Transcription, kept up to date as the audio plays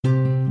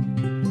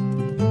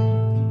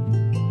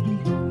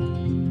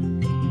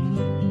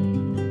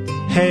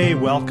Hey,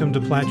 welcome to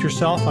Plant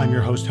Yourself. I'm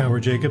your host,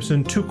 Howard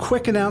Jacobson. Two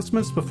quick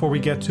announcements before we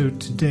get to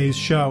today's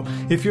show.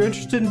 If you're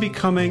interested in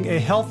becoming a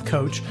health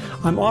coach,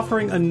 I'm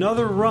offering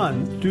another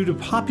run due to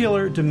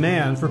popular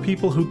demand for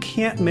people who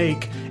can't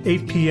make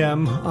 8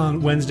 p.m.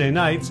 on Wednesday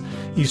nights,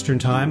 Eastern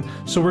Time.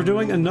 So we're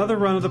doing another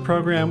run of the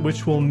program,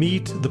 which will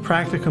meet, the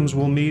practicums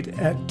will meet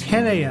at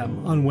 10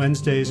 a.m. on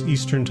Wednesdays,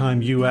 Eastern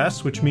Time,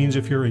 U.S., which means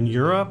if you're in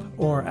Europe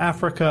or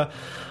Africa,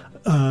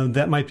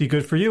 that might be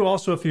good for you.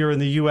 Also, if you're in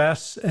the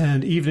U.S.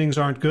 and evenings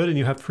aren't good and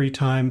you have free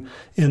time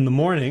in the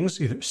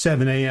mornings, either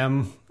 7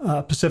 a.m.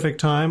 Pacific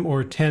time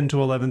or 10 to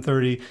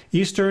 11:30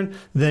 Eastern,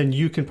 then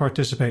you can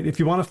participate. If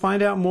you want to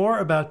find out more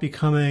about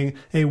becoming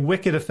a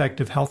wicked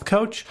effective health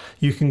coach,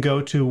 you can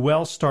go to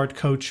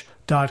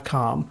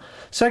wellstartcoach.com.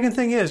 Second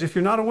thing is, if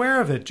you're not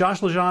aware of it, Josh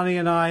LaJaunie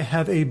and I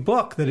have a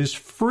book that is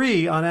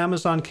free on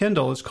Amazon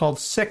Kindle. It's called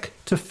Sick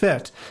to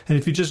Fit. And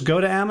if you just go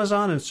to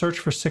Amazon and search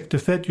for Sick to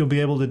Fit, you'll be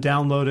able to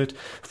download it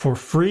for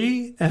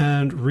free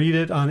and read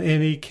it on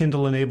any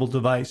Kindle-enabled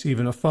device,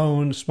 even a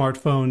phone,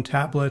 smartphone,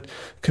 tablet,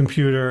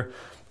 computer,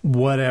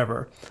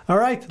 whatever. All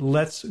right,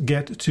 let's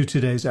get to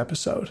today's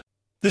episode.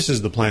 This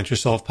is the Plant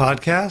Yourself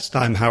Podcast.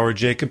 I'm Howard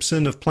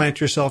Jacobson of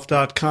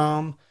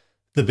PlantYourself.com,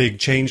 The Big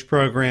Change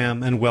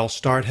Program, and Well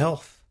Start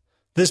Health.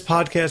 This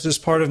podcast is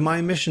part of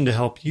my mission to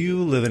help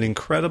you live an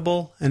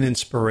incredible and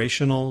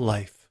inspirational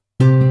life.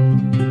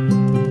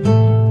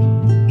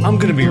 I'm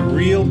going to be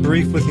real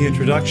brief with the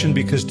introduction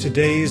because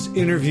today's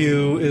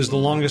interview is the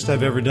longest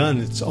I've ever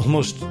done. It's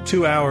almost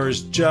 2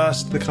 hours,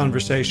 just the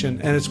conversation,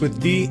 and it's with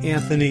D.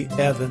 Anthony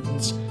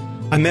Evans.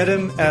 I met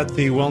him at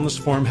the Wellness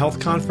Forum Health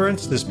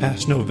Conference this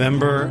past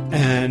November,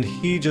 and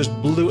he just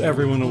blew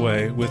everyone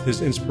away with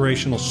his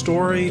inspirational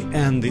story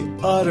and the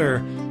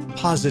utter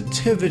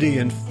positivity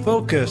and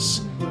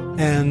focus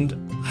and,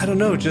 I don't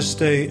know, just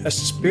a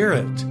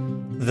spirit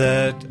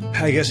that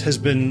I guess has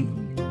been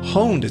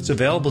honed. It's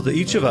available to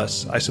each of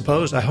us, I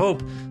suppose, I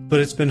hope, but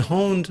it's been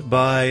honed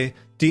by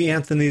D.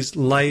 Anthony's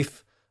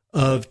life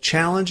of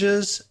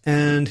challenges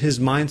and his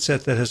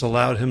mindset that has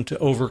allowed him to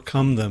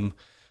overcome them.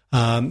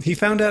 He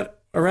found out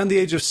around the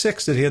age of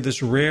 6 that he had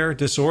this rare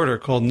disorder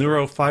called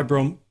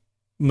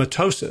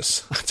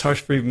neurofibromatosis. It's hard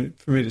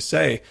for me to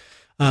say.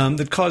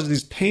 That caused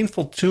these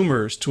painful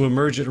tumors to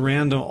emerge at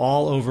random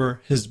all over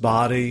his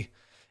body.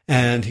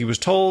 And he was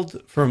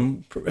told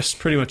from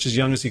pretty much as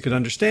young as he could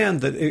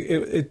understand that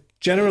it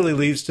generally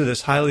leads to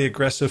this highly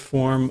aggressive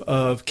form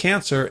of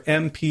cancer,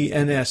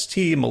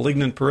 MPNST,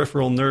 malignant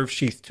peripheral nerve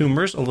sheath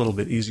tumors, a little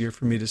bit easier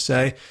for me to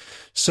say.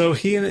 So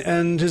he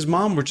and his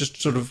mom were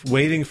just sort of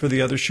waiting for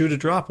the other shoe to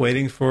drop,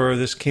 waiting for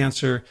this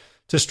cancer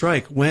to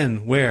strike.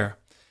 When? Where?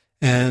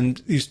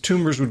 And these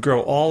tumors would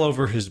grow all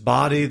over his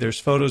body. There's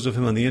photos of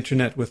him on the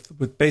internet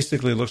with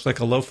basically looks like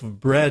a loaf of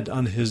bread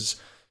on his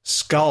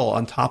skull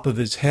on top of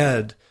his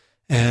head.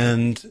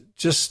 And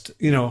just,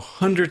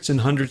 hundreds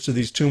and hundreds of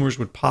these tumors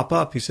would pop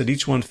up. He said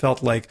each one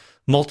felt like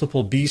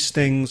multiple bee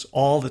stings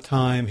all the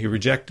time. He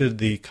rejected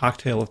the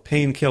cocktail of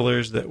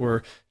painkillers that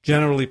were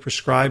generally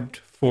prescribed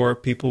for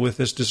people with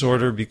this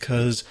disorder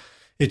because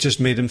it just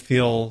made him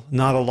feel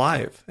not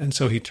alive. And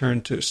so he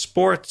turned to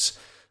sports,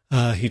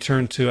 he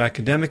turned to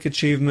academic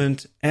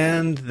achievement,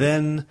 and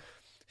then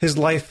his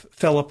life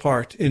fell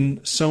apart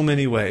in so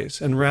many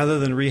ways. And rather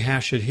than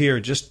rehash it here,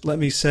 just let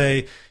me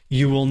say,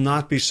 you will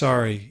not be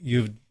sorry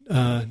you've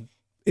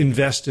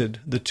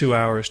invested the 2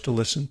 hours to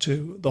listen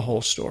to the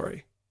whole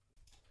story.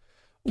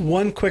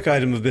 One quick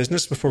item of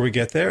business before we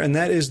get there, and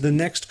that is the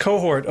next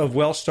cohort of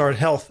Well Start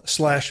Health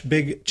 /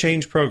 Big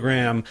Change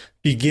Program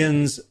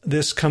begins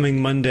this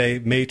coming Monday,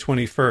 May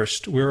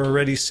 21st. We're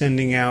already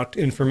sending out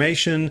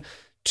information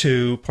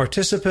to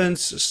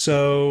participants,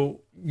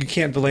 so you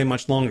can't delay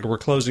much longer. We're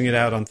closing it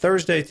out on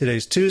Thursday.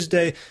 Today's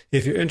Tuesday.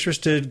 If you're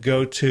interested,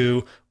 go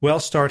to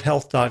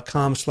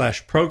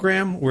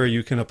wellstarthealth.com/program where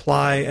you can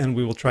apply, and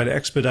we will try to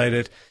expedite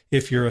it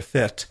if you're a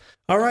fit.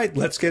 All right,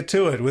 let's get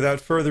to it. Without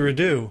further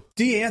ado,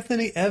 D.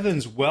 Anthony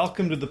Evans,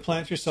 welcome to the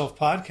Plant Yourself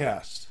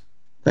Podcast.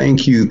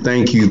 Thank you.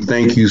 Thank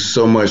you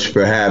so much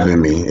for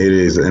having me. It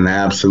is an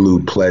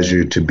absolute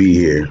pleasure to be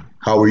here.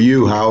 How are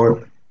you,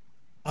 Howard?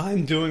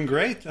 I'm doing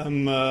great.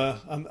 I'm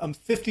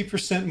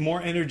 50%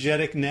 more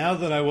energetic now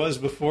than I was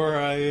before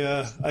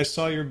I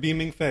saw your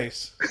beaming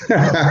face.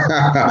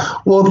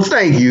 Well,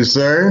 thank you,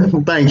 sir.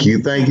 Thank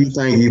you.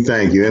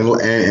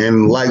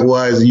 And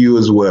likewise, you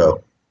as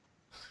well.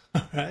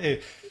 All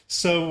right.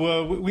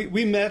 So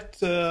we met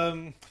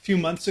a few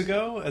months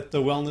ago at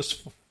the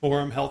Wellness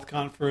Forum Health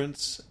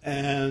Conference,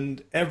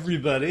 and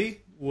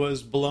everybody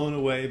was blown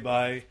away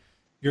by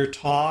your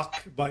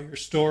talk, by your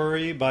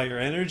story, by your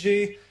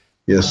energy.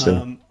 Yes,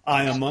 sir.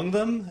 I among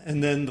them.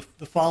 And then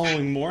the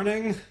following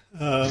morning,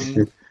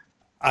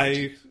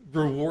 I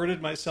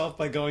rewarded myself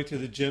by going to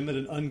the gym at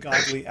an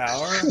ungodly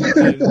hour.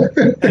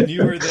 And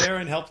you were there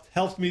and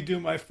helped me do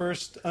my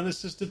first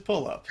unassisted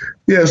pull-up.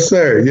 Yes,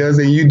 sir. Yes,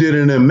 and you did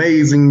an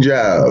amazing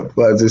job.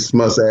 I just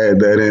must add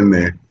that in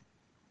there.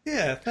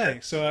 Yeah,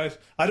 thanks. So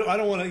I don't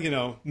want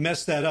to,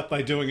 mess that up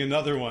by doing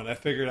another one. I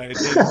figured I did.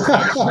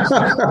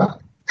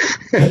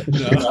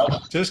 No,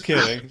 just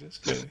kidding,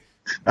 just kidding.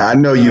 I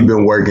know you've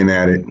been working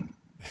at it.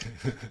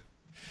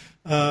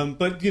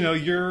 But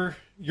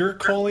your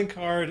calling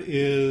card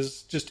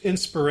is just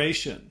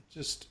inspiration,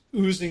 just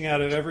oozing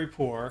out of every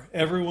pore.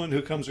 Everyone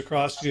who comes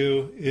across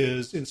you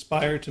is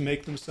inspired to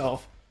make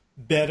themselves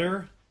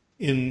better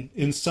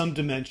in some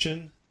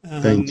dimension.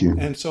 Thank you.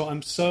 And so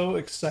I'm so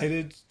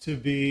excited to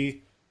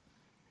be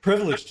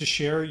privileged to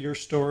share your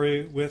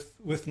story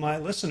with my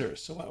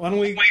listeners. So why don't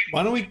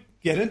we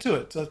get into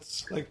it?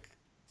 Let's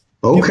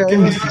Okay.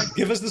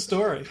 give us the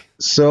story.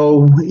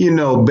 So,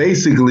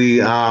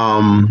 basically,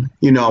 I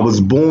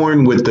was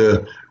born with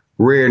a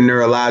rare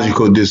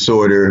neurological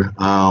disorder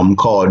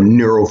called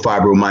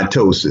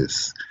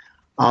neurofibromatosis.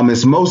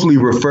 It's mostly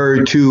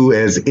referred to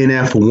as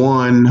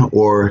NF1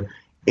 or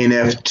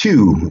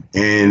NF2.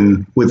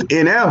 And with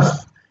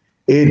NF,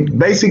 it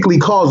basically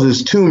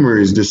causes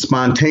tumors to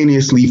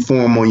spontaneously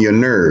form on your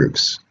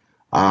nerves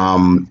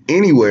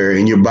anywhere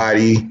in your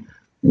body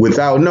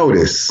without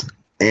notice.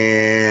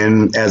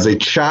 And as a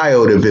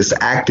child, if it's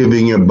active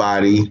in your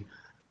body,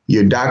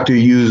 your doctor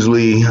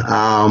usually,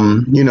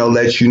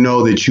 lets you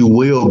know that you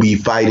will be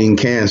fighting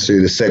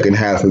cancer the second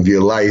half of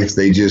your life.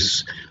 They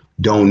just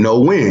don't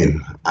know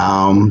when.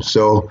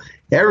 So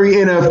every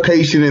NF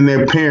patient and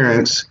their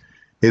parents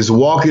is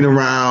walking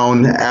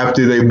around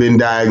after they've been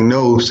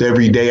diagnosed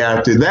every day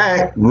after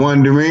that,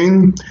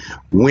 wondering,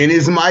 when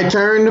is my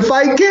turn to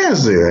fight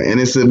cancer? And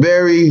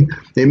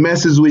it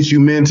messes with you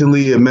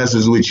mentally, it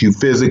messes with you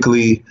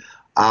physically,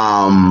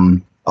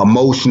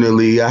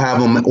 emotionally. I have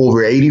them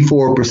over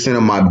 84%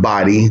 of my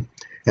body,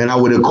 and I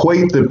would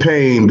equate the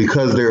pain,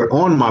 because they're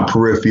on my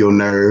peripheral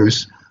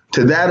nerves,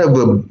 to that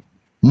of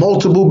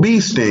multiple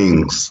bee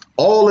stings,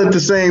 all at the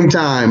same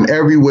time,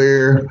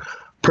 everywhere,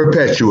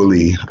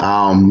 perpetually.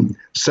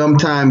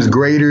 Sometimes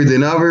greater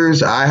than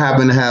others. I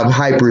happen to have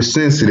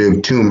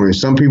hypersensitive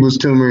tumors. Some people's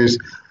tumors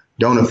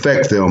don't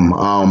affect them.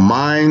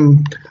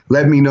 Mine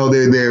let me know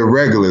they're there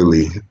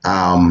regularly.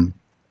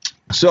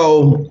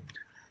 So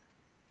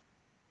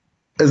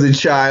as a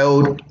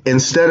child,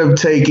 instead of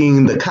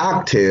taking the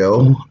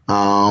cocktail,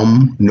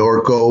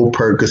 Norco,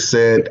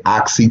 Percocet,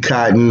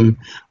 Oxycontin,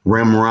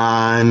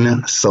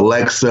 Remeron,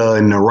 Celexa,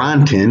 and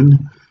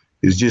Neurontin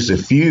is just a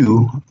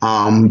few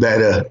that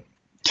a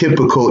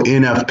typical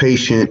NF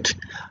patient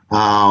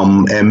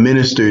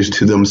administers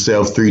to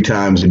themselves 3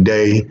 times a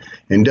day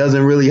and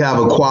doesn't really have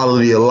a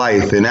quality of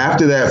life. And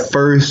after that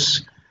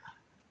first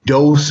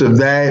dose of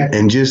that,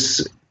 and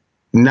just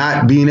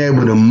not being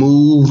able to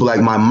move,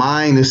 like my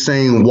mind is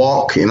saying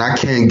walk and I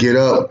can't get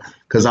up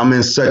because I'm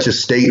in such a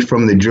state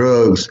from the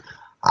drugs,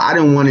 I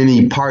didn't want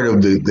any part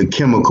of the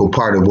chemical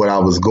part of what I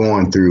was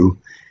going through,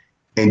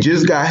 and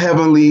just got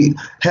heavily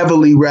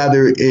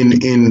rather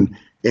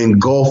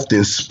engulfed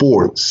in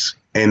sports.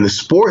 And the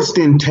sports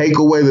didn't take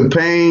away the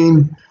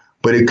pain,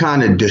 but it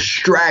kind of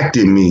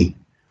distracted me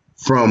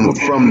from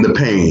the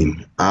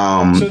pain.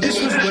 So this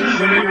was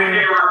when you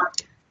were...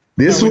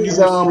 This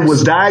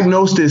was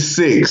diagnosed at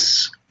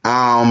 6.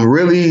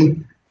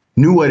 Really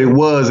knew what it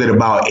was at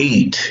about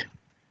 8.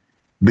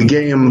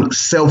 Became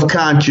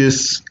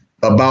self-conscious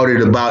about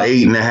it about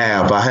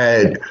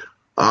 8.5.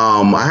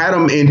 I had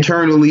them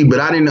internally, but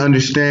I didn't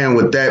understand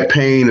what that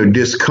pain or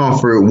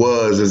discomfort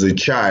was as a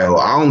child.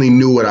 I only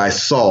knew what I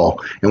saw.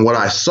 And what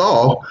I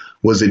saw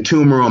was a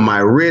tumor on my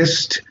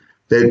wrist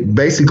that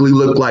basically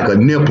looked like a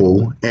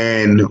nipple,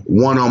 and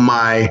one on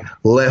my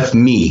left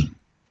knee.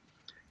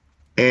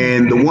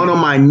 And the one on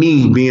my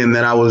knee, being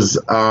that I was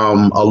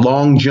a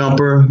long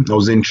jumper, I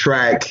was in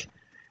track,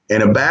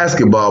 and a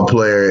basketball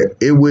player,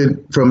 it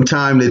would from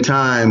time to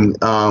time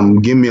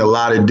give me a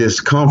lot of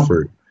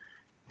discomfort.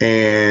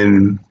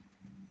 And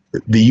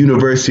the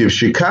University of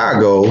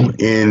Chicago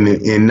in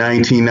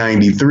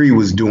 1993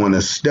 was doing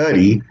a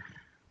study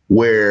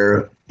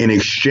where, in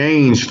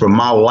exchange for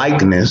my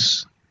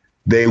likeness,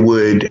 they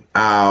would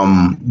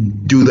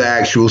do the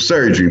actual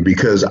surgery,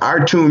 because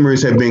our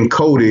tumors have been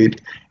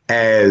coded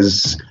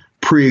as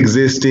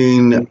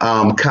pre-existing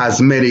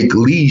cosmetic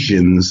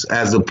lesions,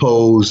 as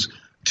opposed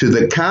to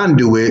the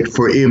conduit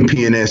for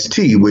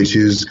MPNST, which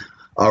is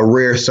a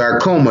rare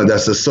sarcoma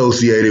that's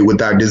associated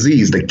with our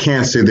disease, the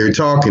cancer they're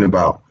talking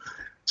about.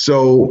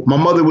 So my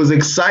mother was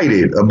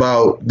excited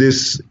about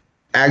this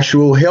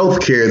actual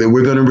health care that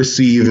we're going to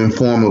receive in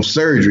form of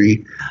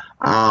surgery,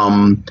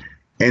 and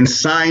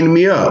signed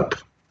me up.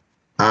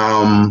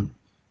 But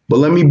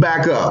let me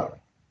back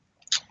up.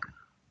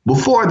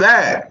 Before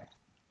that,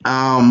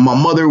 my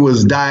mother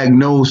was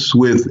diagnosed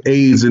with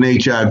AIDS and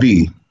HIV.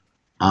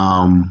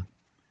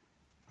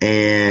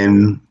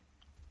 And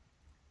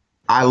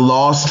I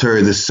lost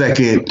her the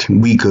second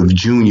week of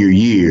junior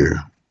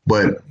year,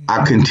 but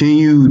I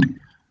continued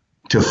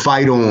to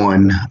fight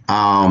on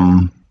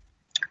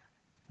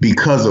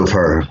because of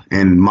her.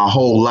 And my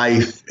whole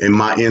life and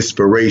my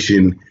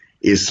inspiration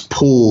is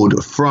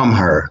pulled from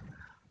her.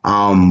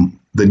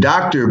 The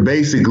doctor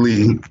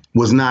basically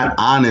was not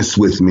honest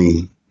with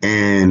me.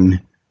 And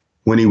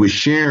when he was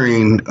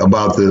sharing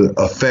about the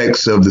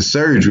effects of the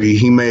surgery,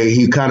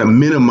 he kind of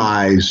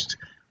minimized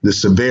the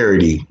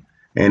severity.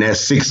 And at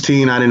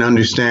 16, I didn't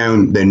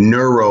understand the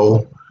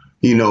neuro,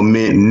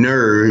 meant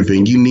nerve,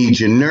 and you need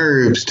your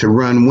nerves to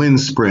run wind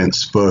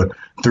sprints for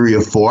 3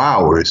 or 4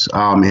 hours.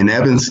 In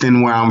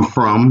Evanston, where I'm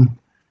from,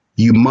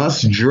 you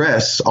must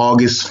dress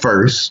August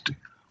 1st,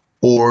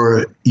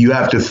 or you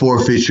have to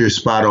forfeit your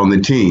spot on the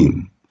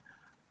team.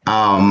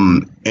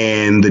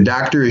 And the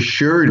doctor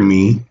assured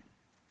me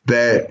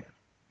that,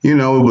 it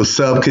was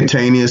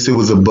subcutaneous, it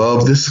was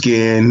above the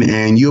skin,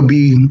 and you'll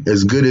be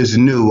as good as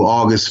new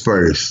August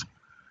 1st.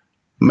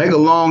 Make a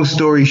long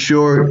story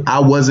short,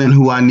 I wasn't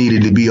who I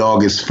needed to be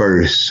August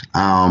 1st.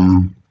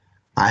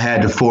 I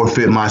had to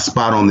forfeit my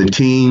spot on the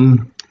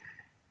team.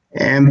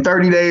 And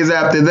 30 days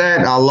after that,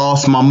 I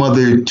lost my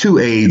mother to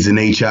AIDS and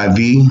HIV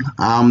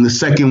the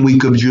second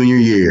week of junior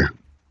year.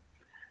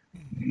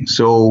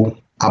 So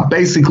I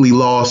basically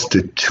lost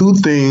the two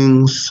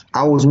things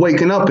I was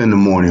waking up in the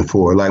morning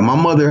for. Like, my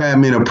mother had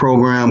me in a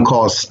program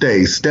called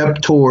STAY,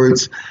 Step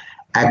Towards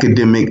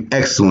Academic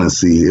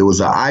Excellency. It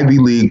was an Ivy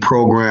League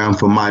program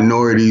for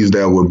minorities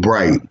that were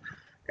bright.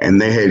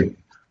 And they had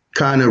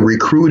kind of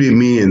recruited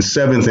me in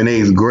 7th and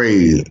 8th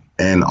grade.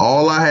 And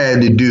all I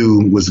had to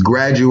do was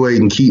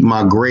graduate and keep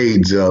my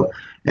grades up,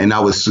 and I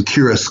would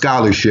secure a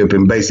scholarship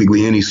in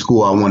basically any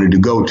school I wanted to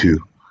go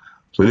to.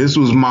 So this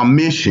was my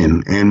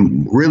mission,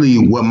 and really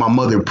what my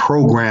mother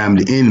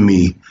programmed in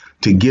me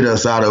to get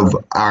us out of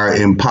our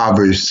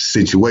impoverished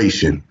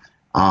situation.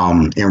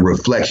 In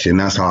reflection,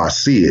 that's how I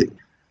see it.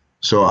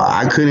 So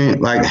I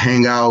couldn't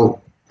hang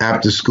out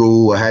after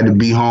school. I had to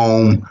be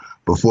home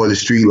before the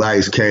street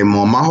lights came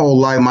on. My whole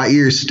life, my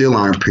ears still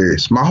aren't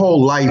pierced. My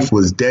whole life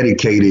was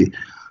dedicated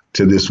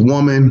to this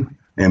woman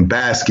and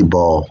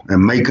basketball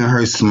and making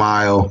her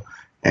smile.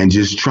 And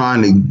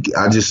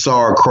I just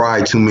saw her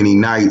cry too many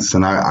nights,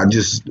 and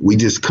we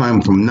just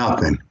come from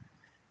nothing.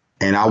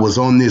 And I was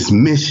on this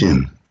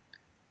mission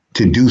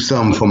to do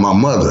something for my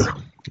mother.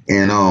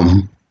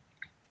 And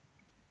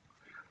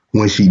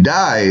when she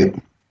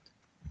died,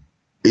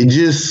 it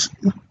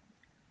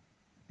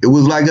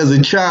was like, as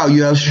a child,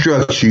 you have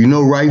structure, you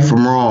know right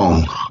from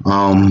wrong.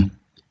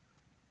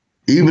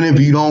 Even if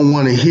you don't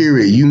want to hear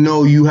it, you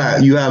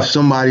have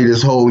somebody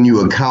that's holding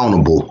you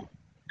accountable.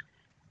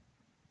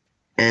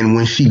 And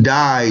when she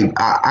died,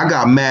 I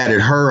got mad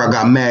at her. I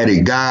got mad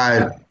at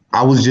God.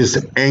 I was just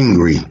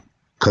angry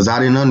because I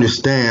didn't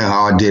understand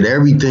how I did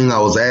everything I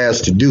was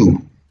asked to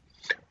do.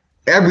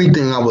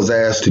 Everything I was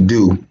asked to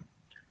do.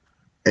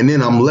 And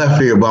then I'm left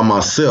here by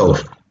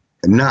myself,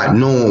 not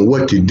knowing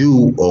what to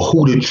do or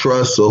who to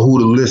trust or who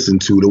to listen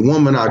to. The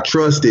woman I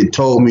trusted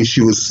told me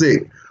she was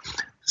sick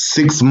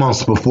 6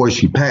 months before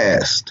she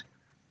passed.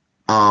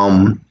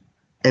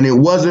 And it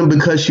wasn't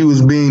because she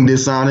was being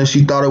dishonest.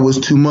 She thought it was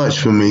too much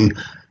for me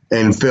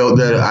and felt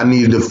that I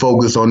needed to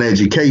focus on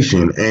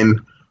education. And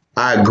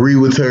I agree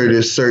with her to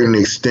a certain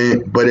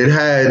extent, but it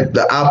had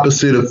the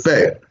opposite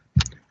effect.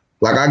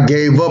 Like, I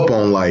gave up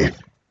on life.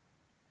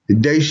 The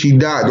day she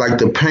died,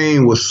 the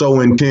pain was so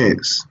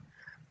intense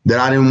that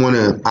I didn't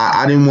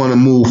want to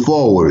move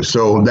forward.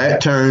 So that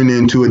turned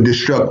into a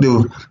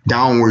destructive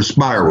downward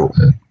spiral.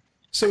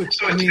 So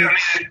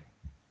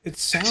it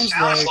sounds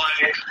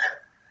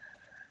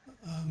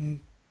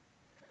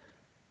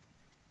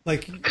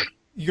like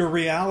your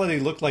reality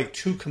looked like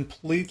two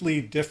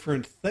completely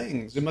different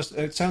things.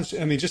 It sounds,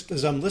 just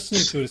as I'm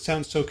listening to it, it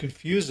sounds so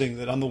confusing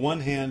that on the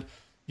one hand,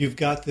 you've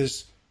got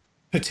this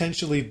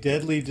potentially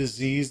deadly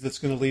disease that's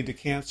going to lead to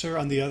cancer.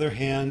 On the other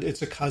hand,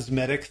 it's a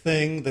cosmetic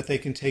thing that they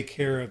can take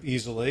care of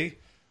easily.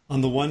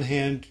 On the one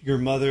hand, your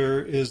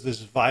mother is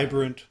this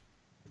vibrant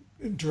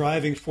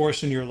driving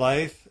force in your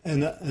life,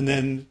 and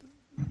then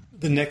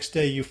the next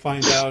day you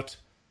find out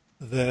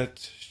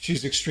that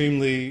she's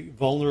extremely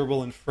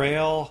vulnerable and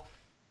frail.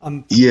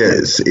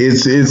 Yes,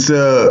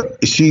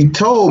 she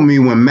told me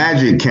when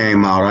Magic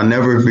came out, I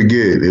never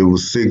forget, it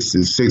was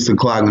 6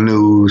 o'clock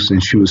news,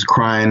 and she was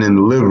crying in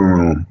the living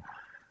room.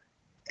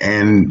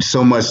 And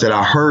so much that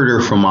I heard her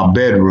from my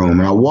bedroom.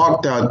 And I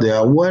walked out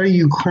there, "What are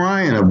you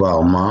crying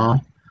about,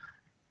 Mom?"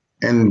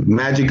 And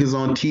Magic is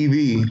on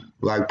TV,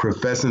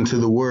 professing to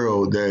the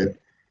world that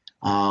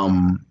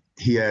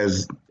he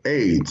has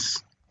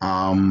AIDS.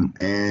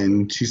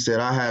 And she said,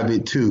 "I have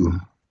it too."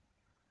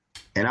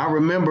 And I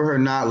remember her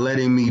not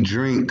letting me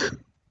drink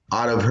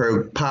out of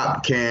her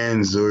pop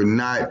cans or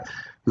not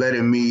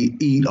letting me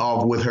eat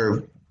off with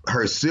her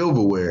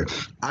silverware.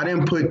 I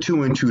didn't put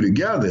two and two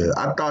together.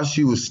 I thought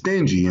she was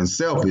stingy and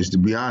selfish, to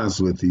be honest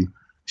with you.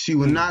 She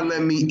would not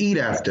let me eat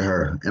after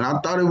her. And I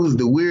thought it was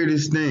the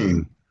weirdest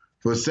thing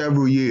for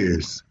several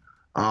years.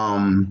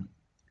 But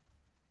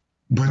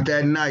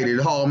that night,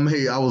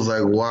 I was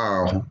like,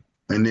 wow.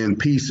 And then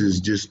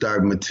pieces just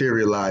started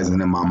materializing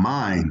in my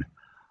mind.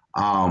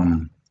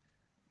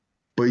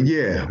 But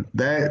yeah,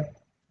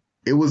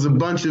 it was a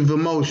bunch of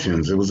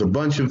emotions. It was a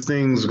bunch of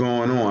things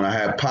going on. I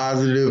had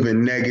positive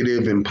and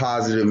negative and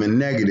positive and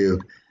negative.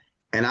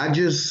 And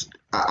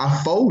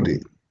I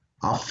folded.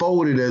 I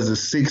folded as a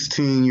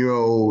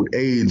 16-year-old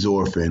AIDS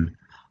orphan.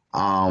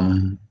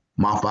 I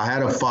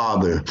had a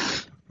father,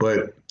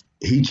 but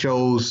he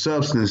chose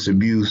substance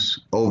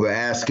abuse over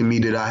asking me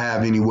did I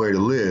have anywhere to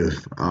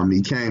live.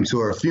 He came to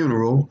her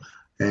funeral,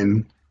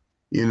 and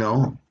you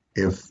know,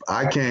 if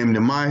I came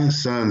to my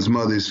son's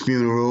mother's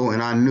funeral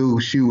and I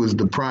knew she was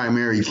the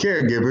primary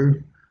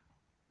caregiver,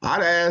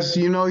 I'd ask,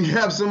 you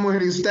have somewhere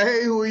to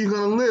stay? Who are you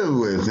going to live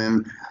with?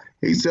 And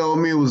he told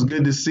me it was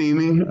good to see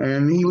me,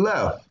 and he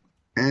left.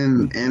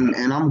 And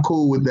I'm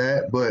cool with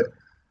that. But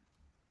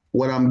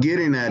what I'm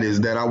getting at is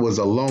that I was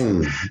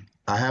alone.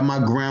 I had my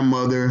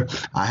grandmother,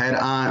 I had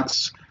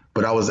aunts,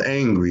 but I was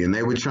angry, and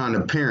they were trying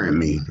to parent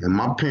me. And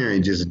my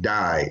parent just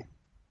died.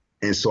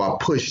 And so I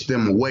pushed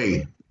them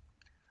away.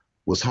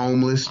 Was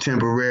homeless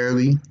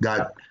temporarily,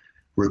 got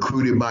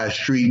recruited by a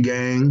street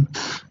gang,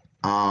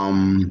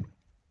 and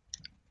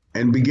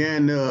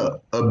began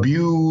to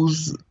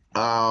abuse,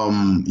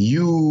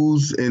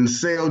 use, and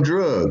sell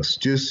drugs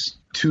just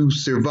to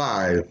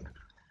survive.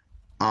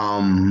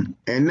 And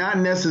not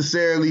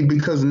necessarily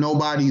because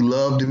nobody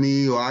loved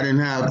me or I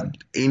didn't have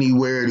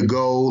anywhere to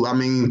go. I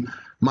mean,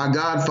 my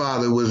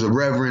godfather was a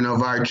reverend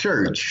of our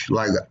church.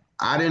 Like,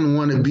 I didn't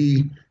want to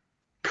be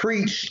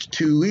preached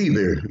to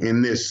either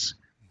in this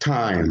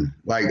time.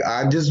 Like,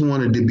 I just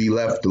wanted to be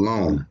left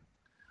alone.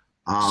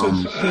 So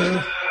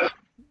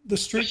the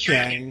street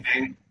gang.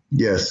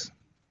 Yes.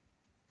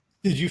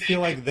 Did you feel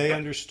like they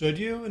understood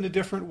you in a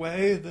different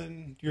way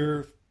than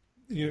your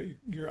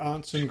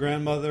aunts and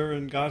grandmother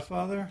and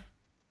godfather?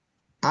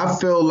 I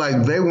felt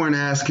like they weren't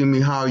asking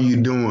me how you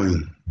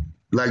doing.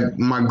 Like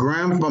my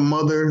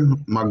grandmother,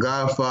 my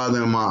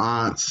godfather, and my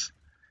aunts,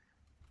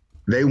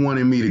 they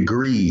wanted me to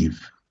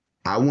grieve.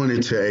 I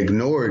wanted to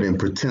ignore it and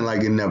pretend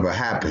like it never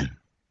happened,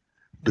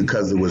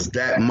 because it was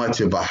that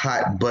much of a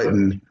hot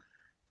button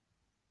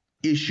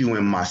issue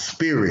in my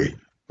spirit.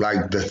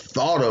 Like the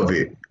thought of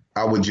it,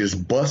 I would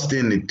just bust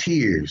into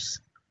tears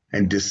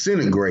and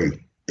disintegrate.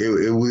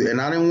 It was, and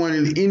I didn't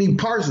want any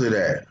parts of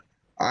that.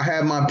 I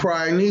had my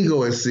pride and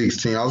ego at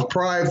 16. I was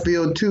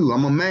pride-filled too.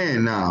 I'm a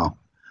man now,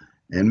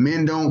 and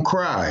men don't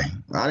cry.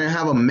 I didn't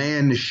have a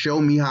man to show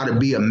me how to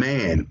be a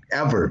man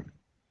ever.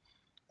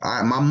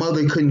 My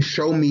mother couldn't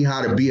show me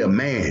how to be a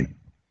man.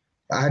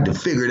 I had to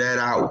figure that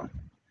out.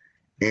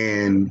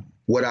 And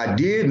what I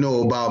did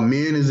know about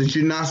men is that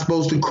you're not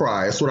supposed to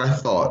cry. That's what I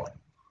thought.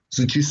 That's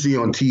what you see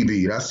on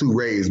TV. That's who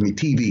raised me,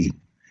 TV.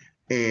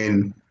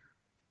 And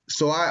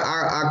so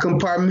I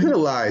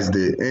compartmentalized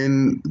it.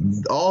 And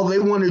all they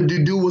wanted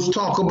to do was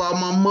talk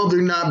about my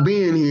mother not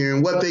being here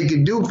and what they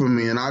could do for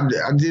me. And I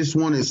just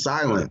wanted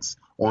silence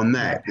on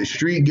that. The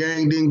street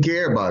gang didn't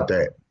care about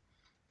that.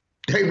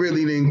 They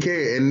really didn't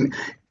care. And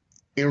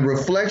in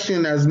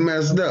reflection, that's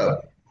messed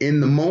up. In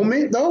the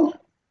moment, though,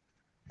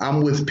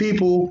 I'm with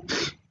people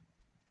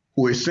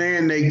who are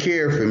saying they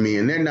care for me,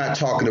 and they're not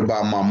talking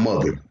about my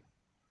mother.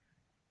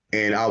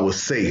 And I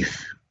was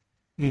safe.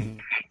 Mm-hmm.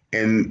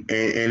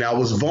 And I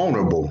was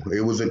vulnerable.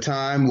 It was a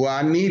time where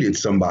I needed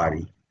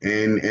somebody,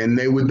 and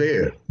they were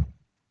there.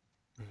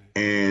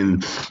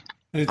 And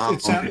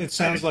it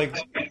sounds like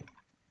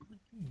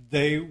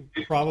they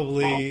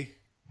probably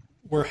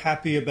were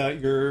happy about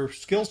your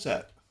skill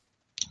set.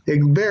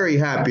 They're very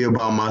happy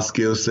about my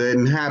skill set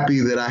and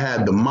happy that I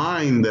had the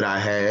mind that I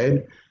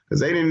had,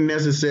 because they didn't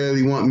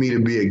necessarily want me to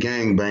be a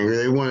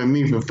gangbanger. They wanted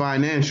me for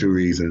financial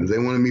reasons. They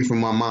wanted me for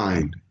my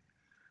mind.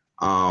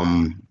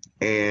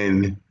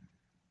 And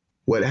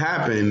what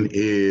happened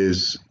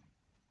is,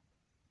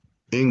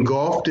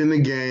 engulfed in the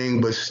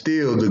gang, but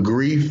still the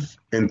grief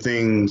and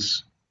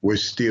things were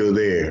still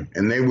there.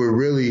 And they were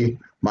really,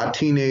 my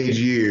teenage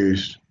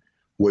years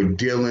were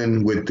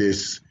dealing with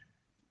this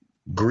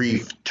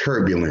grief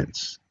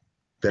turbulence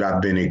that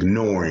I've been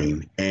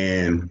ignoring.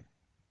 And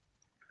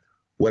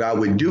what I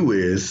would do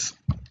is,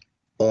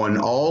 on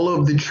all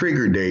of the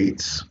trigger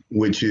dates,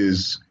 which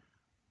is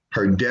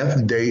her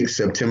death date,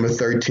 September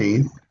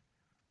 13th,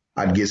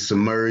 I'd get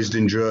submerged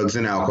in drugs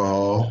and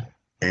alcohol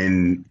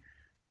and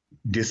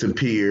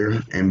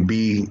disappear and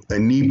be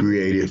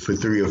inebriated for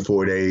 3 or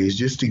 4 days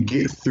just to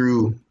get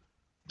through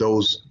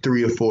those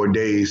 3 or 4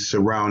 days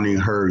surrounding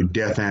her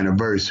death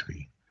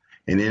anniversary.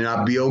 And then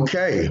I'd be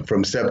okay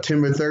from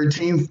September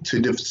 13th to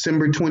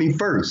December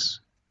 21st,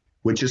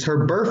 which is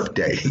her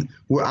birthday,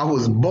 where I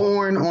was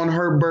born on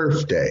her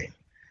birthday.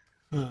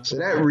 So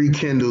that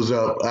rekindles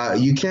up.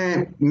 You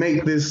can't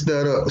make this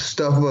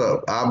stuff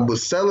up. I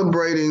was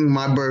celebrating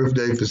my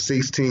birthday for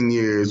 16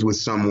 years with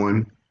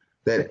someone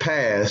that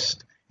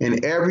passed,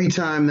 and every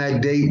time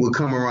that date would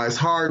come around, it's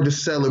hard to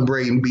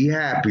celebrate and be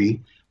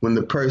happy when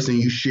the person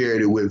you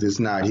shared it with is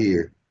not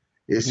here.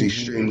 It's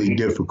extremely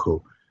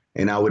difficult.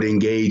 And I would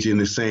engage in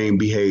the same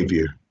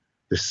behavior,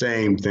 the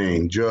same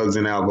thing, drugs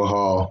and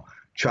alcohol,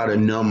 try to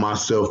numb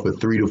myself for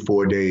 3 to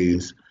 4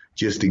 days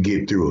just to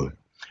get through it.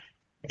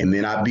 And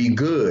then I'd be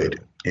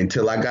good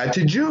until I got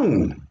to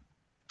June,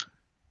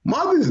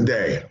 Mother's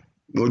Day,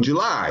 or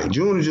July,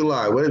 June or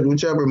July,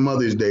 whichever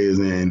Mother's Day is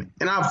in,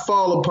 and I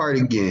fall apart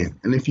again.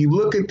 And if you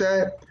look at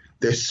that,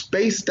 they're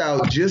spaced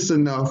out just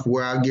enough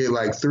where I get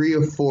like 3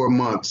 or 4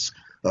 months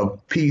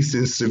of peace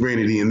and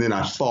serenity, and then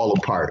I fall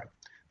apart.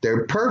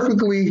 They're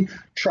perfectly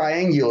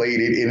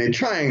triangulated in a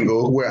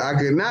triangle where I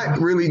could not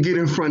really get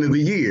in front of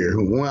the year.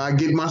 When I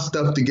get my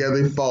stuff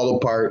together, fall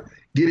apart.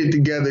 Get it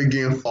together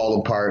again,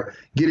 fall apart.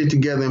 Get it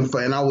together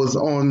and I was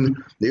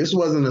on. This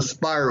wasn't a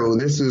spiral.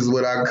 This is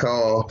what I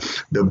call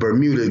the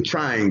Bermuda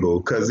Triangle,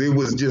 because it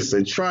was just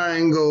a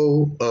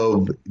triangle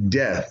of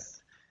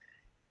death.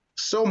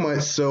 So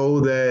much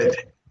so that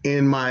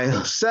in my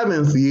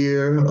 7th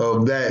year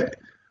of that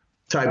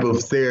type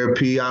of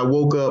therapy, I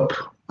woke up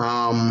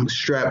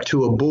strapped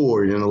to a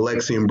board in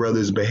Alexian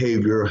Brothers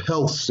Behavioral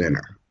Health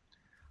Center.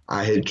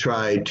 I had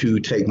tried to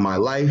take my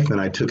life, and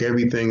I took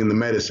everything in the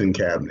medicine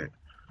cabinet.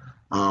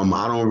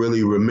 I don't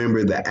really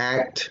remember the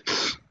act.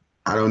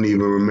 I don't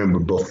even remember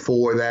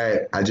before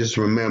that. I just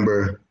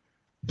remember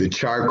the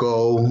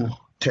charcoal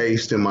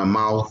taste in my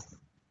mouth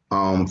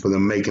for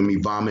them making me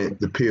vomit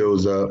the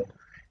pills up.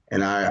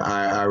 And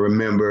I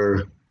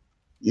remember,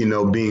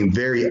 being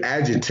very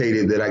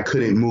agitated that I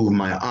couldn't move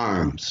my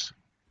arms.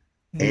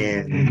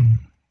 And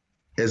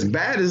as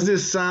bad as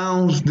this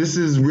sounds, this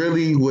is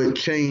really what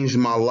changed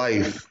my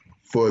life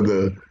for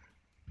the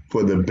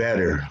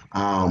better,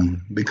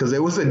 because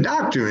there was a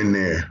doctor in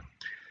there,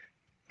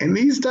 and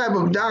these type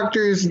of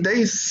doctors,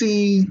 they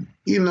see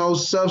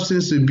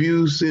substance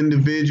abuse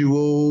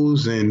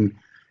individuals and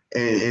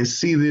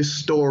see this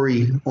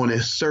story on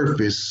its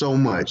surface so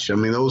much. I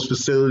mean, those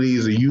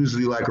facilities are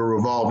usually like a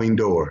revolving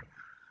door,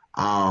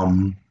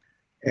 and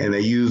they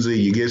usually,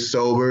 you get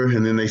sober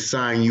and then they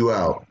sign you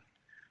out.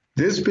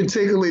 This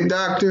particular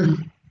doctor,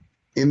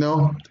 and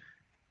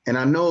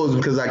I know it's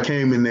because I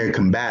came in there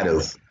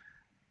combative.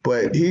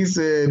 But he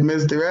said,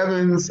 Mr.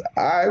 Evans,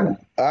 I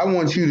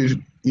want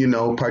you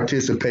to,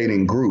 participate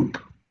in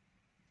group.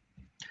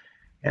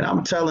 And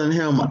I'm telling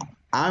him,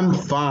 I'm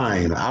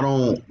fine. I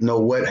don't know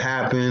what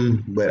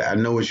happened, but I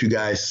know what you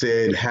guys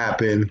said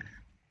happened.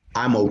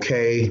 I'm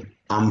okay.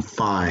 I'm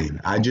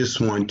fine. I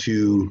just want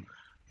to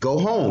go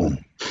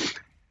home.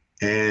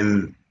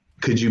 And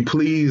could you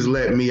please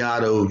let me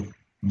out of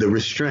the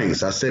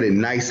restraints? I said it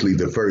nicely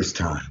the first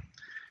time.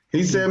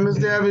 He said,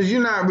 Mr. Evans,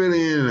 you're not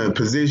really in a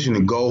position to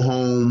go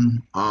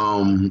home.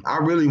 I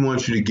really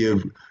want you to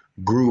give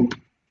group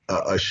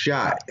a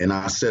shot. And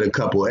I said a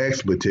couple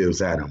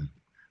expletives at him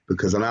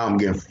because now I'm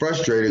getting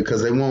frustrated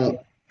because they won't.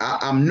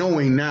 I'm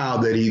knowing now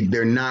that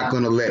they're not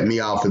going to let me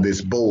off of this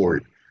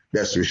board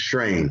that's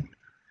restrained.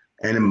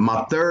 And in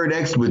my third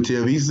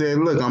expletive, he said,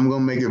 look, I'm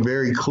going to make it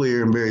very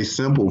clear and very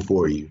simple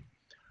for you.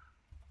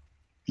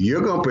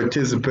 You're going to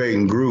participate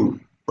in group,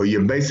 or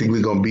you're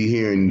basically going to be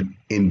here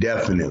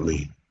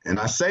indefinitely. And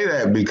I say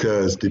that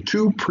because the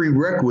two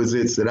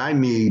prerequisites that I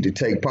need to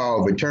take power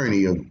of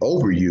attorney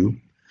over you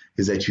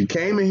is that you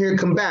came in here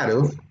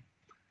combative,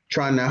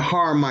 trying to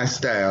harm my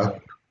staff,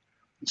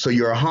 so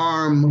you're a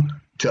harm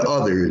to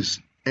others,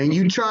 and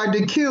you tried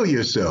to kill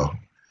yourself.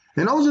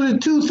 And those are the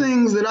two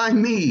things that I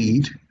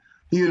need,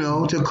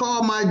 to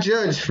call my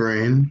judge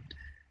friend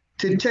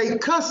to take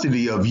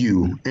custody of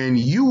you, and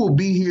you will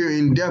be here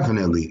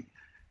indefinitely.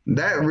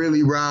 That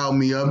really riled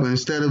me up.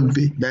 Instead of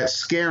that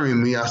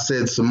scaring me, I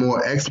said some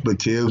more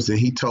expletives, and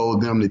he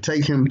told them to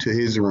take him to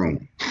his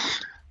room.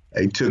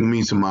 They took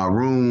me to my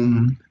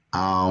room,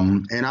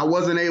 and I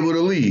wasn't able to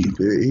leave.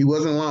 He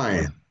wasn't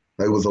lying.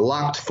 It was a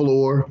locked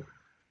floor,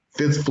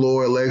 5th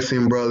floor,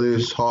 Alexian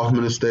Brothers,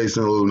 Hoffman Estates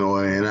in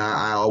Illinois, and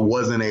I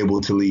wasn't able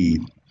to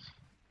leave.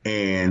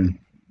 And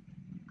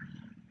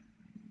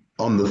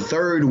on the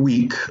 3rd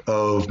week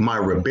of my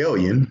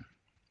rebellion,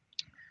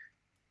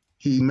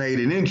 he made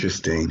it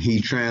interesting.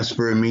 He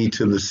transferred me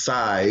to the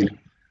side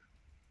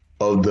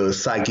of the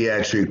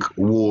psychiatric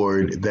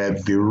ward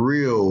that the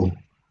real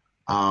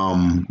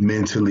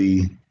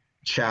mentally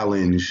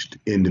challenged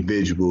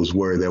individuals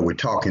were, that were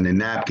talking to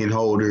napkin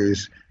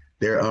holders.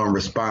 They're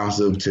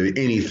unresponsive to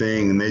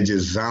anything, and they're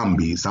just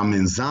zombies. I'm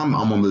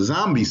on the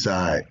zombie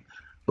side.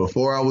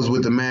 Before I was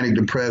with the manic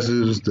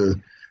depressives,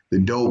 the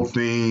dope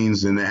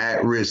fiends, and the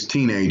at-risk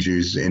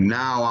teenagers. And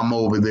now I'm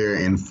over there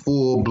in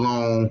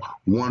full-blown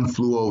One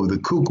Flew Over the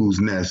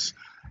Cuckoo's Nest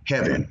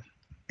heaven.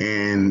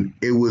 And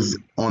it was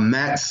on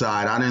that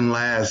side. I didn't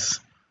last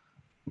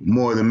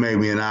more than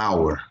maybe an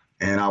hour.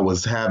 And I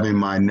was having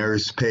my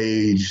nurse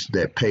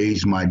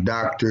paged my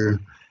doctor.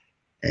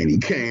 And he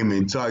came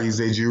and talked. He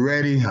said, you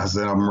ready? I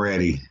said, I'm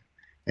ready.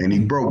 And he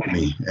broke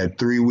me at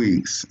 3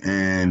 weeks.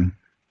 And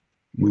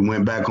we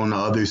went back on the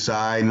other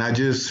side. And I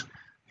just,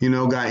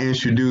 got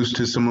introduced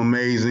to some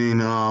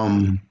amazing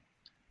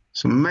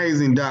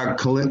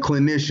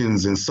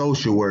clinicians and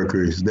social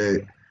workers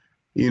that,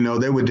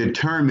 they were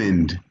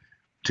determined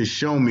to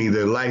show me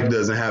that life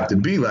doesn't have to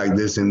be like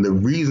this. And the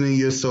reason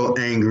you're so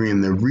angry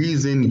and the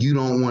reason you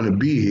don't want to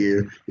be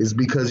here is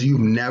because you've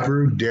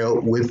never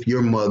dealt with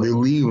your mother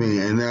leaving,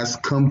 and that's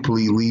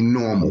completely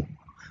normal.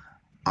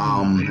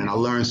 And I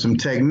learned some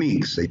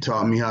techniques. They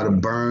taught me how to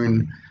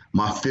burn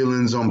my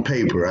feelings on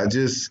paper.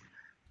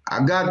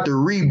 I got the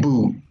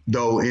reboot,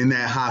 though, in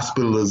that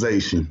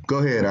hospitalization. Go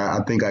ahead. I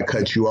think I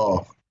cut you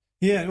off.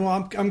 Yeah,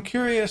 well, I'm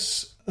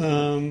curious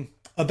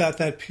about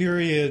that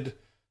period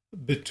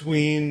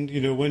between,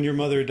 when your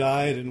mother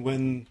died and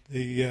when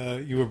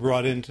you were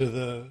brought into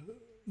the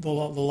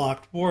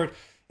locked ward.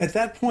 At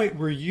that point,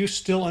 were you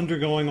still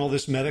undergoing all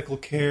this medical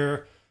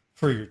care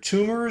for your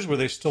tumors? Were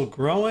they still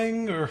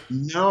growing, or?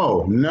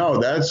 No.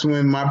 That's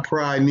when my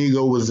pride and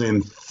ego was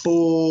in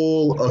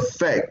full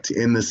effect,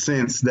 in the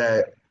sense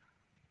that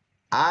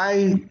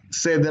I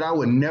said that I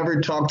would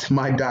never talk to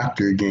my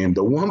doctor again.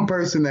 The one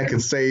person that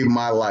could save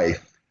my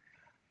life.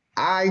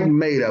 I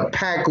made a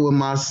pact with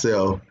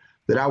myself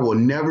that I will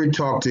never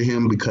talk to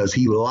him because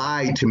he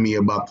lied to me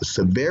about the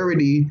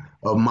severity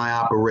of my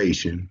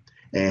operation.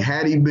 And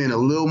had he been a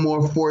little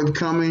more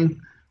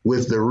forthcoming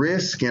with the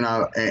risk and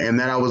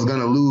that I was going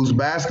to lose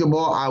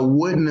basketball, I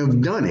wouldn't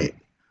have done it.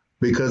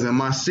 Because in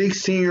my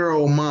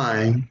 16-year-old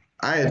mind,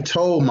 I had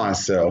told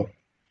myself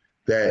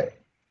that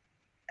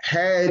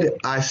had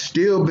I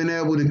still been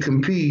able to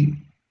compete,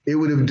 it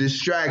would have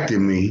distracted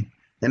me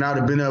and I'd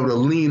have been able to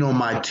lean on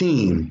my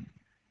team.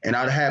 And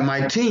I'd have had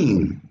my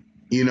team.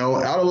 I'd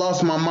have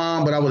lost my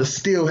mom, but I would have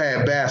still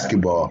had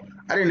basketball.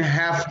 I didn't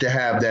have to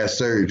have that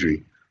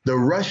surgery. The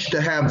rush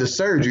to have the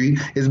surgery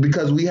is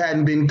because we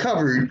hadn't been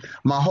covered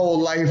my whole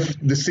life,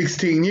 the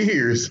 16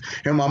 years,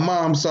 and my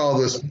mom saw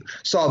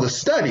the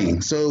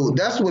study. So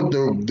that's what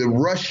the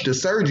rush to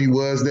surgery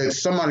was, that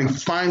somebody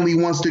finally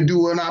wants to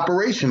do an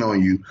operation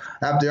on you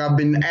after I've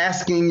been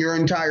asking your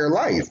entire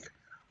life.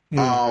 So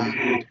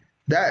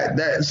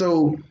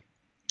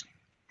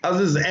I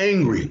was just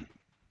angry.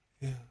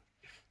 Yeah.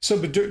 So,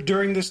 but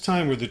during this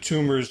time, were the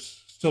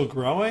tumors still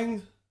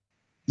growing?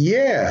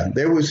 Yeah,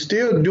 they were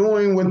still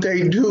doing what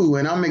they do,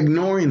 and I'm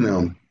ignoring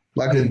them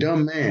like a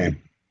dumb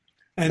man.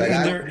 And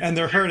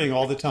they're hurting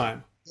all the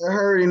time. They're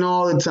hurting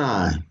all the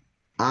time.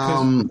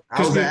 I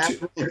was an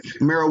active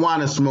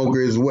marijuana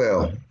smoker as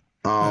well,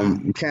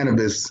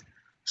 cannabis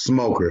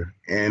smoker,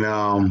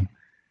 and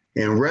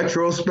in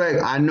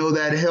retrospect, I know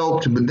that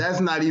helped, but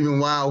that's not even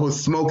why I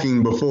was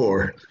smoking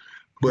before.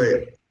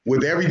 But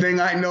with everything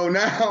I know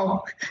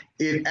now,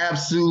 it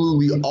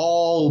absolutely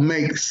all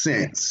makes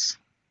sense.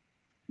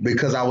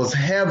 Because I was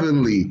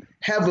heavily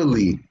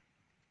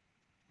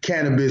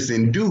cannabis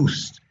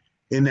induced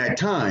in that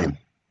time.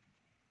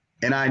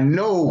 And I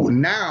know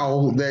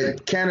now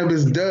that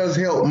cannabis does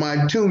help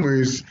my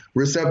tumors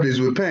receptors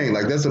with pain.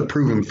 Like, that's a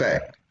proven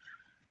fact.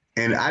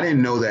 And I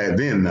didn't know that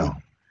then, though.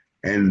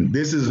 And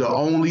this is the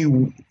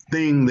only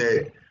thing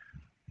that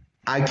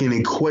I can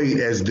equate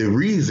as the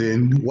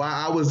reason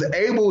why I was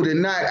able to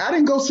I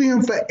didn't go see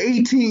him for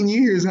 18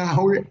 years,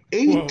 Howard.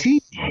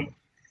 18.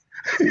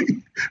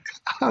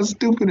 How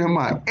stupid am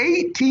I?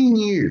 18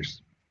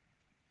 years.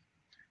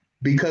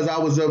 Because I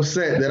was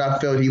upset that I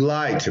felt he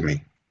lied to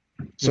me.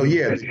 So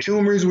yeah, the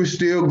tumors were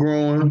still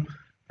growing,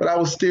 but I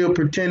was still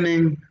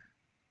pretending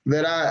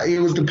that it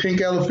was the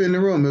pink elephant in the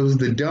room. It was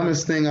the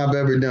dumbest thing I've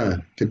ever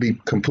done, to be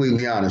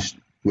completely honest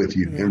with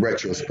you. In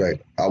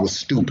retrospect, I was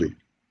stupid.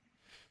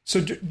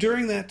 So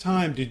during that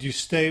time, did you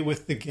stay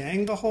with the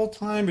gang the whole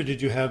time, or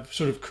did you have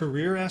sort of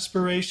career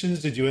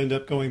aspirations? Did you end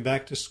up going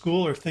back to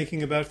school or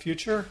thinking about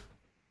future?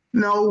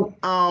 No,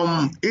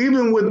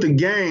 even with the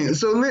gang.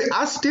 So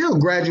I still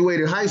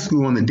graduated high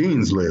school on the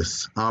dean's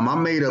list. I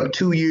made up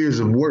 2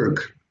 years of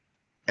work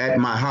at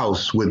my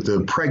house with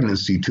the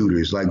pregnancy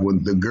tutors. Like,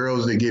 with the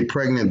girls that get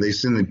pregnant, they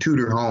send the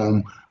tutor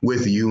home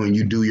with you and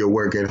you do your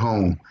work at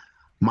home.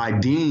 My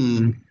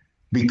dean,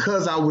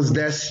 because I was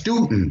that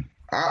student,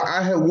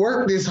 I had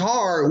worked this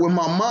hard with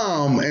my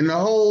mom, and the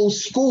whole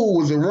school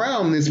was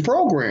around this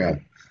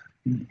program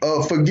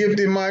for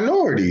gifted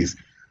minorities.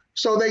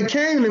 So they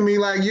came to me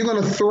like, you're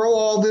going to throw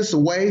all this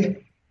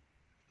away?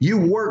 You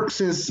worked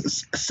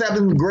since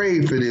 7th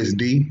grade for this,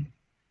 D.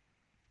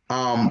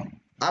 I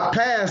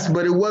passed,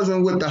 but it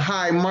wasn't with the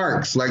high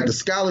marks. Like, the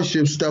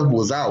scholarship stuff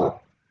was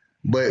out.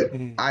 But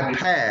I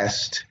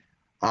passed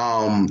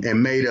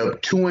and made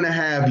up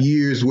 2.5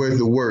 years worth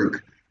of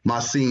work my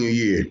senior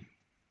year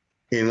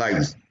in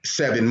like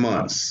 7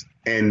 months,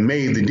 and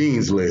made the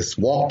dean's list,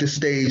 walked the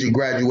stage at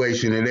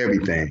graduation and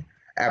everything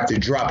after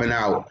dropping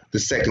out the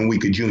second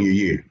week of junior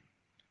year.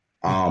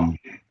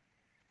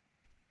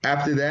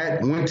 After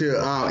that, went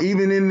to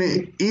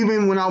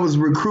even when I was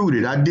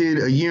recruited, I did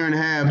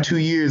 1.5 years, 2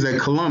 years at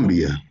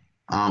Columbia.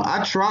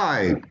 I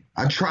tried.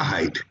 I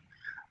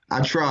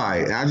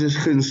just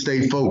couldn't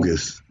stay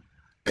focused.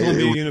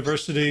 Columbia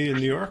University in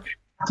New York?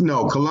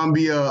 No,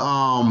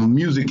 Columbia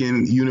Music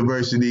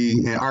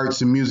University and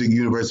Arts and Music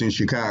University in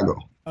Chicago.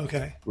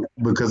 Okay.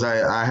 Because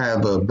I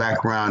have a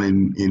background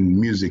in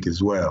music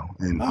as well,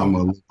 and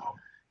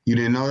you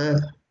didn't know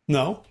that?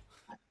 No.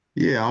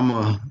 Yeah,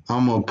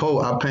 I'm a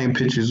poet. I paint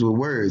pictures with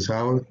words,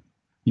 Howard.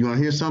 You want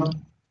to hear something?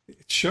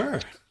 Sure.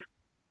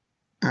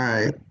 All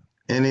right.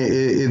 And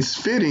it's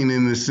fitting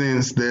in the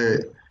sense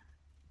that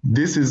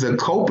this is a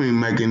coping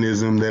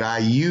mechanism that I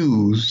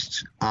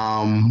used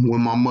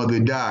when my mother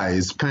died.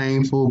 It's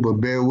painful, but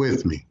bear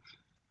with me.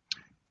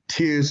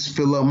 Tears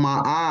fill up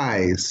my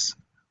eyes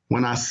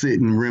when I sit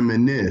and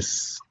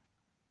reminisce.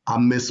 I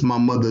miss my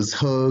mother's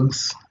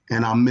hugs,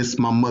 and I miss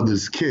my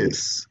mother's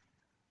kiss.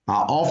 I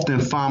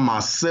often find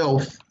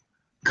myself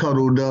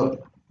cuddled up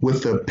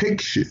with her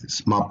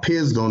pictures. My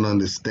peers don't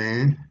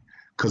understand,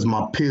 'cause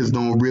my peers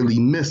don't really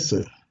miss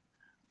her.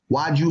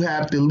 Why'd you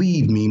have to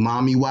leave me,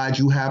 mommy? Why'd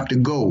you have to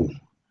go?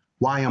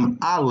 Why am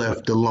I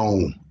left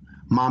alone?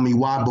 Mommy,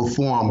 why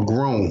before I'm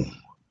grown?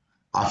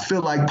 I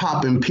feel like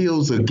popping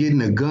pills or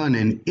getting a gun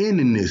and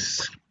ending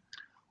this.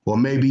 Or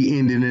maybe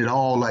ending it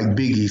all like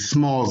Biggie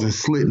Smalls and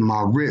slitting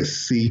my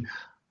wrists. See,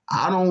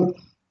 I don't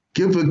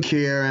give a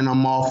care, and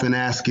I'm often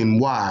asking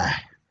why.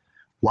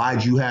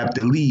 Why'd you have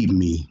to leave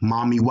me?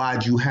 Mommy,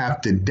 why'd you have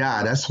to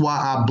die? That's why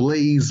I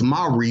blaze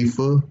my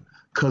reefer,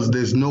 'cause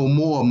there's no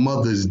more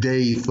Mother's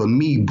Day for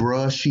me,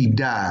 bruh. She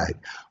died.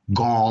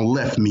 Gone,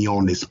 left me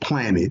on this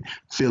planet,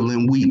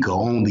 feeling weaker,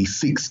 only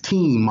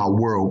 16, my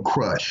world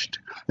crushed.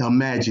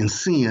 Imagine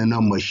seeing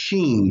a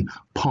machine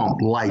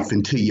pump life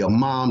into your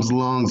mom's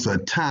lungs, her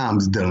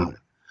time's done.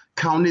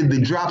 Counted the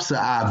drops of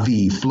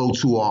IV flow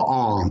to her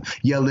arm,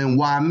 yelling,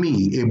 why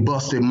me? It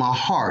busted my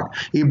heart,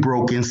 it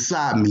broke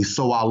inside me,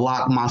 so I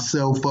locked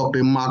myself up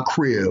in my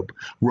crib.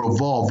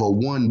 Revolver,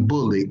 one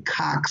bullet,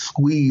 cock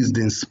squeezed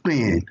and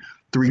spin.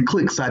 3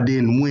 clicks, I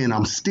didn't win,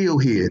 I'm still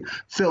here.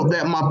 Felt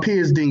that my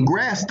peers didn't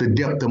grasp the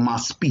depth of my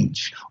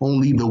speech.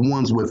 Only the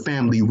ones with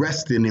family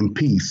resting in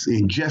peace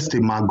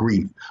ingested my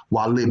grief,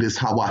 while live is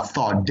how I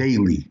thought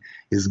daily.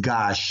 Is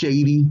God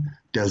shady?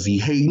 Does he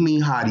hate me?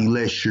 How'd he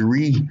let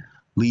Cherie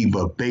leave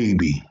a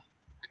baby?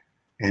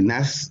 And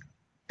that's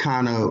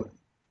kind of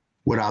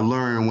what I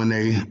learned when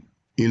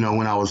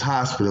when I was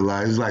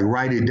hospitalized. It's like,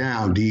 write it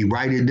down, D,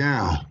 write it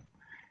down.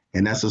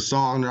 And that's a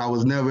song that I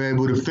was never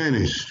able to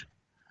finish.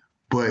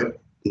 But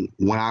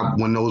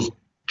when those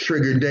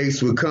trigger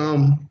dates would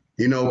come,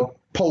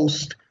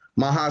 post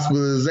my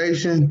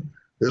hospitalization,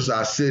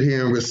 I sit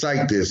here and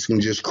recite this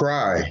and just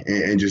cry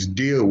and just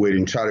deal with it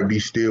and try to be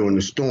still in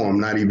the storm,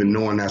 not even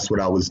knowing that's what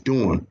I was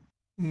doing.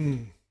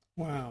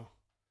 Wow.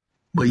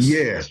 But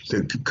yeah,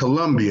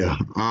 Columbia,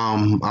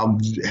 I'm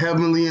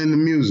heavily into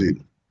music.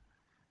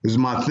 Is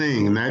my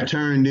thing, and that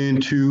turned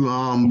into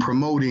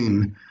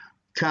promoting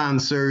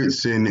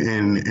concerts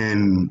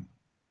and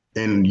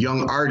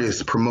young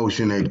artist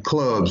promotion at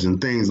clubs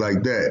and things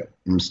like that.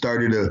 And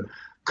started a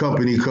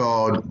company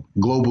called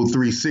Global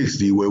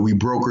 360, where we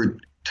brokered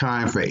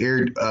airtime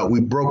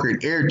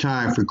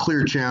for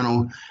Clear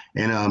Channel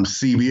and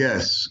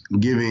CBS,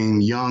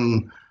 giving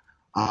young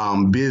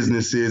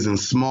businesses and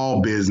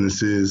small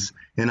businesses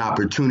an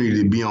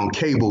opportunity to be on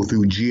cable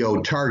through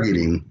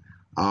geo-targeting.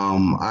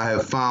 I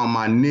have found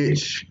my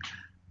niche.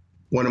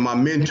 One of my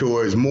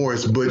mentors,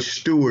 Morris Butch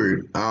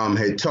Stewart,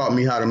 had taught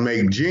me how to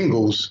make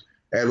jingles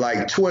at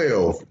like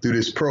 12 through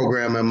this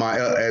program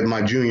at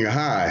my junior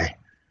high.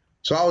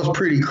 So I was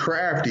pretty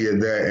crafty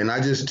at that, and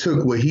I just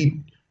took what he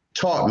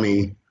taught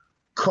me,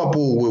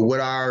 coupled with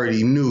what I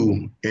already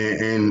knew,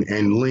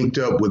 and linked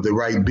up with the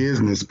right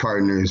business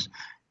partners,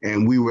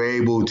 and we were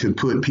able to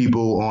put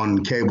people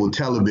on cable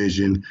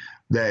television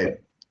that,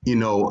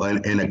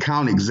 an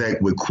account exec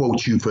would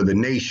quote you for the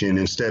nation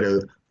instead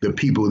of the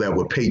people that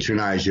would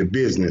patronize your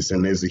business.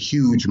 And there's a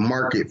huge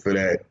market for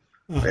that.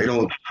 They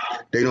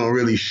don't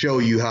really show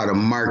you how to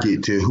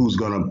market to who's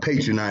going to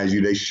patronize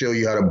you. They show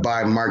you how to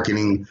buy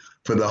marketing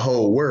for the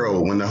whole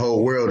world, when the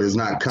whole world is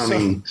not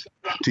coming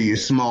to your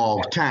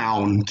small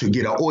town to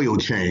get an oil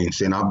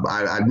change. And I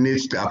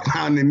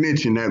found a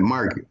niche in that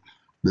market.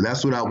 But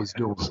that's what I was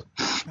doing.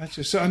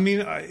 Gotcha. So, I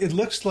mean, it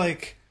looks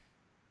like,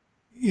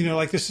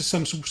 like this is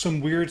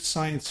some weird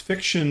science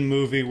fiction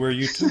movie where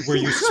you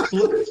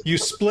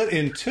split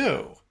in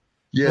two.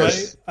 Yes.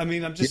 Right? I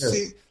mean, I'm just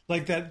seeing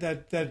like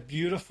that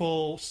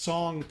beautiful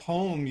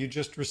poem you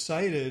just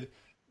recited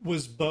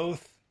was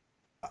both.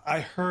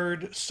 I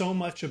heard so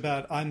much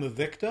about I'm a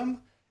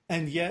victim,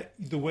 and yet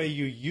the way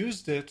you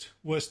used it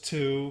was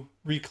to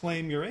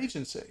reclaim your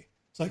agency.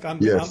 It's like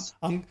I'm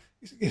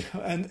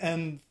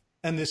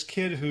and this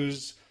kid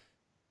who's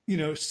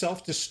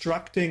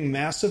self-destructing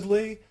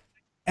massively,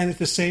 and at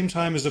the same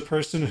time is a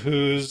person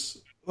who's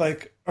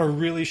like a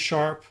really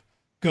sharp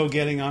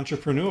go-getting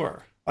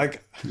entrepreneur.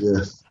 Like,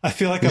 yes. I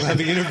feel like I'm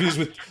having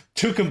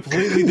two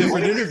completely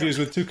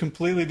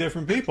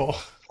different people.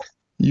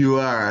 You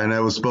are, and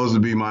that was supposed to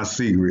be my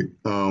secret.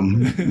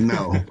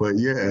 No, but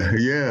yeah.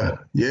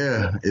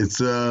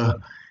 It's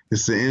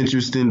an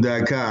interesting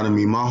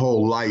dichotomy, my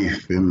whole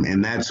life,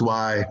 and that's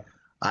why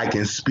I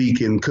can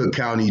speak in Cook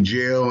County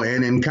Jail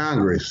and in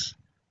Congress,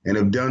 and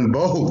have done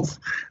both,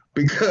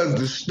 because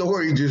the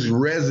story just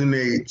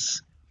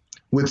resonates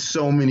with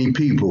so many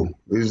people.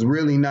 There's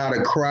really not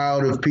a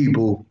crowd of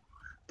people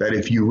that,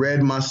 if you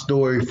read my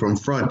story from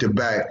front to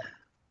back,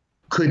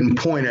 couldn't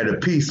point at a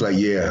piece like,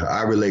 yeah,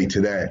 I relate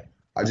to that.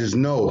 I just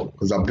know,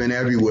 because I've been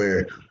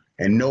everywhere,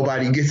 and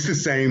nobody gets the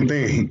same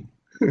thing.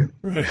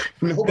 Right.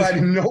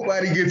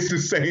 Nobody gets the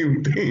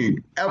same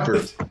thing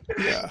ever.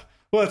 Yeah.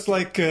 Well, it's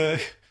like, we're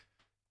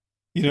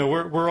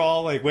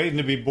all like waiting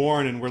to be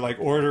born, and we're like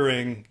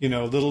ordering,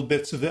 little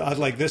bits of it. I'd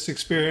like this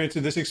experience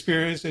and this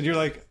experience, and you're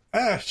like,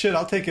 shit,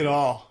 I'll take it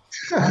all.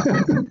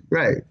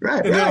 Right.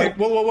 And they're like,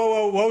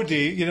 whoa,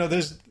 D.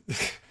 There's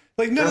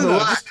like,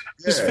 no,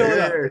 just fill it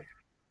up.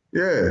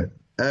 Yeah.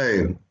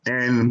 Hey,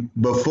 and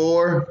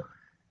before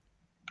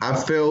I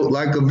felt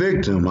like a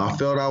victim. I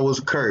felt I was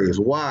cursed.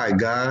 Why,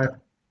 God?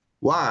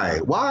 Why?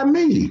 Why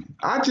me?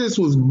 I just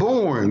was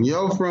born,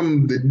 yo.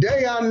 From the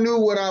day I knew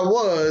what I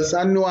was,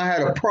 I knew I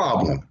had a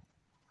problem.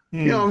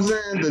 You know what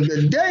I'm saying?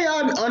 The day I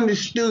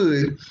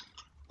understood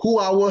who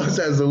I was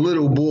as a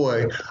little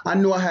boy, I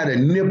knew I had a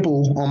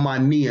nipple on my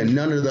knee, and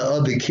none of the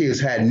other kids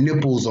had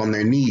nipples on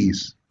their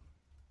knees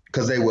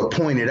because they were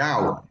pointed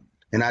out,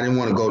 and I didn't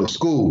want to go to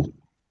school.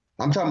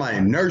 I'm talking about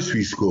in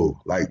nursery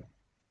school, like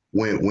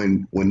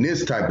when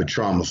this type of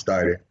trauma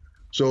started.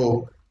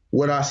 So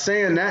what I'm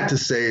saying that to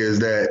say is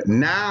that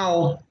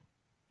now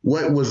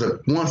what was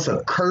once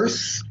a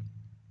curse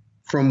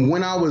from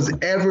when I was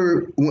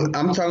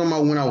I'm talking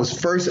about when I was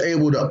first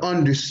able to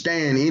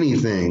understand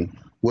anything,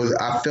 was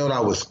I felt I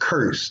was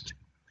cursed.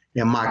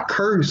 And my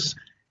curse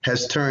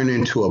has turned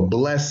into a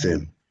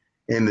blessing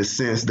in the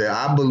sense that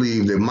I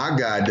believe that my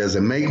God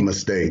doesn't make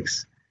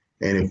mistakes.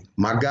 And if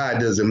my God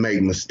doesn't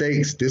make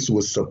mistakes, this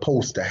was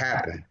supposed to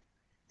happen.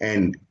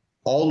 And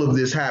all of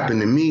this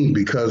happened to me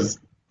because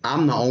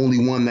I'm the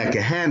only one that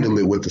can handle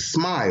it with a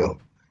smile,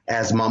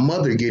 as my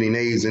mother getting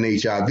AIDS and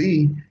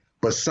HIV,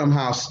 but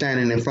somehow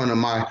standing in front of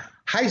my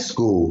high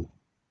school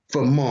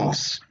for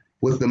months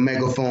with the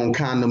megaphone,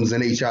 condoms,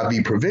 and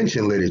HIV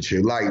prevention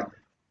literature. Like,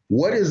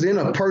 what is in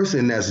a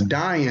person that's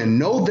dying?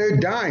 Know they're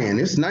dying.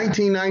 It's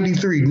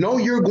 1993. Know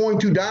you're going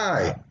to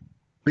die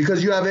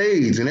because you have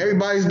AIDS and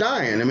everybody's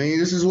dying. I mean,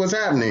 this is what's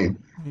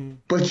happening.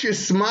 But you're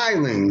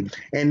smiling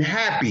and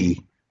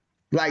happy,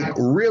 like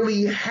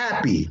really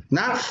happy,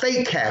 not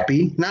fake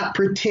happy, not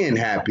pretend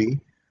happy.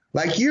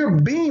 Like you're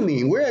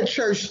beaming. We're at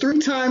church 3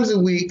 times a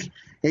week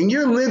and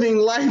you're living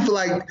life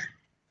like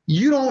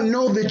you don't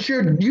know that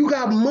you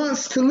got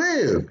months to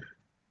live.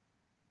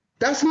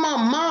 That's my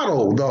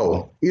motto,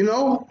 though, you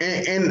know,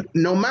 and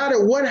no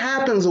matter what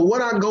happens or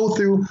what I go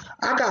through,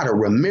 I got to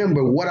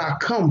remember what I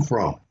come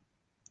from.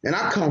 And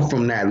I come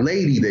from that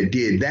lady that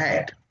did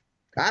that.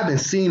 I haven't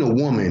seen a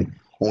woman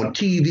on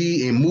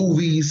TV, in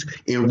movies,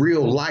 in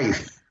real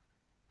life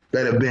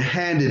that have been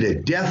handed a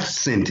death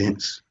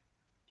sentence,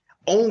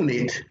 own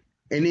it,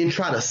 and then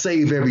try to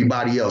save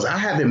everybody else. I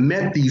haven't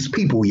met these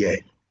people yet.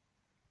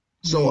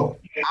 So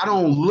I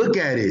don't look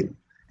at it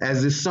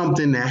as it's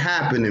something that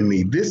happened to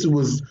me. This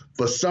was,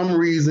 for some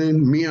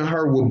reason, me and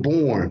her were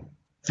born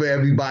for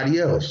everybody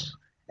else.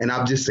 And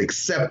I've just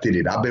accepted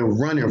it. I've been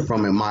running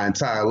from it my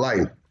entire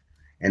life.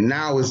 And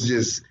now it's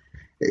just,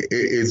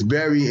 it's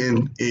very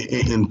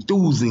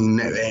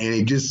enthusing, and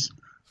it just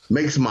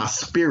makes my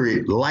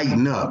spirit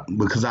lighten up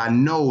because I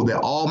know that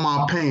all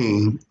my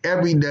pain,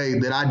 every day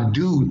that I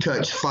do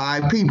touch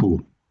 5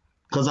 people,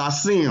 because I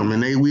see them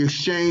and we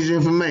exchange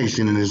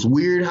information, and it's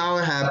weird how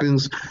it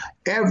happens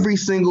every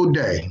single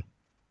day.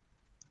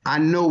 I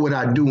know what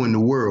I do in the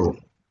world,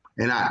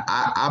 and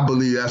I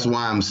believe that's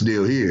why I'm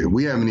still here.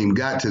 We haven't even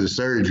got to the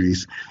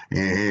surgeries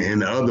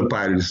and the other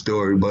part of the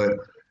story, but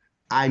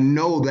I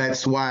know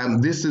that's why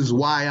this is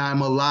why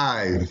I'm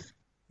alive,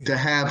 to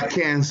have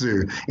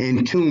cancer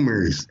and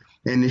tumors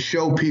and to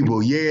show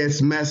people, yeah,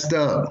 it's messed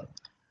up.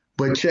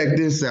 But check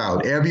this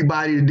out.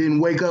 Everybody that didn't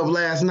wake up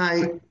last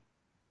night,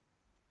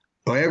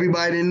 or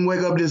everybody didn't wake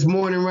up this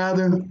morning,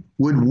 rather,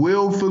 would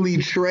willfully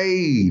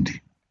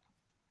trade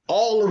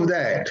all of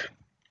that,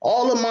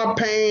 all of my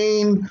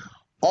pain,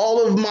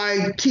 all of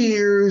my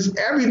tears,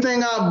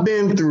 everything I've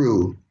been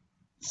through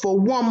for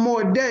one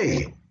more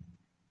day.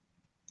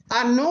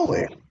 I know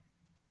it.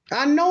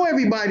 I know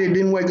everybody that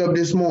didn't wake up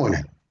this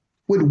morning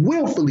would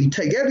willfully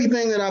take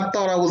everything that I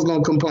thought I was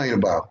going to complain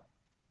about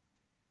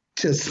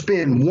to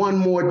spend one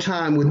more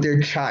time with their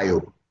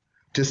child,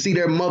 to see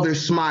their mother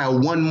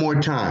smile one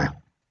more time.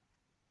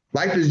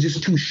 Life is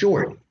just too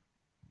short.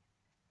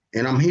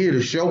 And I'm here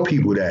to show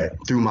people that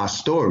through my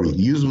story,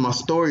 using my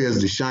story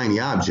as the shiny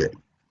object.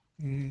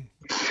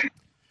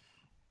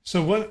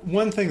 So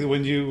one thing that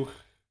when you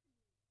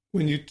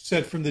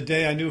said from the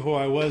day I knew who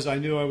I was, I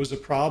knew I was a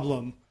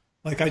problem.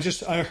 Like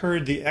I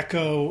heard the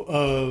echo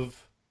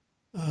of,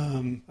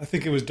 I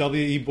think it was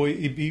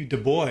W.E.B. Du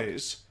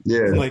Bois,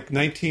 in like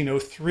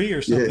 1903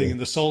 or something, in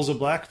The Souls of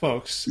Black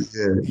Folks,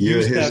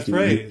 used that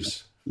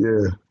phrase.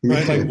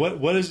 Right? Like,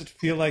 what does it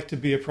feel like to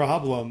be a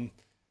problem?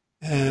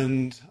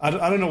 And I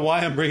don't know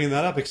why I'm bringing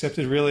that up, except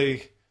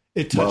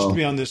it touched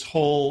me on this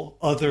whole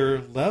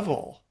other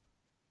level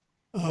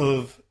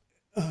of,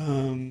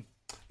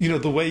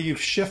 the way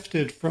you've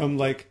shifted from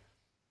like,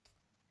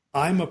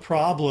 I'm a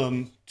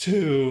problem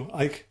to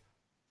like,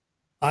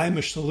 I'm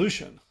a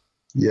solution.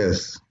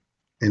 Yes.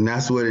 And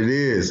that's what it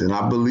is. And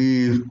I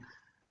believe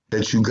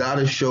that you got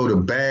to show the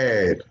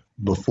bad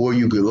before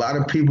you could. A lot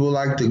of people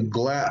like to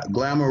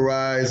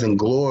glamorize and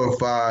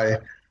glorify,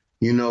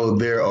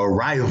 their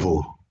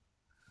arrival.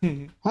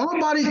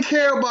 Nobody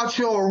care about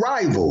your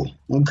arrival.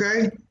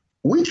 Okay.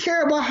 We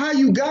care about how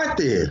you got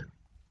there.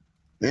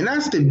 And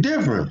that's the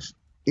difference.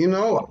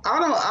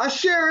 I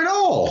share it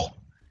all.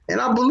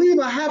 And I believe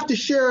I have to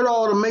share it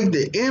all to make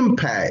the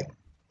impact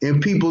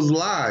in people's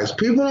lives.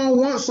 People don't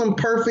want some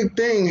perfect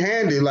thing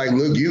handed like,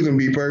 look, you can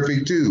be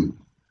perfect too.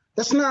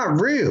 That's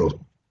not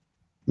real.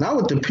 Not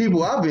with the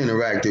people I've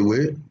interacted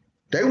with.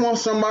 They want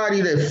somebody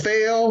that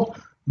failed,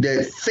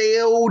 that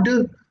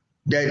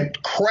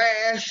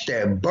crashed,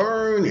 that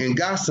burned, and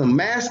got some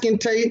masking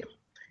tape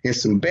and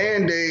some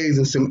band-aids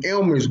and some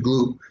Elmer's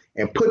glue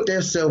and put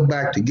themselves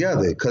back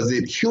together because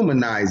it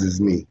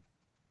humanizes me.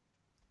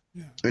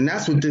 Yeah. And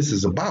that's what this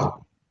is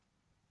about.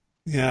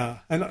 Yeah.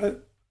 And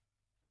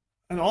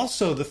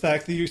also the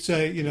fact that you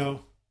say,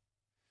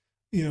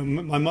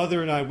 my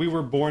mother and I, we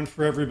were born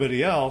for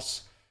everybody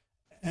else.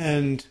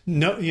 And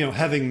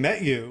having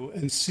met you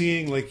and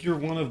seeing like you're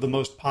one of the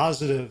most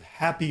positive,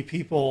 happy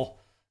people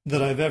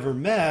that I've ever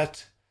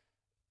met,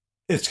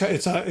 it's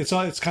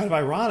kind of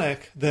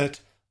ironic that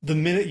the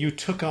minute you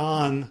took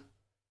on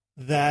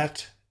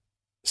that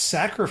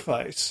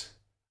sacrifice,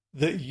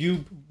 that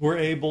you were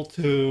able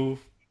to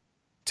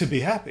be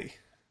happy.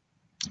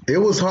 It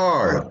was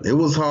hard.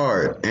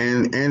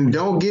 And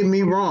don't get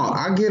me wrong,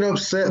 I get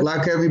upset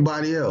like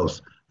everybody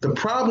else. The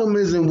problem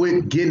isn't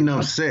with getting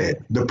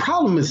upset. The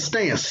problem is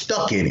staying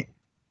stuck in it.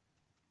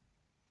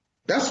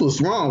 That's what's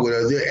wrong with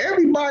us.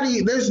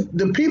 There's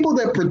the people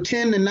that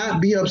pretend to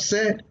not be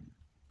upset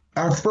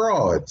are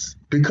frauds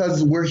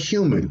because we're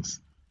humans.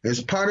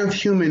 It's part of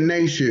human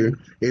nature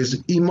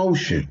is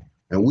emotion,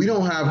 and we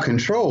don't have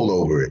control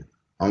over it.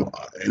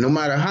 No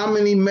matter how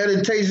many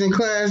meditation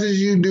classes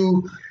you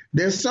do,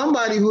 there's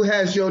somebody who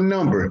has your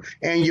number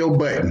and your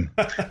button.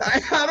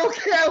 I don't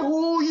care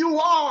who you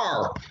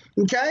are,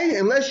 okay?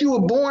 Unless you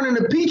were born in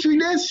a petri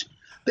dish,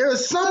 there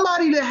is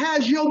somebody that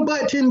has your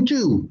button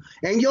too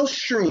and your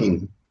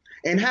string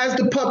and has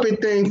the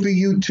puppet thing for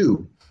you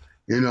too.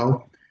 The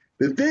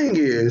thing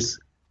is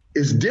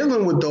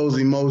dealing with those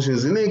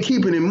emotions and then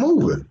keeping it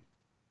moving.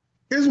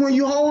 Is when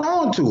you hold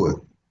on to it.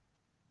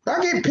 I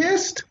get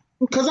pissed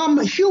because I'm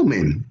a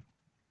human,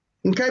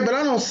 okay? But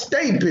I don't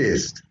stay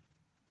pissed.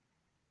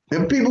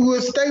 And people who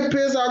stay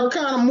pissed, I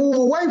kind of move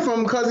away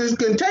from because it's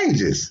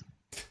contagious.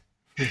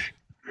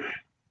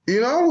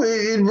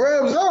 It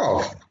rubs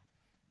off.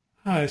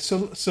 All right,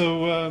 so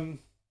I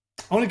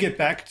want to get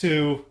back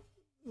to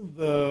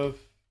the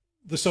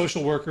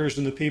social workers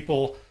and the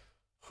people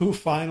who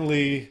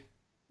finally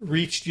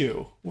reached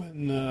you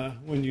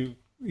when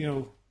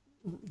you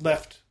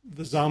left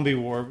the zombie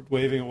war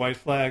waving a white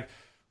flag.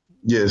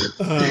 Yes,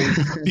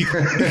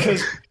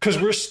 because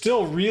we're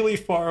still really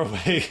far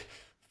away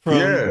from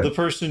the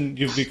person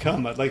you've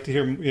become. I'd like to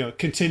hear,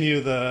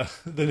 continue the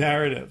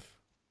narrative.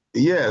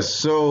 Yes.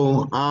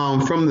 So,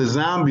 from the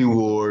zombie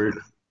ward,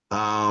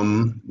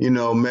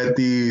 met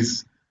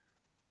these,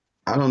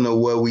 I don't know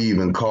what we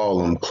even call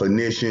them,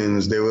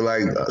 clinicians. They were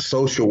like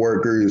social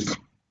workers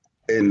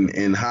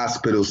and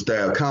hospital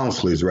staff,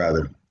 counselors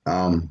rather.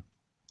 And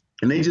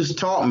they just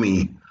taught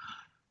me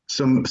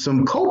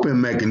some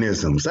coping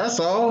mechanisms. That's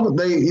all.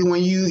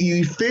 When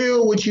you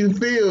feel what you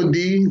feel,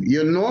 D,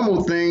 your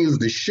normal thing is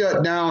to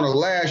shut down or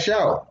lash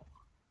out.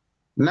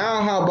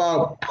 Now, how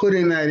about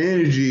putting that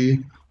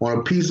energy on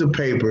a piece of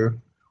paper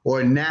or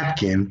a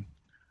napkin,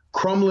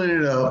 crumbling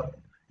it up,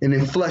 and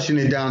then flushing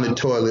it down the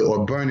toilet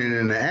or burning it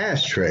in the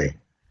ashtray?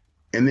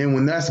 And then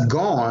when that's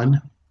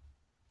gone,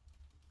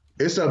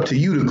 it's up to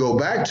you to go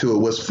back to it.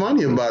 What's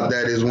funny about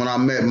that is when I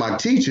met my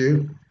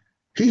teacher,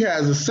 he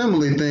has a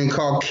similar thing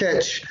called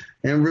catch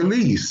and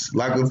release,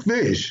 like a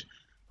fish.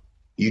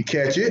 You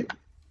catch it,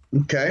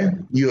 okay?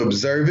 You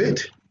observe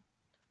it.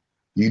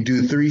 You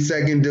do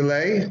 3-second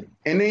delay,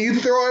 and then you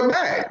throw it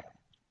back.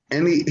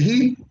 And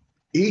he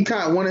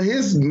kind of one of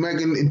his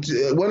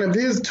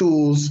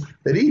tools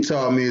that he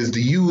taught me is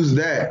to use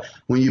that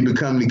when you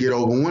become to get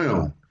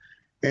overwhelmed.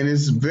 And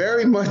it's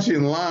very much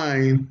in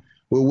line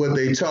with what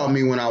they taught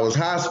me when I was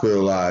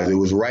hospitalized. It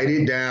was write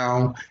it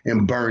down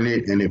and burn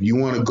it. And if you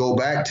want to go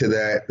back to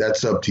that,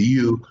 that's up to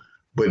you.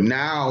 But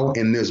now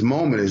in this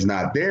moment, it's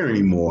not there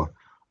anymore.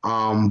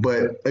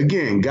 But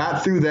again,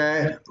 got through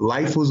that.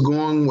 Life was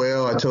going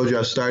well. I told you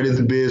I started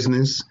the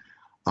business.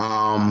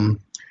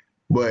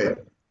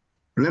 But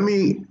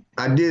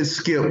I did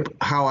skip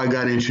how I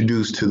got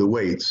introduced to the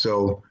weights.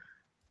 So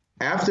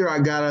after I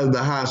got out of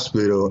the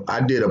hospital,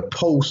 I did a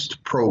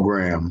post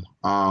program.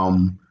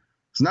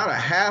 It's not a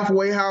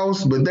halfway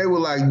house, but they were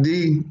like,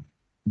 D,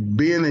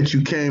 being that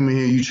you came in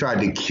here, you tried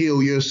to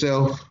kill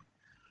yourself.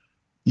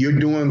 You're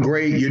doing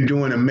great. You're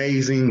doing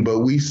amazing.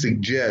 But we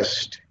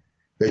suggest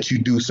that you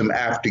do some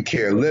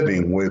aftercare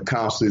living with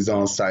counselors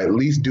on site. At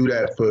least do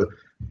that for,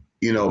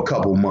 a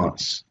couple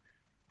months.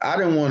 I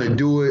didn't want to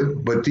do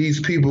it, but these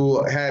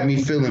people had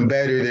me feeling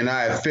better than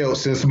I had felt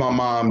since my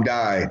mom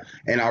died.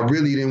 And I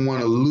really didn't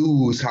want to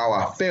lose how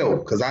I felt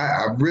because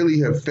I really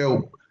have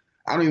felt,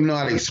 I don't even know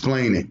how to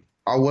explain it.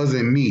 I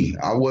wasn't me.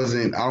 I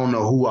don't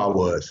know who I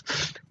was,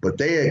 but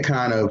they had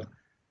kind of,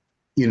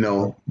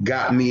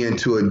 got me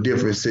into a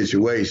different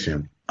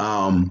situation.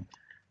 I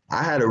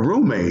had a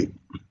roommate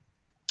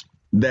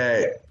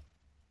that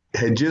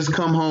had just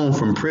come home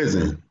from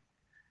prison,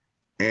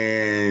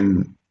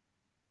 and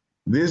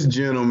this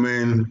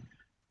gentleman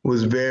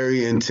was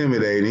very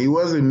intimidating. He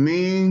wasn't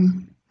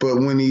mean, but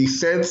when he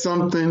said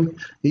something,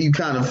 you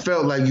kind of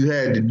felt like you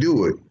had to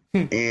do it.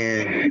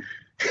 And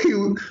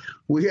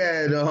we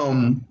had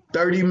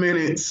 30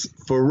 minutes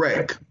for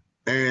rec,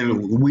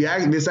 and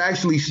this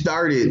actually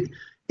started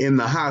in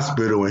the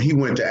hospital, and he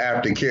went to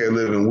aftercare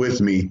living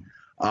with me.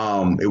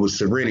 It was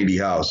Serenity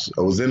House.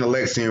 I was in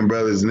Alexian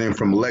Brothers, and then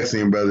from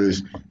Alexian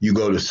Brothers, you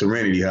go to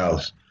Serenity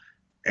House.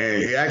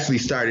 And it actually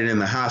started in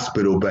the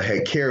hospital, but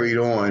had carried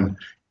on,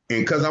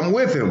 and because I'm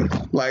with him,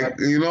 like,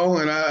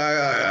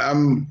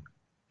 and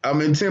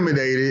I'm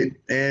intimidated,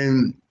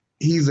 and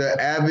he's an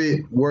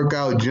avid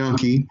workout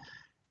junkie,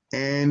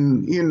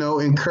 and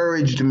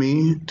encouraged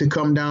me to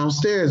come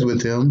downstairs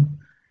with him.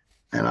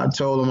 And I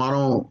told him I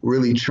don't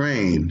really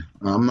train.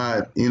 I'm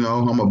not,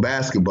 I'm a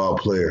basketball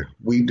player.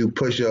 We do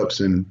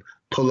push-ups and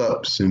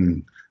pull-ups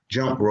and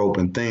jump rope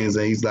and things.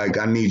 And he's like,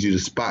 I need you to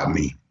spot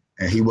me.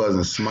 And he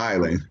wasn't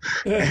smiling.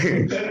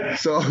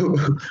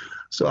 So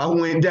I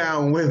went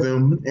down with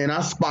him and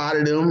I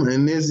spotted him.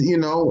 And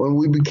and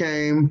we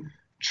became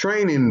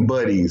training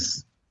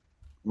buddies.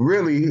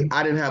 Really,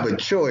 I didn't have a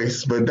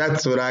choice, but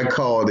that's what I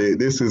called it.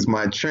 This is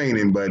my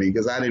training buddy,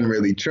 because I didn't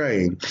really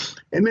train.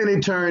 And then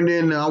it turned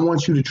into, I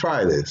want you to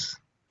try this.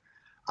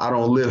 I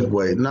don't lift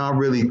weight. No, I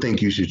really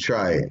think you should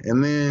try it.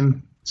 And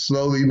then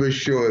slowly but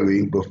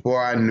surely,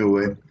 before I knew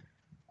it,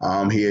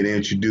 he had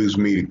introduced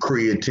me to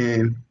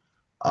creatine,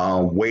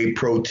 whey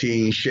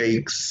protein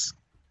shakes,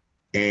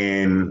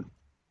 and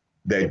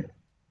that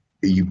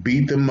you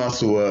beat the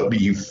muscle up,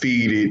 you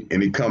feed it,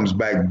 and it comes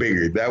back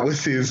bigger.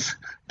 Those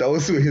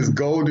were his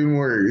golden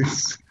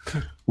words.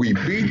 We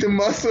beat the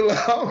muscle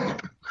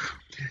up,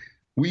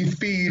 we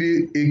feed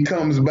it, it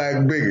comes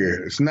back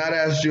bigger. It's not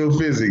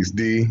astrophysics,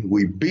 D.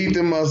 We beat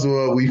the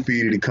muscle up, we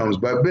feed it, it comes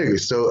back bigger.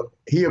 So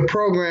he had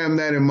programmed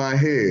that in my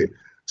head.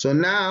 So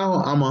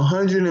now I'm a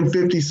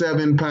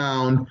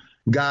 157-pound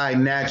guy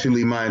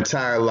naturally my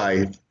entire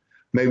life,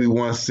 maybe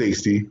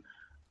 160.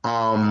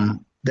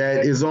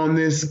 That is on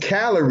this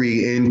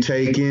calorie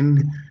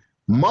intaking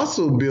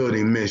muscle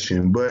building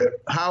mission.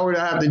 But Howard,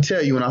 I have to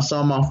tell you, when I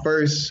saw my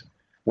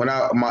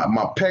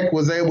pec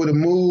was able to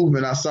move,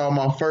 and I saw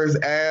my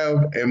first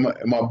ab and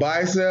my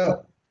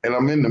bicep, and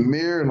I'm in the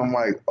mirror and I'm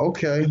like,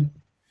 okay,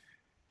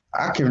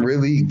 I can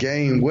really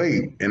gain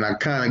weight. And I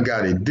kind of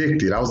got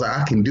addicted. I was like,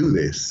 I can do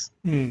this.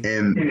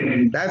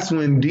 And that's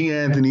when D.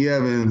 Anthony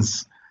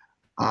Evans,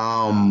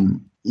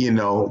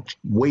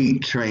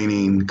 weight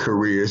training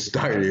career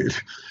started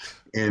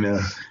in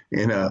a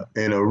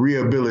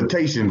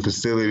rehabilitation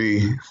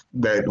facility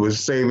that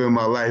was saving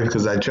my life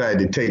because I tried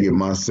to take it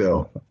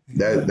myself.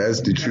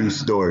 That's the true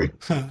story.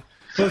 But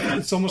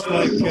it's almost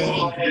like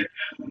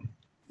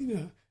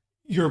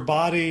your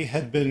body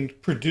had been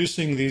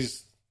producing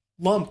these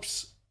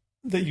lumps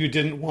that you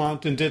didn't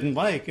want and didn't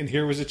like, and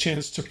here was a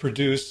chance to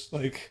produce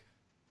the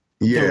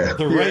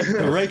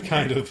right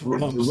kind of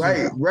lumps.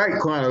 Right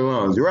kind of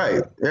lumps.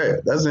 Right.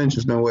 Yeah, that's an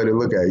interesting way to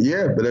look at it.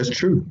 Yeah, but that's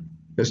true.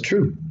 That's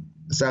true.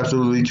 It's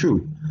absolutely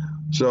true.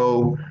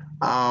 So,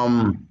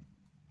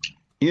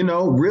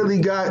 really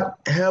got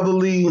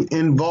heavily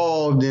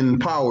involved in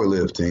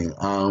powerlifting.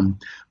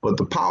 But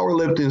the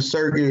powerlifting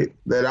circuit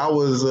that I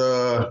was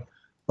a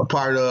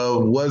part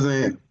of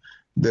wasn't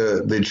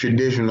the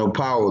traditional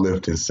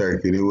powerlifting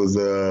circuit. It was,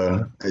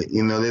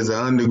 there's an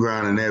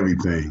underground and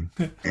everything.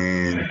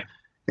 And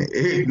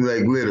it,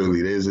 like,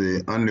 literally, there's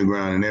an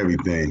underground and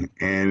everything.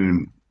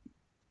 And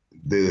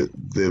the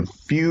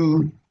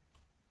few,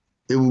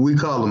 we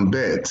call them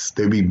bets.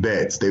 They be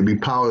bets. They be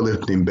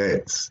powerlifting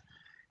bets.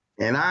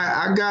 And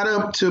I got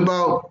up to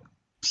about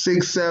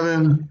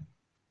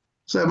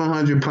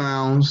 700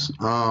 pounds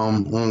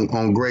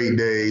on great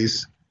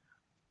days.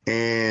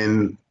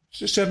 And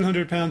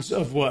 700 pounds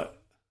of what?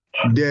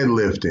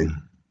 Deadlifting.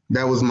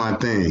 That was my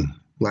thing.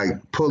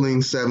 Like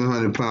pulling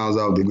 700 pounds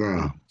off the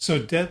ground. So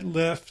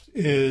deadlift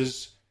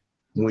is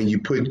when you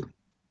put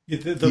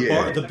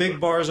the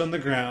big bars on the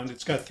ground.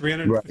 It's got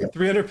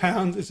 300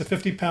 pounds. It's a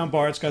 50-pound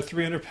bar. It's got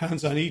 300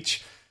 pounds on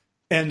each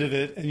end of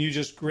it, and you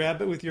just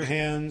grab it with your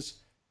hands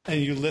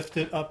and you lift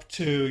it up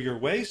to your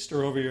waist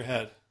or over your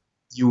head.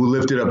 You will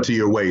lift it up to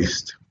your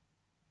waist.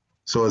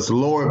 So it's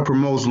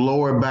promotes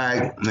lower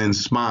back and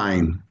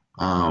spine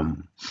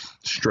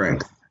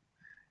strength.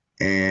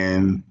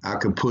 And I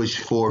could push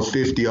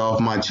 450 off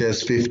my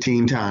chest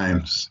 15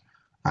 times.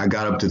 I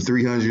got up to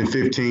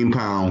 315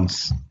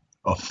 pounds,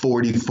 a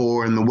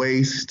 44 in the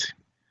waist.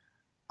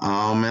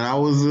 And I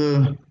was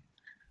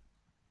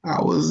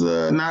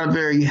not a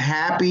very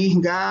happy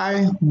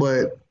guy,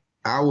 but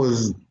I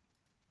was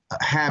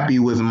happy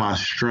with my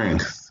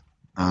strength.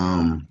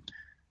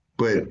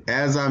 But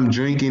as I'm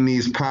drinking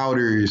these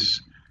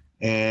powders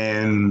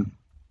and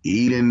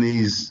eating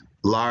these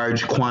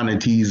large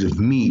quantities of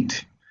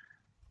meat,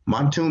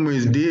 my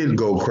tumors did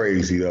go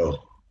crazy,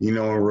 though. In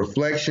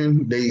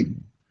reflection, they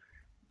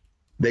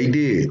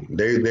did.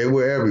 They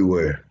were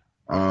everywhere.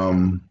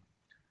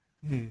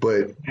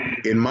 But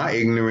in my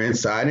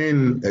ignorance, I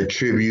didn't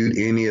attribute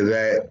any of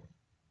that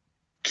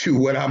to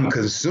what I'm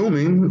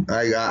consuming.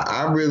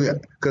 I really,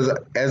 because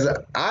as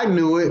I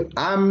knew it,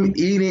 I'm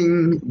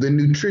eating the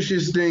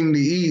nutritious thing to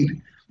eat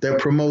that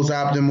promotes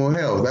optimal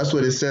health. That's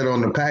what it said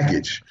on the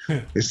package.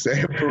 It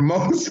said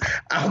promotes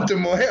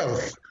optimal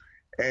health.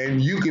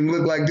 And you can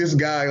look like this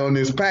guy on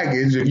this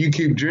package if you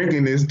keep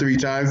drinking this 3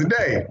 times a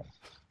day,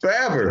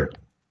 forever.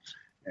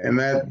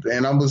 And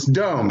I was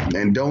dumb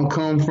and don't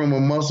come from a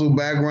muscle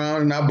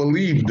background, and I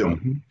believed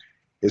them.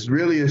 It's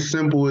really as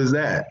simple as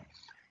that.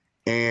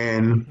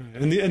 And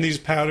these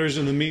powders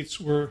and the meats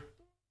were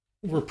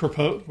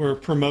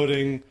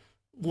promoting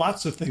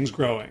lots of things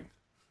growing.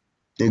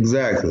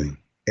 Exactly.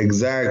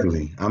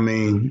 I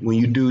mean, when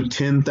you do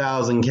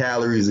 10,000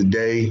 calories a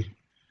day,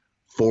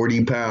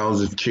 40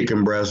 pounds of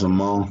chicken breast a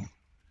month,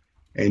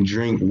 and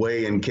drink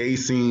whey and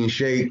casein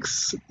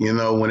shakes,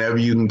 whenever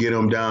you can get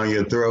them down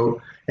your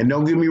throat. And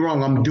don't get me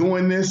wrong, I'm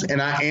doing this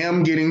and I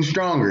am getting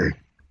stronger.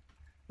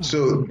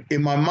 So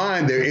in my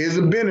mind, there is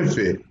a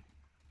benefit.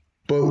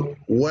 But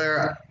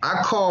where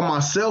I call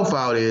myself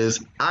out is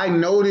I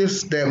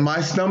noticed that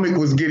my stomach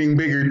was getting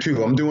bigger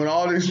too. I'm doing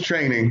all this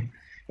training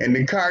and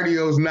the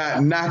cardio's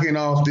not knocking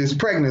off this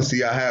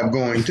pregnancy I have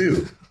going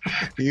too.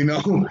 Like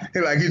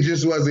it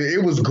just wasn't,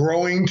 it was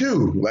growing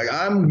too. Like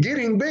I'm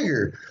getting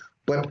bigger,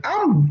 but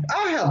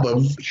I have a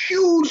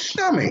huge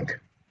stomach.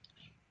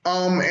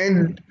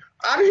 And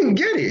I didn't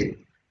get it.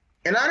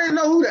 And I didn't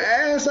know who to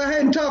ask. I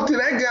hadn't talked to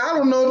that guy. I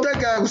don't know if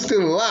that guy was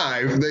still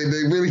alive. They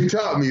really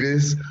taught me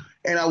this.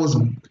 And I was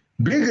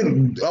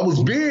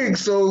big,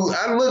 so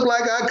I looked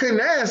like I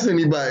couldn't ask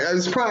anybody.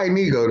 It's probably an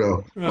ego,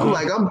 though. Uh-huh. I'm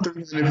like, I'm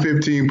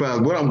 315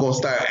 pounds. What, I'm going to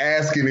start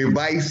asking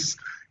advice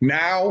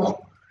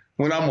now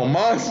when I'm a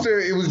monster?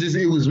 It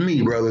was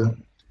me, brother,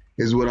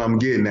 is what I'm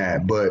getting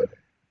at. But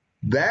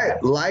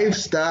that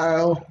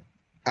lifestyle,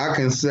 I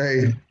can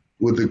say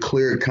with a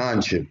clear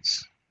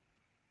conscience,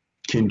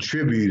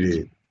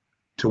 contributed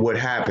to what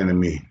happened to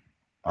me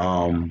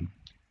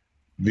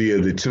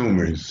via the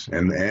tumors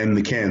and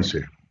the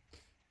cancer.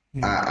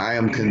 I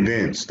am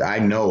convinced, I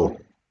know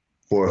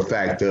for a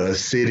fact, the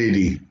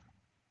acidity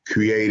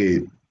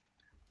created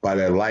by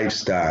that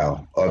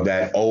lifestyle of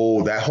that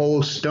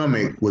whole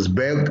stomach was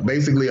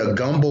basically a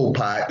gumbo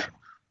pot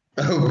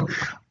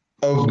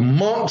of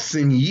months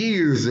and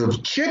years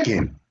of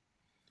chicken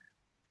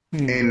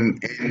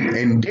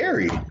and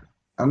dairy.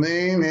 I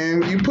mean,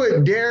 and you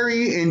put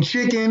dairy and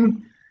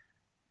chicken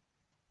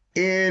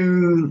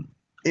in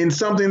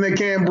something that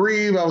can't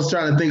breathe. I was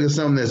trying to think of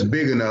something that's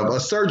big enough, a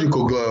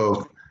surgical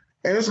glove.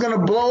 And it's going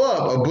to blow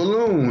up, a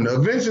balloon.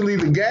 Eventually,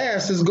 the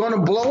gas is going to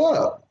blow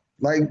up.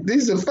 Like,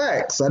 these are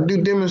facts. I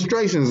do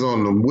demonstrations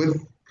on them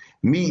with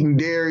meat and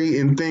dairy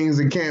and things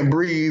that can't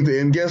breathe.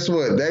 And guess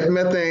what? That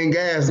methane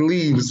gas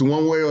leaves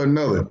one way or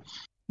another.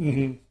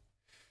 Mm-hmm.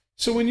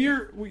 So when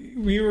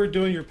you were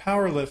doing your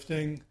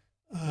powerlifting,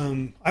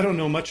 I don't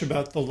know much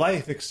about the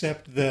life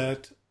except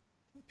that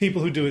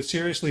people who do it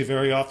seriously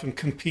very often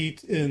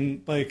compete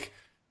in, like,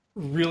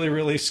 really,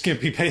 really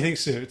skimpy bathing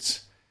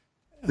suits.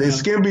 They're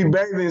skimpy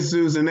bathing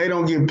suits and they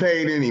don't get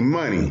paid any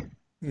money.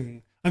 Mm-hmm.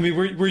 I mean,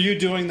 were you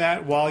doing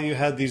that while you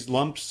had these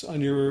lumps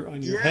on your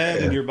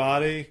head and your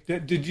body?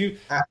 Did you?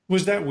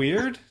 Was that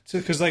weird?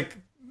 Because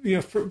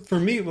for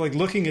me, like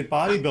looking at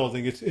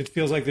bodybuilding, it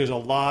feels like there's a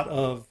lot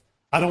of,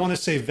 I don't want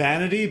to say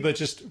vanity, but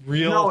just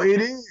real. No,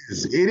 it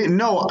is.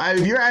 No,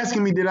 if you're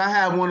asking me, did I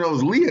have one of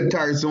those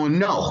leotards on?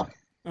 No.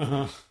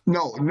 Uh-huh.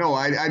 No,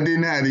 I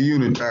didn't have the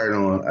unitard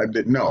on. I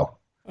did no.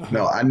 Uh-huh.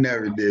 No, I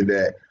never did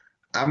that.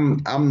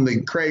 I'm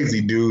the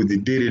crazy dude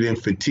that did it in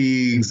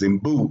fatigues and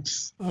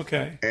boots.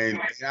 Okay. And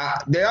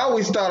they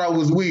always thought I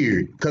was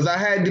weird because I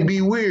had to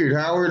be weird,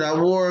 Howard. I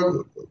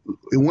wore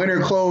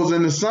winter clothes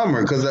in the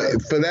summer because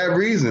for that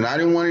reason, I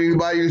didn't want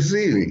anybody to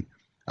see me.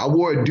 I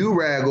wore a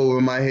do-rag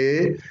over my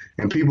head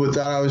and people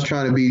thought I was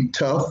trying to be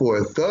tough or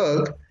a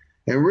thug.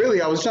 And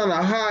really, I was trying to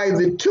hide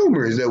the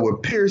tumors that were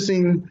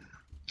piercing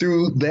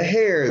through the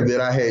hair that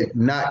I had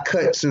not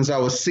cut since I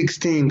was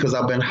 16 because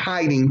I've been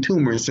hiding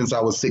tumors since I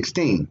was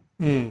 16.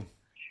 Mm.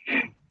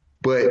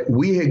 But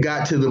we had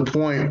got to the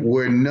point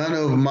where none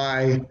of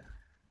my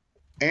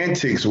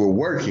antics were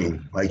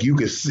working. Like you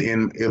could see,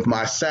 if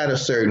I sat a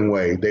certain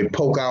way, they'd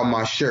poke out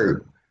my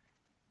shirt.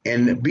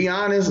 And to be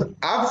honest,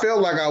 I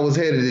felt like I was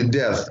headed to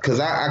death because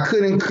I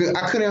couldn't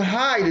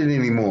hide it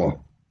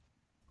anymore.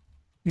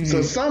 Mm-hmm.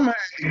 So something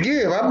had to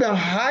give. I've been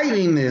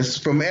hiding this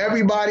from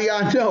everybody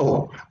I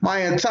know my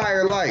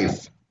entire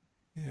life.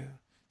 Yeah.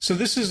 So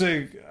this is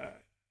a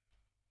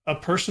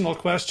personal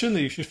question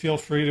that you should feel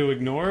free to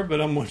ignore, but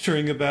I'm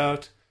wondering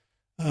about,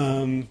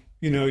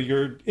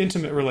 your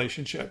intimate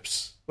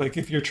relationships. Like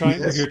if you're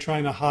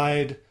trying to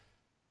hide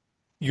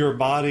your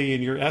body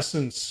and your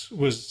essence,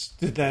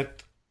 did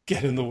that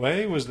get in the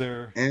way? Was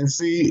there? And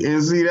see,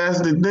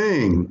 that's the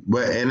thing.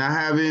 And I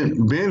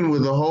haven't been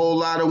with a whole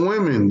lot of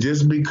women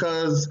just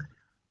because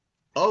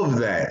of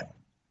that,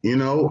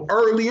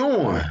 early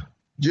on.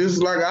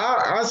 Just like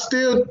I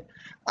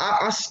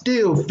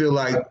still feel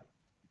like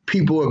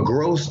people are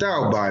grossed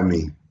out by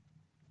me.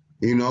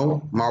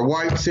 My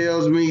wife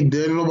tells me,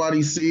 didn't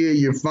nobody see it?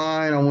 You're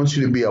fine. I want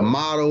you to be a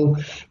model.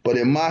 But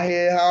in my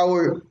head,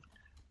 Howard,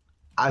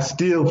 I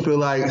still feel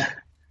like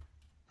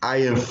I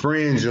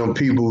infringe on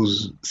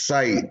people's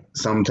sight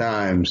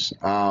sometimes.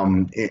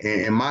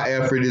 And my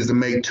effort is to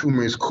make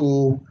tumors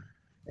cool.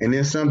 And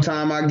then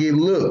sometimes I get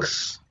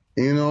looks,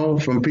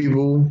 from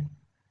people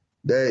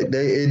that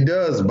it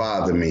does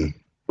bother me.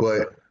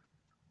 But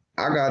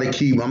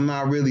I'm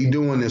not really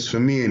doing this for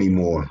me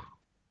anymore.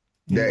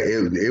 That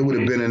it would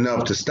have been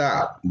enough to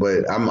stop,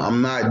 but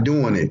I'm not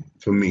doing it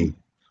for me.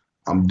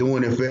 I'm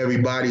doing it for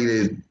everybody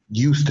that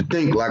used to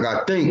think like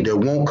I think, that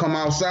won't come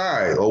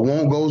outside or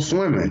won't go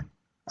swimming.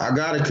 I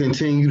got to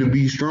continue to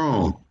be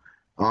strong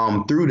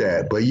through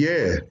that. But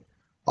yeah,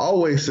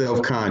 always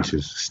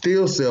self-conscious,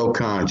 still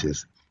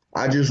self-conscious.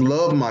 I just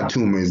love my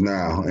tumors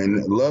now,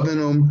 and loving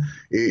them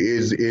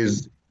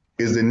is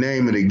the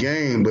name of the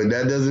game, but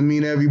that doesn't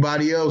mean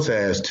everybody else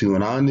has to,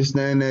 and I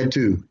understand that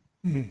too.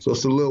 Mm-hmm. So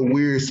it's a little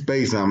weird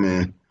space I'm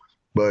in,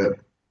 but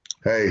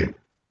hey,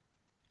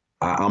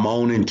 I'm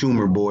owning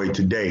Tumor Boy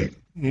today.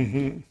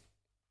 Mm-hmm.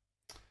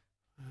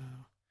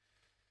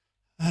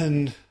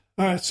 And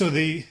all right, so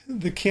the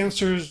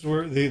cancers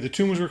were the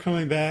tumors were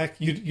coming back.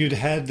 You'd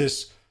had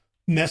this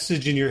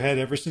message in your head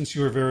ever since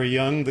you were very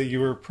young that you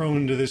were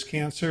prone to this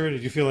cancer.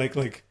 Did you feel like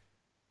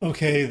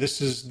okay, this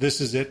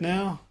is it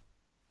now?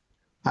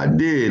 I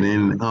did,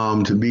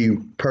 and to be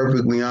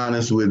perfectly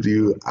honest with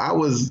you,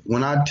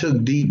 when I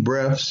took deep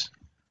breaths,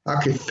 I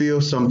could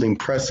feel something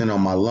pressing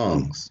on my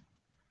lungs,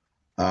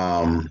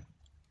 and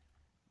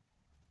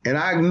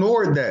I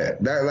ignored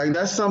that.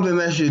 That's something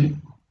that should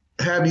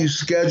have you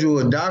schedule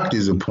a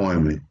doctor's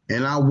appointment,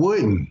 and I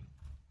wouldn't.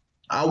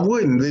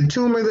 The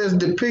tumor that's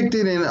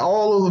depicted in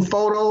all of the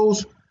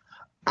photos,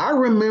 I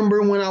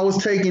remember when I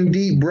was taking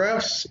deep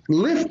breaths,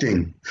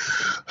 lifting.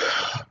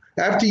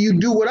 After you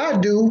do what I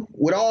do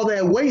with all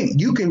that weight,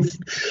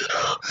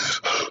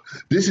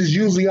 this is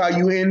usually how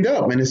you end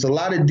up. And it's a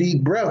lot of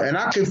deep breath. And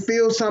I could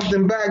feel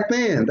something back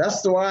then.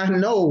 That's why I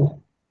know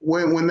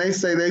when they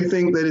say they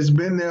think that it's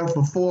been there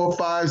for 4,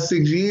 5,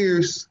 6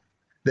 years,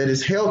 that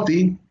it's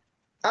healthy,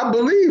 I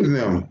believe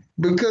them.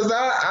 Because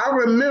I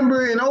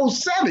remember in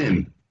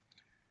 07,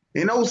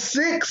 in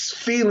 06,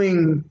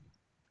 feeling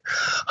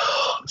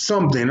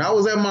something. I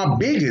was at my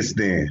biggest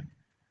then.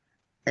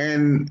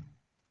 And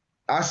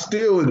I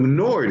still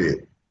ignored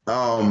it.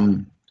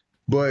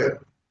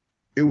 But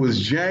it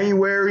was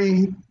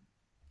January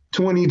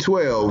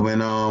 2012,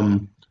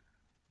 and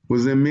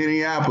was in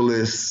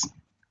Minneapolis,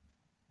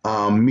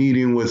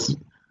 meeting with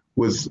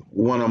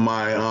one of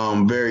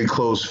my very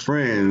close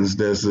friends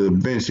that's a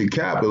venture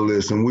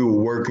capitalist, and we were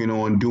working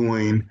on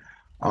doing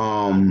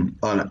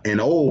an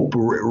old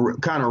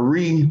kind of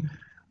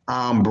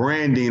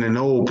branding an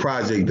old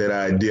project that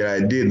I did.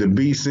 I did the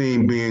Be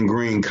Seen Being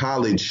Green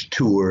college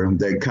tour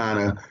that kind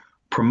of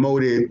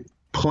promoted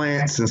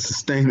plants and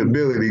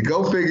sustainability.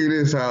 Go figure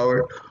this,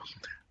 Howard.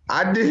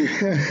 I did.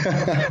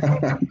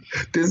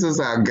 This is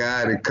how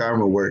God and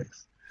karma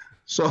works.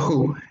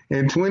 So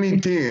in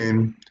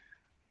 2010,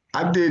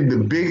 I did the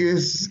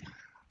biggest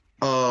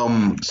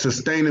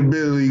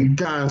sustainability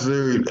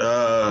concert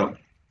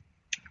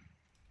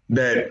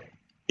that,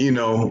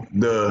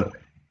 the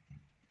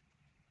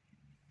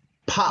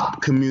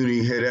pop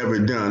community had ever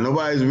done.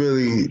 Nobody's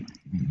really,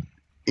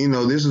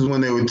 this is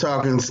when they were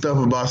talking stuff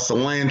about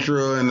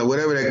cilantro and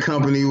whatever that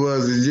company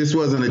was. It just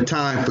wasn't a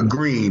time for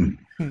green.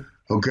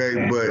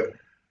 Okay. But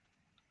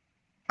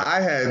I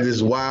had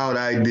this wild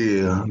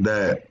idea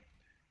that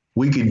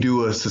we could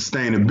do a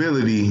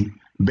sustainability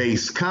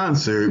based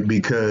concert,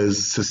 because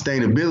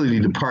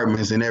sustainability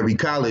departments in every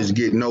college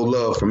get no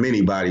love from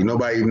anybody.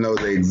 Nobody even knows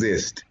they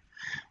exist.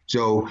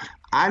 So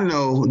I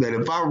know that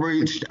if I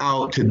reached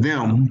out to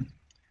them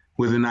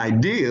with an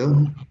idea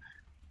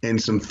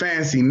and some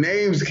fancy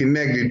names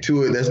connected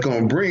to it that's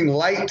going to bring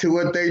light to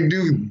what they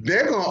do,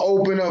 they're going to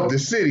open up the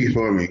city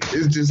for me.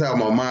 It's just how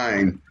my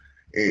mind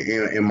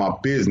and my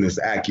business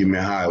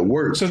acumen, how it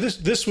works. So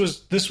this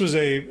was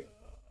a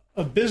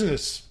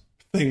business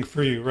thing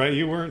for you, right?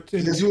 You weren't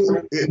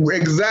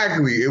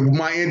exactly.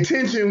 My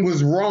intention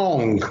was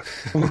wrong.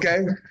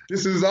 Okay,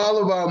 this is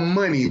all about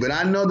money, but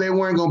I know they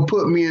weren't going to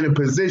put me in a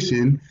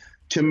position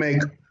to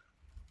make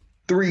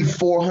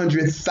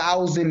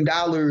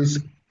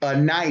 $300,000-$400,000 a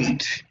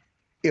night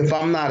if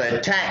I'm not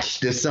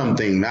attached to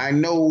something. I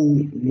know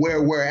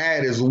where we're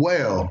at as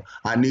well.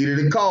 I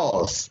needed a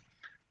cause.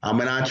 I'm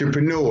an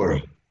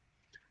entrepreneur.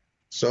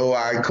 So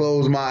I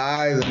closed my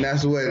eyes, and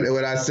that's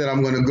what I said.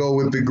 I'm going to go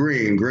with the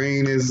green.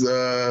 Green is,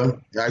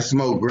 I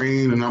smoke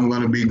green, and I'm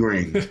going to be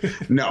green.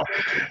 No.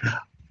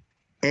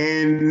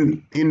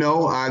 And,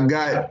 I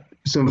got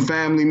some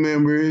family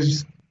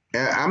members.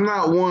 I'm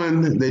not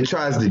one that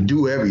tries to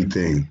do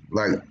everything.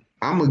 Like,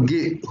 I'm going to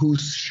get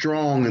who's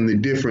strong in the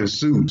different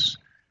suits,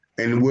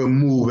 and we'll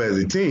move as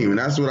a team. And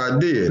that's what I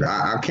did.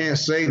 I can't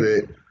say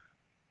that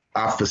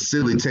I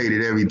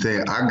facilitated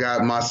everything. I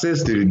got my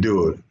sister to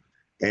do it.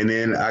 And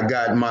then I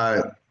got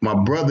my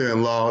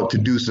brother-in-law to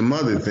do some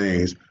other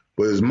things.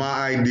 But it's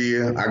my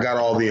idea. I got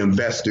all the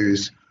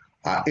investors.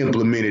 I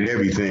implemented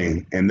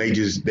everything, and they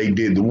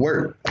did the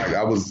work. Like,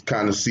 I was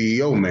kind of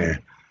CEO,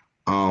 man.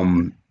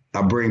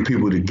 I bring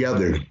people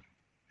together,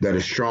 that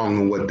are strong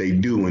in what they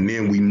do, and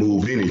then we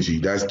move energy.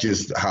 That's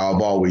just how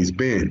I've always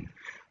been.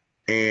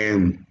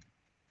 And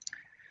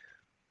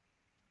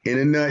in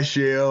a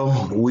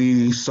nutshell,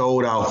 we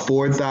sold out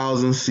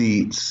 4,000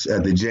 seats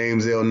at the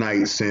James L.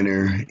 Knight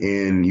Center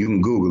you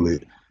can Google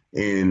it,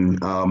 in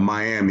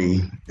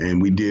Miami.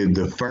 And we did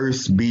the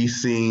first Be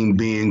Seen,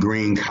 Being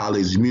Green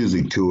College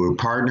Music Tour,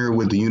 partnered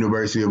with the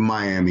University of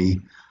Miami.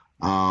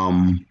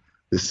 The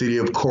city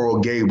of Coral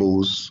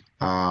Gables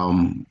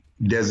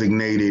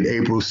designated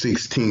April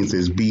 16th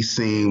as Be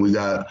Seen. We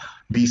got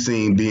Be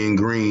Seen, Being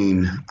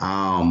Green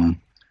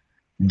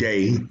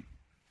Day.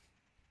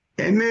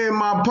 And then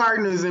my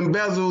partners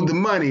embezzled the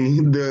money,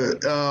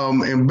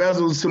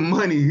 embezzled some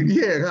money,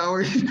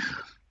 Howard,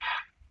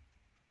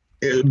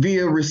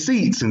 via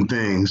receipts and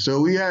things.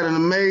 So we had an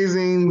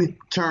amazing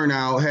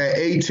turnout, had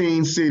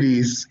 18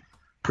 cities,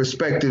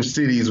 prospective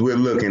cities we're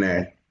looking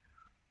at,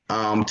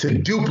 to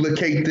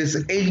duplicate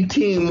this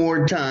 18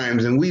 more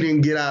times, and we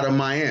didn't get out of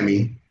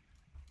Miami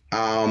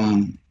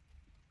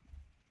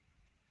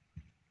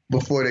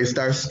before they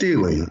start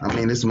stealing. I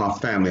mean, this is my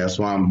family. That's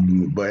why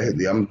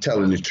I'm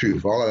telling the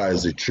truth. All of that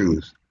is the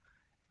truth.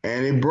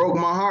 And it broke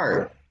my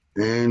heart.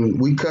 And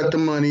we cut the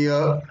money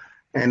up,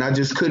 and I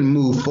just couldn't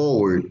move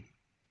forward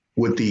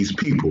with these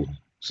people.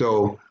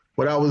 So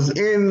what I was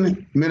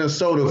in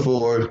Minnesota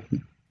for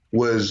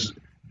was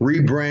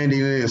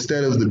rebranding it.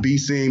 Instead of the Be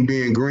Seen,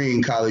 Being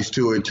Green College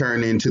Tour, it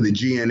turned into the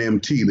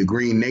GNMT, the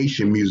Green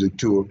Nation Music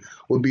Tour.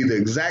 Would be the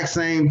exact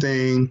same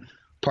thing,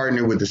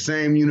 partnered with the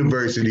same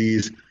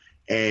universities,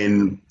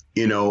 and,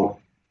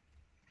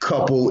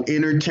 couple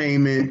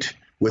entertainment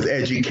with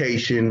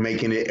education,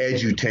 making it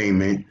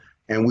edutainment.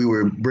 And we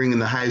were bringing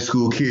the high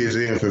school kids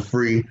in for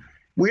free.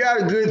 We had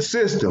a good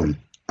system.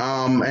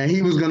 And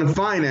he was going to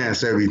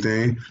finance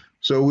everything.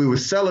 So we were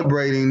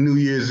celebrating New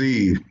Year's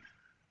Eve.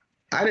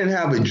 I didn't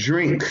have a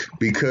drink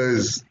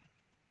because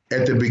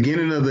at the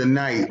beginning of the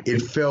night,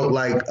 it felt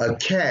like a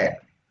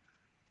cat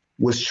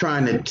was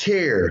trying to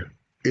tear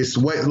its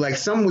way, like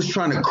someone was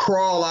trying to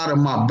crawl out of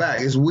my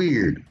back. It's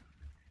weird.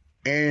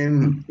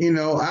 And,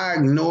 I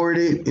ignored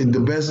it to the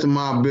best of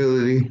my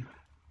ability.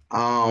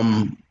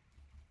 I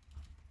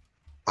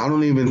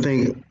don't even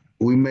think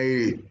we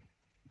made it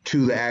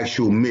to the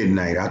actual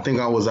midnight. I think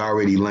I was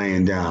already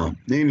laying down.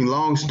 Any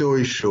long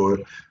story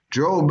short,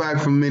 drove back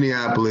from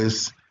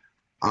Minneapolis.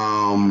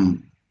 I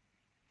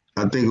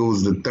think it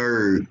was the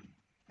 3rd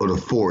or the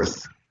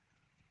 4th,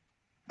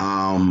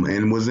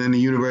 and was in the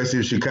University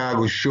of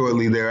Chicago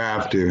shortly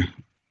thereafter.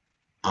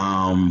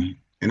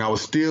 And I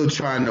was still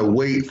trying to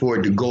wait for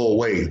it to go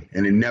away,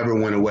 and it never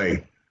went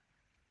away.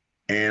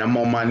 And I'm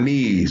on my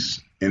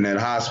knees in that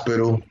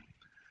hospital,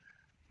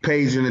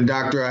 paging the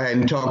doctor I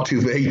hadn't talked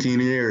to for 18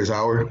 years,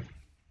 Howard.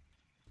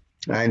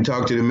 I hadn't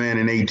talked to the man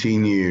in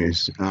 18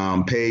 years.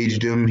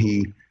 Paged him.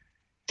 He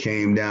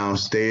came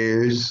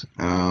downstairs,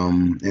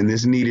 and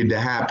this needed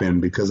to happen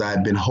because I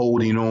had been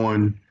holding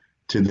on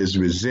to this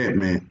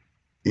resentment,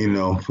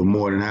 for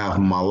more than half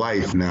of my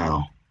life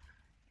now.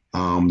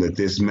 That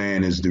this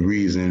man is the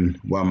reason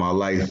why my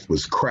life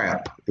was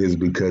crap, is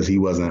because he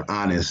wasn't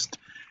honest,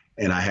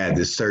 and I had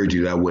this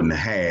surgery that I wouldn't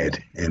have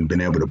had and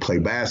been able to play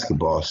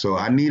basketball. So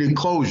I needed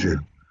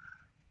closure.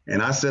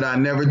 And I said I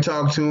never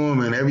talked to him,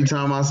 and every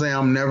time I say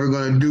I'm never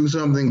going to do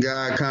something,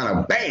 God kind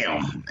of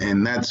bam,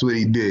 and that's what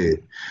he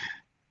did.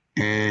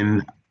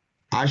 And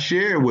I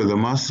shared with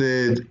him. I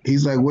said,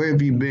 he's like, "Where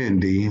have you been,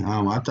 D?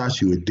 I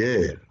thought you were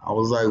dead." I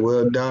was like,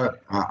 "Well, Doc,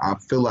 I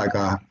feel like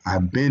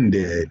I've been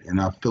dead,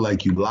 and I feel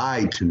like you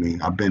lied to me.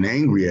 I've been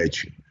angry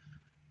at you."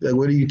 He's like,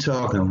 "What are you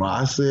talking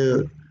about?" I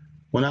said,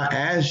 "When I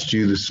asked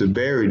you the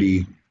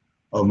severity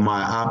of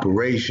my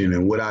operation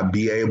and would I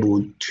be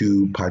able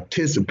to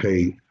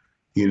participate,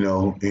 in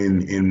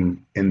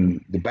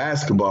the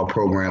basketball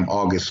program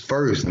August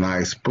 1st, and I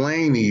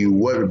explained to you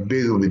what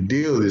big of a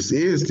deal this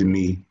is to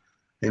me,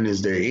 and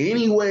is there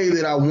any way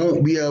that I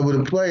won't be able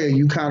to play?" And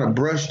you kind of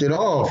brushed it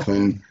off,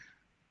 and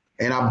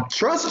I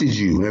trusted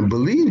you and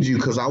believed you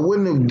because I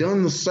wouldn't have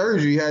done the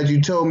surgery had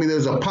you told me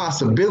there's a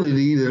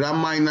possibility that I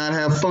might not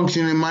have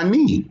function in my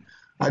knee.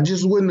 I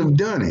just wouldn't have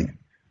done it.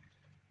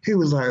 He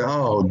was like,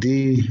 "Oh,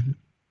 D,"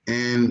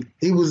 and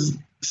he was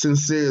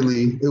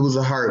it was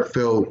a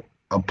heartfelt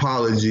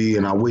apology,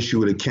 and I wish you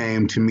would have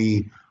came to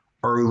me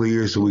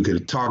earlier so we could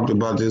have talked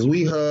about this.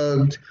 We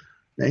hugged.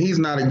 And he's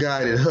not a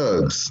guy that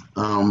hugs,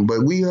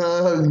 but we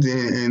hugged,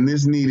 and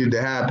this needed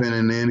to happen.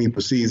 And then he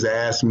proceeds to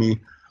ask me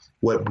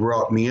what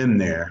brought me in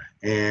there,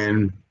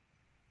 and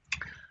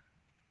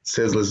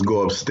says, "Let's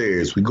go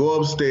upstairs." We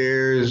go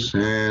upstairs,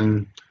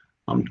 and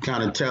I'm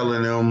kind of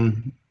telling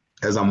him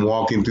as I'm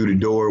walking through the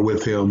door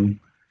with him,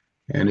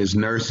 and his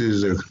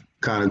nurses are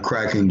kind of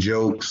cracking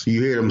jokes.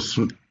 You hear them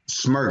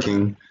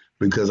smirking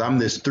because I'm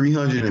this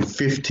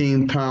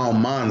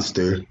 315-pound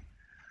monster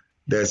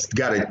that's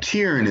got a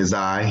tear in his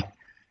eye.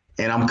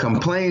 And I'm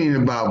complaining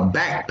about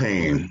back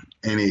pain,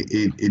 and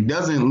it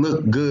doesn't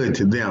look good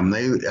to them.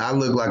 I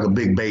look like a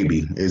big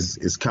baby.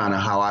 Is kind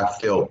of how I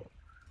felt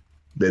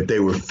that they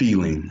were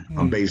feeling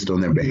based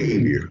on their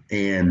behavior.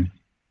 And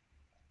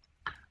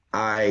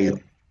I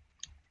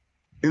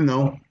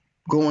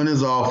go in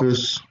his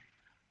office.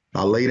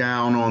 I lay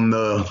down on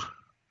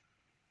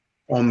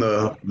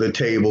the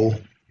table.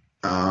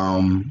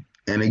 And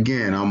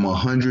again, I'm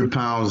 100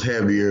 pounds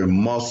heavier,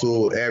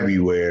 muscle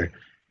everywhere.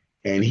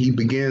 And he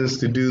begins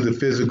to do the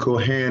physical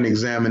hand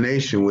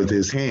examination with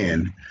his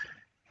hand.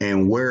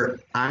 And where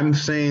I'm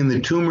saying the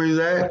tumor is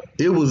at,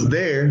 it was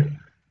there,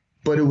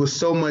 but it was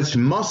so much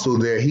muscle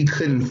there, he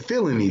couldn't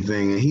feel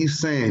anything. And he's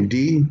saying,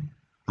 D,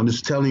 I'm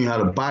just telling you how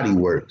the body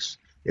works.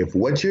 If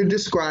what you're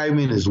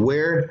describing is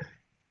where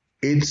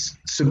it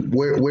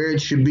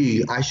should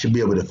be, I should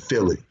be able to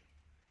feel it.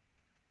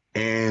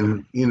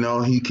 And,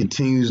 he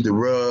continues to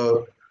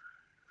rub.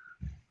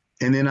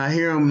 And then I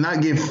hear him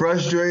not get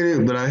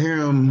frustrated, but I hear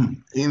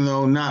him,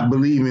 not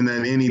believing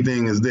that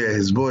anything is there.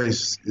 His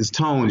voice, his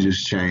tone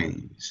just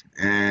changed.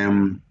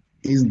 And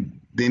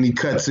then he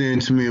cuts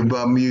into me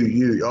about me,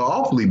 you're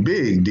awfully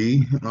big,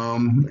 D.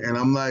 And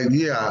I'm like,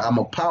 yeah, I'm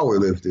a power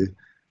lifter.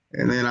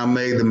 And then I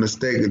made the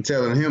mistake of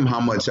telling him how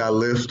much I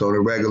lift on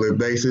a regular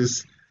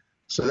basis.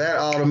 So that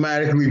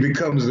automatically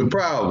becomes the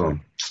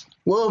problem.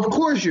 Well, of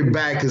course your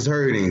back is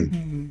hurting.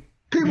 Mm-hmm.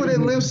 People that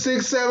lift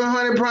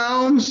 600-700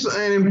 pounds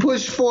and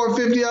push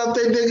 450 out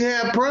there, they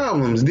have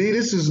problems. D,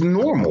 this is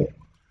normal.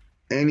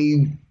 And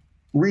he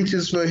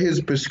reaches for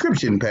his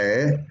prescription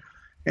pad,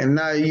 and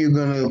now you're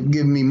gonna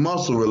give me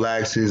muscle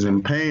relaxers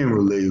and pain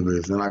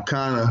relievers. And I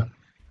kind of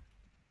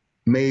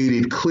made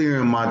it clear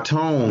in my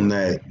tone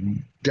that,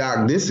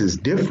 Doc, this is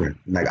different.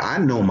 Like, I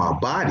know my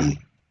body.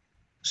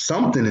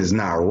 Something is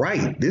not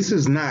right. This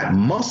is not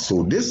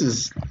muscle. This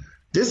is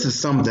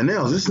something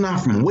else. It's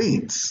not from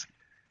weights.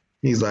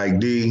 He's like,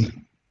 D,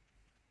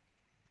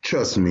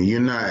 trust me, you're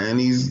not. And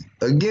he's,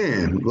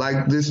 again,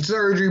 like this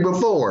surgery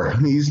before.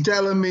 He's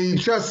telling me,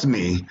 trust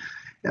me.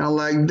 And I'm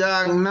like,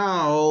 Doc,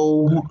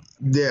 no,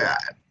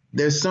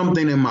 there's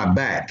something in my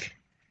back.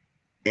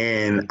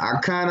 And I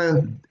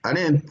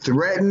didn't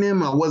threaten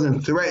him. I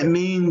wasn't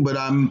threatening, but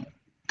I'm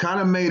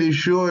kind of made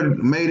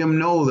him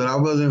know that I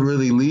wasn't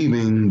really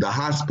leaving the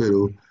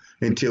hospital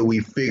until we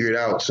figured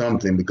out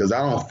something, because I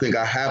don't think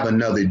I have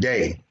another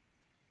day.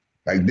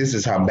 Like, this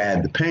is how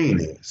bad the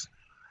pain is.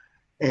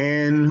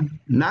 And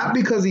not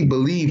because he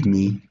believed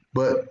me,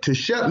 but to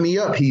shut me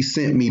up, he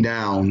sent me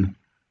down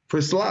for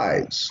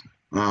slides.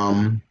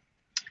 And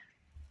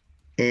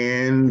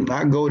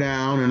I go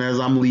down, and as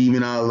I'm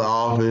leaving out of the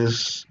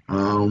office,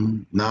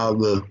 now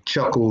the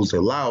chuckles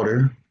are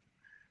louder.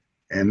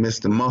 And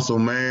Mr. Muscle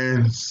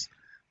Man's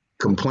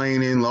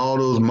complaining, all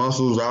those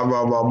muscles, blah,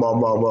 blah, blah, blah,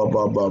 blah, blah,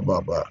 blah, blah,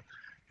 blah, blah.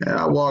 And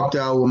I walked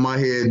out with my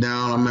head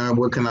down. I mean,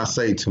 what can I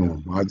say to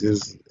him?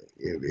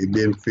 It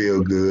didn't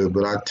feel good,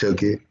 but I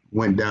took it,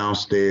 went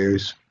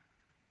downstairs.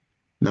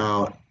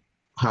 Now,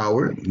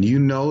 Howard, you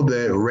know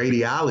that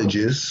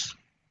radiologists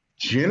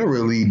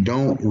generally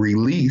don't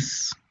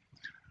release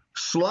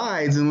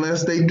slides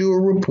unless they do a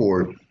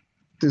report.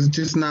 It's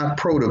just not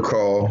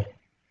protocol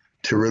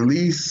to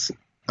release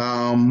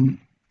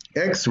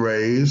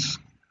X-rays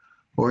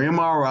or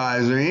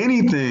MRIs or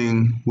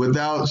anything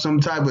without some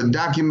type of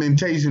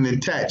documentation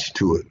attached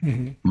to it.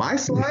 Mm-hmm. My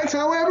slides,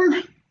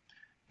 however,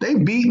 they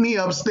beat me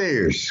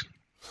upstairs.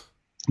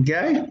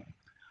 Okay?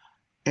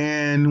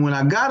 And when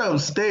I got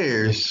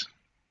upstairs,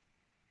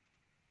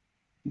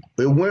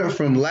 it went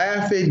from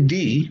laugh at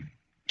D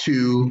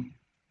to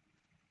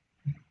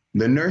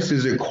the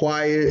nurses are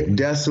quiet,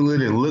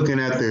 desolate, and looking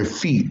at their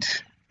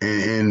feet.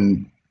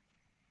 And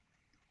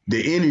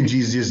the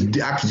energy's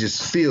I could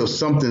just feel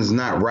something's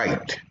not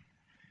right.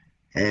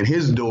 And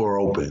his door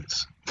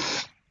opens.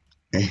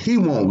 And he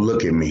won't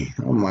look at me.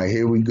 I'm like,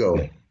 here we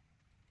go.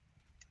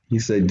 He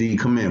said, D,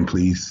 come in,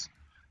 please.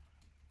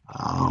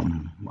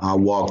 I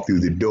walk through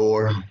the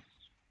door.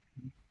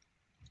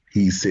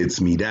 He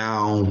sits me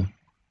down.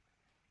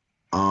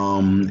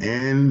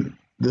 And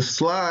the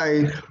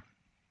slide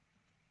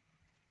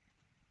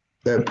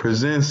that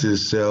presents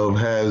itself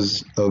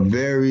has a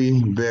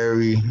very,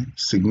 very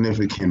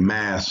significant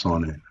mass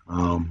on it.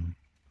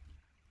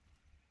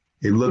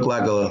 It looked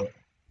like a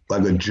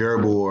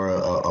gerbil or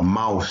a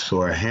mouse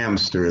or a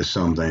hamster or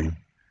something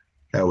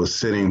that was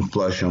sitting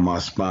flush on my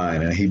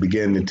spine. And he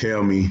began to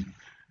tell me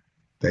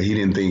that he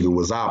didn't think it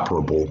was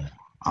operable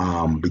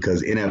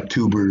because NF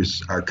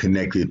tubers are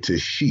connected to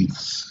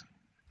sheaths.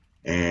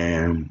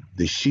 And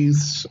the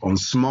sheaths on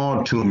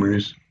small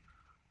tumors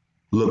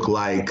look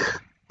like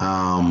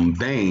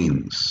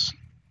veins.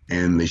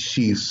 And the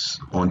sheaths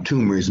on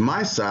tumors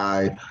my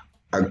side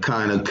are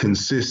kind of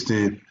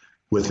consistent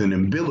with an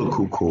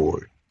umbilical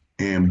cord.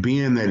 And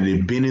being that it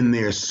had been in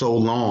there so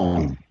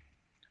long,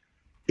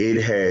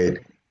 it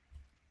had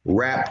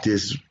wrapped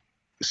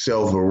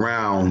itself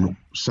around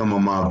some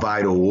of my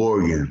vital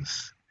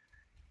organs.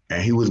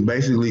 And he was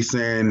basically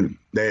saying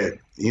that,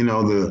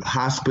 the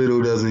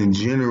hospital doesn't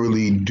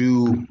generally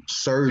do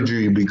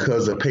surgery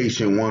because a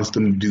patient wants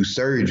them to do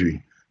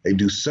surgery. They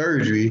do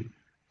surgery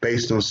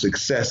based on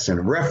success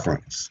and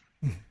reference.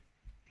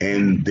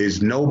 And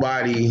there's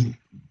nobody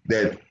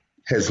that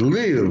has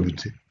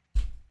lived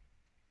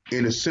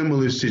in a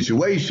similar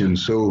situation.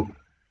 So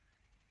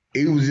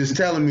he was just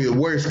telling me the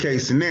worst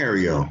case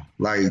scenario.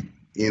 Like,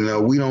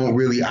 we don't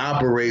really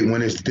operate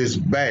when it's this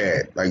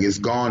bad. Like, it's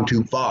gone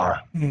too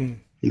far. Mm.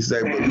 He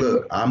said, but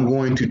look, I'm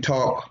going to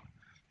talk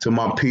to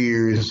my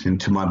peers and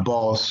to my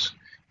boss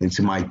and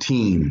to my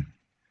team.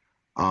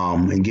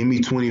 And give me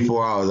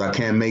 24 hours. I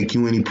can't make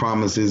you any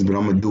promises, but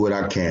I'm going to do what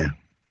I can.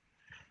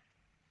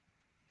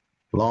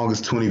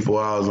 Longest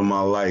 24 hours of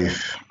my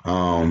life.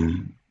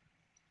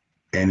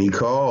 And he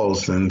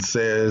calls and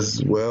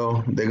says,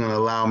 well, they're going to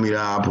allow me to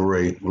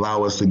operate,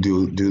 allow us to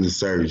do the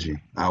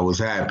surgery. I was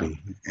happy.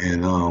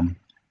 And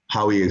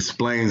how he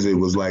explains it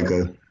was like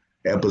a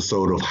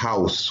episode of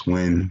House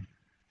when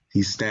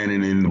he's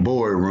standing in the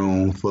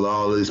boardroom full of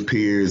all his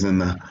peers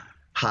and the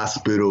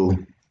hospital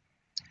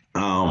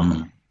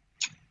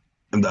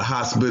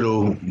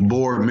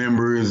board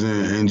members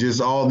and just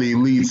all the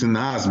elites in the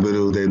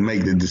hospital that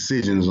make the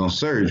decisions on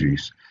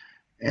surgeries.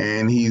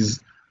 And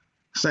he's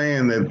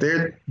saying that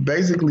they're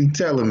basically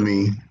telling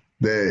me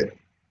that,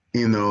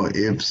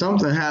 if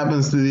something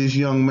happens to this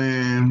young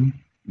man,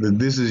 that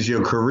this is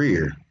your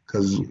career,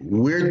 because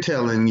we're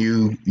telling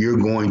you you're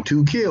going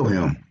to kill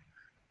him.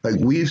 Like,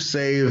 we've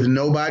saved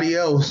nobody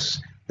else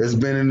that's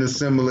been in a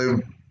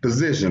similar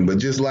position. But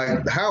just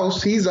like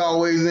House, he's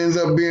always ends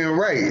up being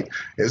right.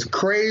 As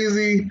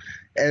crazy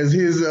as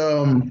his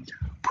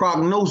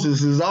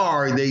prognoses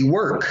are, they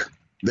work.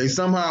 They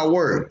somehow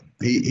work.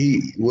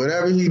 He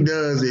whatever he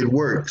does, it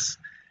works.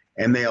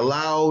 And they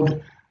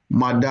allowed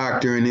my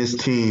doctor and his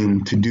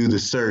team to do the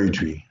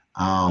surgery.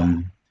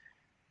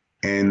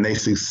 And they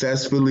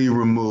successfully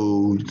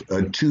removed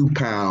a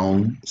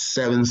 2-pound,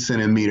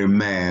 7-centimeter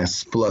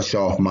mass flush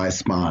off my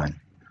spine.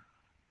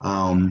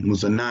 It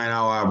was a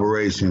 9-hour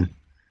operation,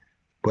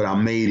 but I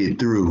made it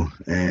through.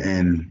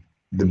 And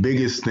the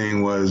biggest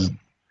thing was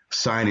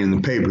signing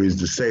the papers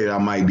to say that I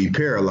might be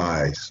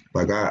paralyzed.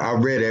 Like, I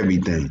read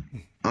everything.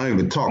 I don't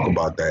even talk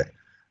about that.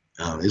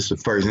 It's the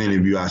first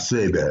interview I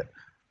said that.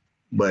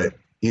 But,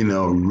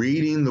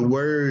 reading the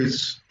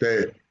words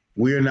that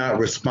we're not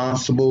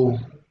responsible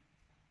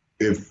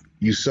if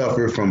you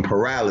suffer from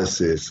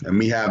paralysis, and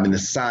me having to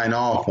sign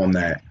off on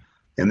that.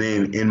 And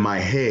then in my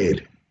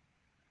head,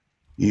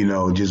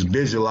 just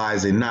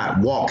visualizing not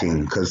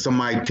walking, because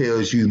somebody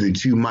tells you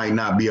that you might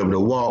not be able to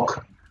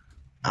walk.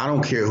 I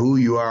don't care who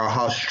you are or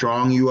how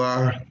strong you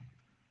are.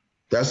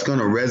 That's going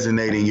to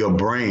resonate in your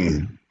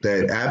brain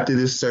that after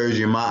this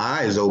surgery, my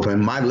eyes open,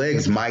 my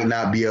legs might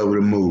not be able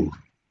to move.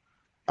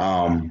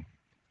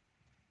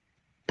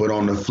 But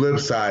on the flip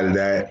side of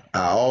that,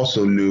 I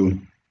also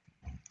knew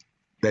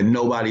that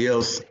nobody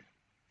else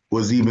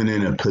was even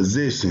in a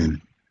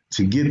position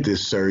to get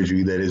this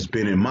surgery that has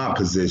been in my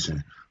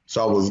position.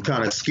 So I was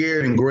kind of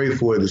scared and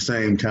grateful at the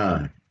same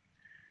time.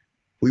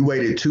 We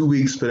waited 2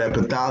 weeks for that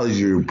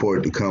pathology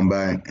report to come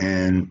back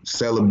and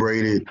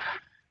celebrated,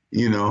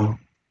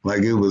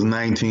 like it was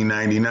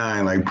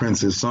 1999, like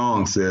Prince's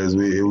song says.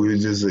 It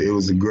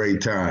was a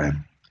great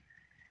time.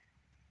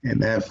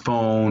 And that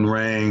phone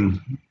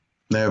rang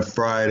that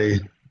Friday,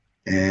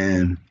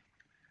 and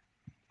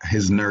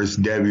his nurse,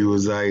 Debbie,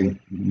 was like,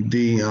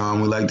 D, we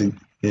like to,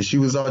 and she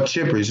was all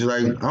chipper. She's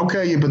like,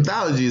 okay, your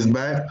pathology is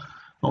back.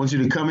 I want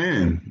you to come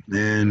in.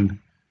 And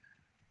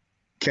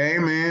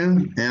came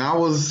in, and I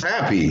was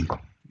happy,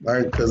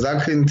 like, because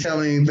I couldn't tell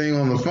anything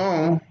on the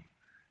phone.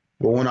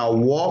 But when I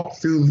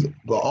walked through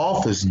the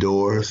office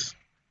doors,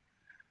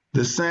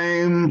 the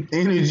same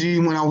energy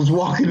when I was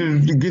walking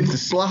in to get the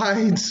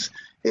slides,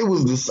 it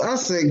was this. I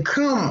said,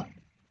 come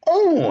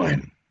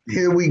on,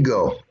 here we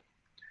go.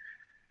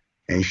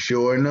 And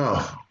sure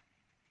enough,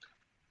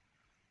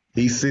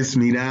 he sits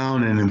me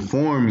down and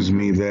informs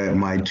me that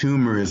my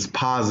tumor is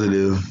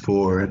positive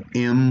for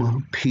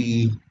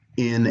MPNST.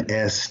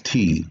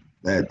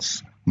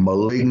 That's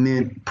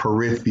malignant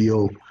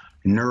peripheral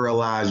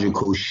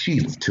neurological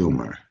sheath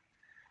tumor.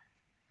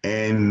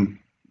 And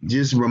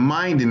just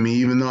reminded me,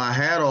 even though I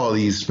had all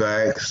these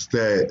facts,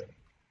 that,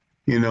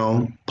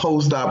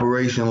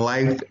 post-operation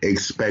life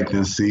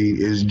expectancy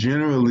is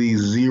generally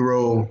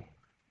 0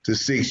 to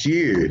 6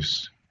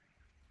 years.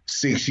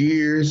 6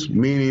 years,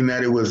 meaning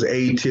that it was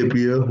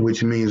atypia,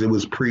 which means it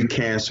was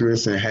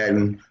precancerous and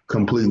hadn't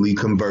completely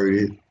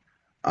converted,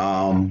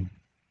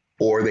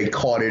 or they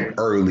caught it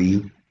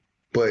early.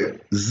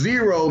 But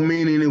 0,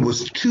 meaning it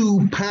was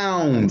 2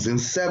 pounds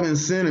and 7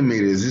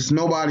 centimeters. There's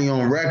nobody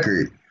on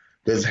record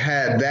that's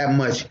had that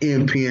much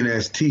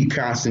MPNST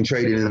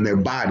concentrated in their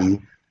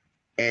body,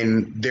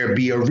 and there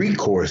be a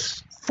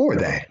recourse for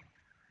that.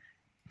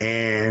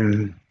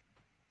 And,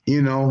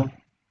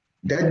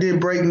 that did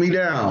break me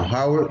down,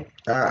 Howard.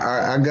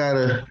 I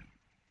gotta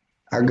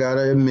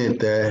admit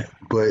that.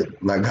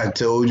 But like I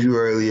told you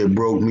earlier, it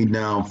broke me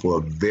down for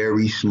a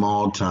very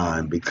small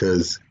time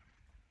because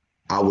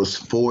I was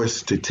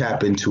forced to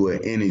tap into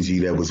an energy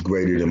that was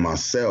greater than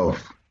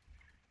myself.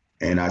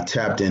 And I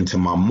tapped into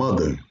my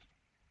mother,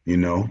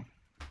 And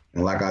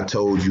like I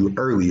told you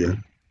earlier,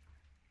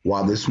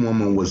 while this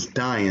woman was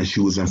dying, she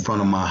was in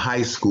front of my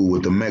high school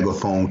with the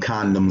megaphone,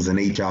 condoms, and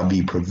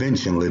HIV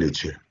prevention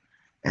literature.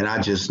 And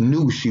I just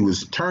knew she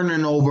was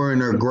turning over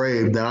in her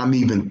grave, that I'm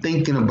even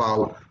thinking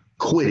about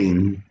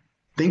quitting,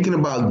 thinking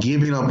about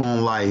giving up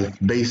on life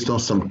based on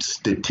some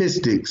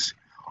statistics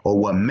or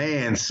what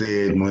man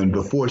said when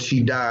before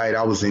she died,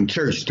 I was in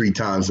church 3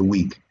 times a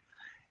week.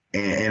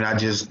 And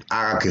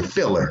I could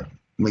feel her.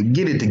 Like,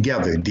 get it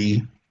together, D.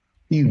 What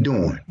you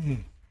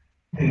doing?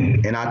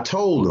 And I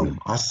told him,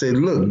 I said,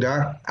 look,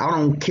 Doc, I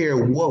don't care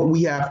what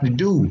we have to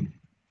do.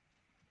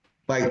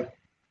 Like,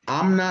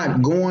 I'm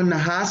not going to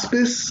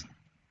hospice,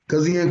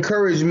 because he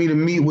encouraged me to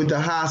meet with the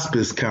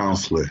hospice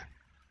counselor,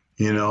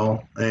 you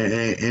know,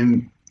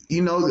 and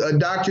you know, a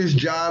doctor's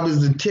job is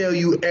to tell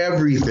you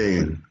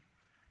everything.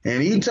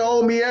 And he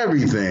told me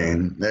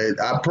everything, that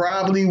I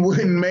probably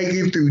wouldn't make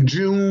it through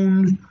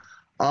June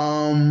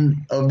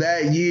of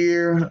that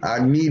year. I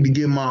need to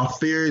get my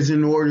affairs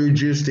in order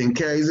just in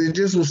case. It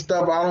just was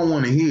stuff I don't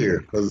want to hear,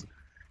 because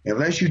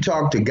unless you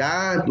talk to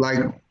God, like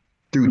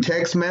through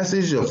text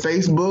message or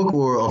Facebook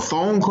or a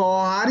phone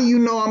call, how do you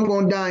know I'm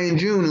going to die in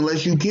June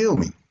unless you kill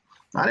me?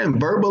 I didn't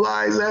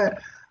verbalize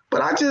that,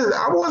 but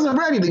I wasn't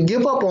ready to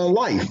give up on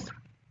life.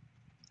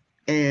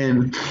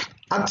 And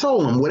I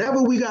told him,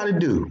 whatever we got to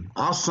do,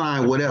 I'll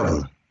sign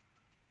whatever.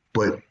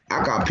 But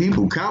I got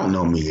people counting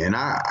on me, and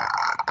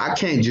I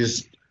can't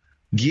just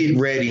get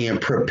ready and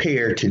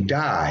prepare to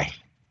die.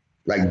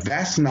 Like,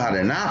 that's not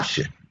an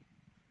option.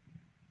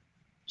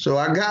 So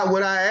I got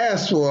what I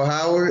asked for,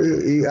 Howard.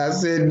 I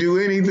said, do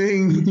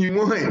anything you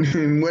want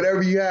and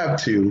whatever you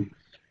have to.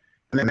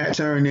 And that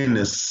turned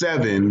into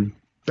 7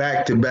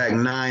 back-to-back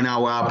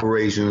 9-hour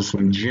operations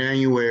from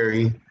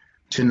January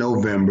to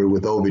November,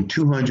 with over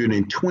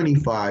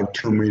 225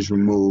 tumors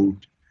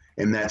removed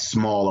in that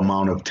small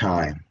amount of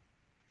time.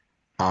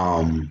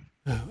 And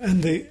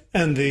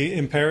the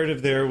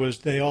imperative there was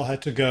they all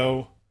had to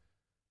go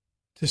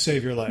to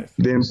save your life.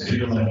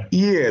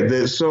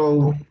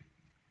 So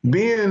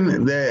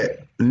being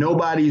that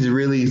nobody's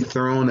really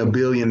thrown $1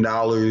 billion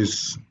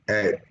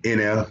at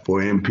NF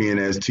or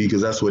MPNST,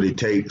 because that's what it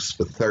takes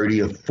for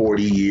 30 or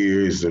 40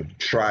 years of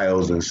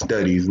trials and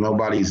studies,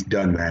 nobody's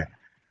done that.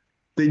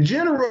 The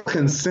general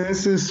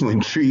consensus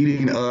when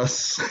treating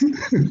us,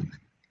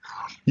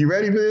 you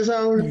ready for this,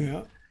 Howard?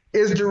 Yeah.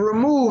 Is to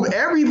remove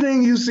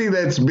everything you see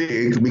that's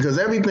big, because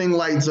everything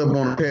lights up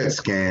on a PET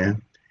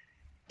scan,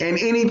 and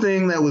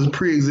anything that was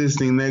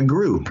pre-existing that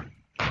grew.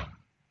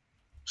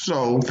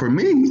 So for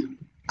me,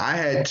 I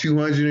had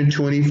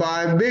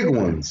 225 big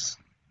ones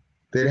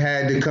that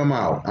had to come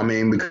out. I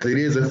mean, because it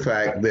is a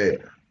fact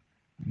that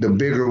the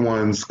bigger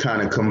ones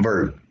kind of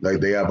convert. Like,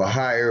 they have a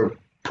higher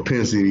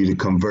propensity to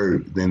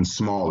convert than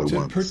smaller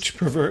ones.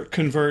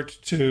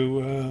 Convert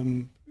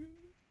to...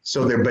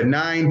 So they're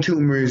benign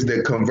tumors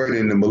that convert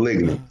into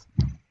malignant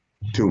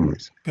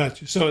tumors.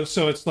 Gotcha. So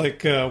it's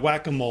like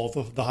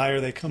whack-a-mole. The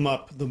higher they come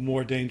up, the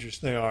more dangerous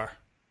they are.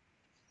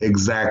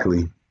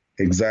 Exactly.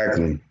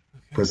 Okay.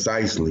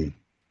 Precisely.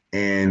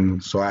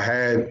 And so I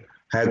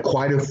had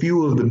quite a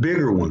few of the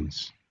bigger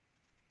ones.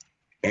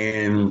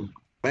 And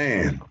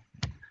man,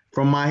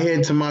 from my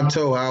head to my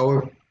toe,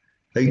 Howard,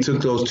 they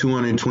took those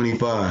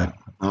 225.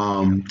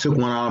 Took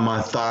one out of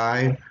my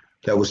thigh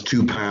that was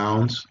 2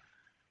 pounds,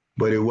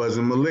 but it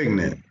wasn't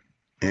malignant.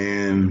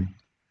 And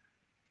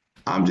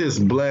I'm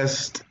just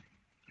blessed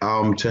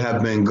to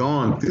have having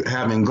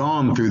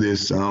gone through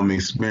this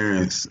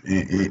experience,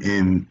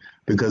 and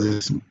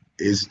because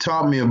it's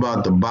taught me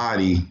about the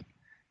body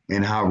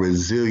and how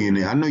resilient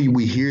it is. I know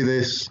we hear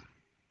this,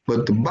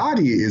 but the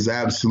body is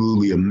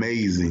absolutely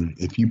amazing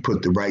if you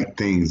put the right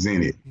things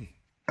in it.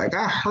 Like,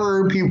 I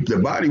heard people,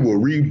 the body will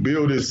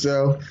rebuild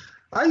itself.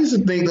 I used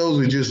to think those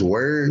were just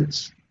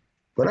words,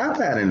 but I've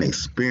had an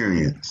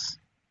experience,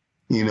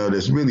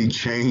 that's really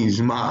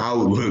changed my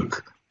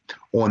outlook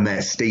on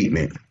that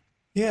statement.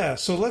 Yeah.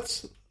 So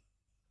let's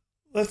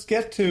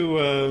get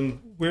to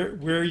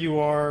where you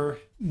are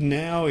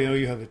now.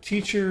 You have a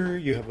teacher,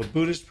 you have a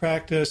Buddhist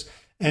practice,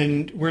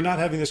 and we're not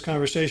having this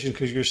conversation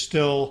because you're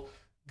still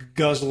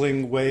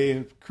guzzling whey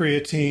and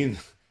creatine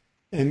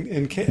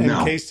and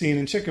casein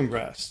and chicken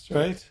breast,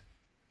 right?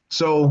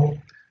 So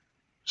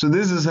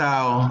this is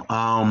how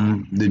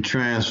the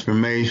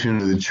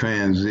transformation or the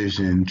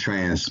transition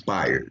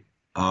transpired.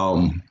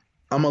 I'm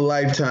a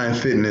Lifetime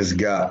Fitness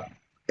guy,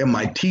 and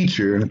my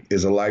teacher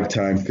is a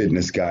Lifetime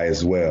Fitness guy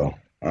as well.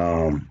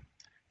 And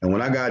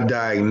when I got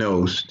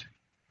diagnosed,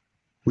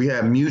 we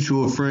had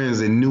mutual friends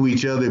that knew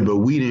each other, but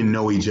we didn't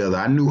know each other.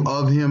 I knew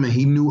of him and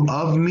he knew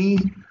of me,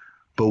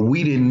 but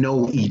we didn't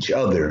know each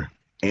other.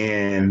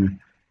 And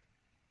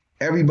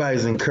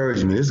everybody's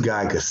encouraging me, this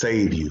guy could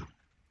save you.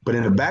 But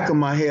in the back of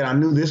my head, I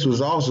knew this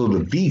was also the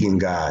vegan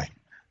guy,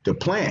 the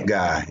plant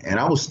guy, and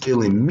I was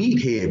still in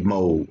meathead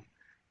mode.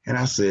 And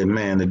I said,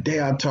 man, the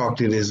day I talk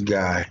to this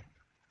guy,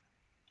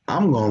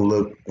 I'm going to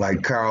look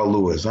like Carl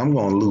Lewis. I'm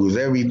going to lose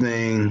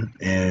everything.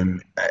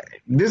 And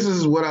this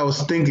is what I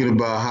was thinking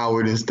about,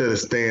 Howard, instead of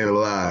staying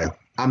alive.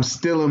 I'm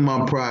still in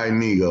my pride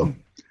and ego.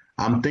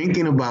 I'm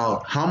thinking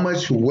about how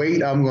much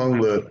weight I'm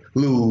going to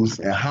lose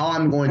and how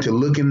I'm going to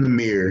look in the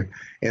mirror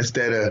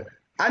instead of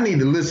I need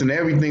to listen to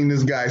everything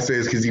this guy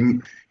says because he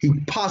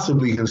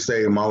possibly can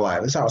say in my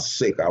life. That's how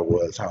sick I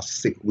was, how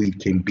sick we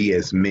can be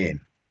as men.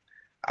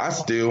 I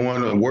still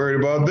want to worry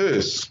about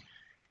this.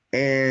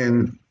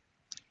 And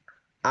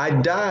I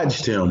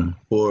dodged him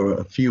for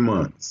a few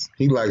months.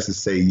 He likes to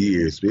say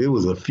years, but it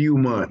was a few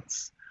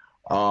months.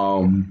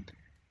 And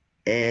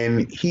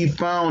he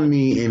found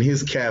me in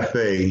his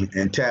cafe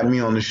and tapped me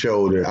on the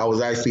shoulder. I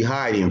was actually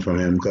hiding from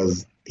him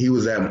because he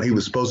was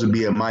supposed to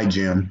be at my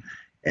gym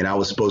and I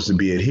was supposed to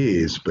be at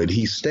his, but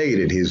he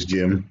stayed at his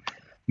gym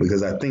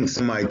because I think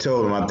somebody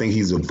told him, I think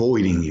he's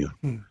avoiding you.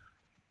 And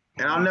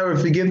I'll never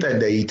forget that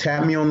day. He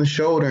tapped me on the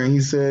shoulder and he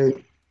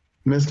said,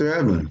 Mr.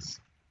 Evans,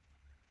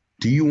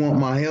 do you want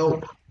my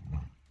help?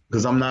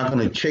 Because I'm not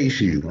going to chase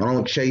you. I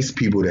don't chase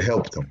people to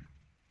help them.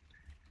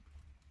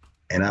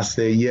 And I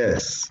said,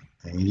 yes.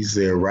 And he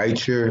said,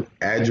 write your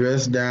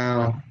address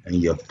down and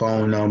your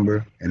phone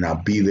number, and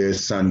I'll be there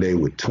Sunday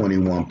with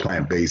 21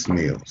 plant-based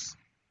meals.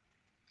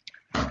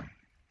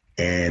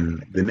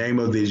 And the name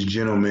of this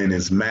gentleman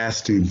is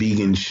Master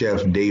Vegan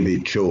Chef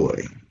David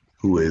Choi,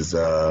 who is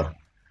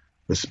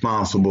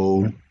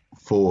responsible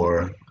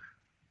for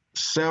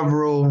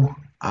several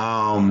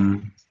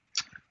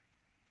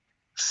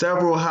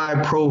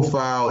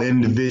high-profile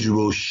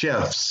individual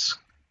chefs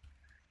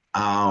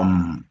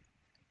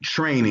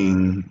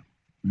training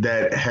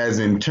that has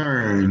in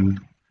turn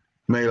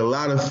made a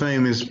lot of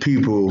famous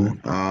people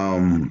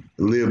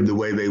live the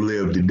way they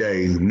live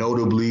today.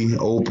 Notably,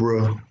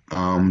 Oprah.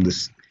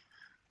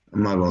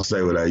 I'm not going to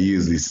say what I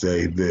usually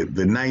say. The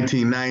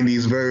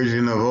 1990s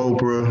version of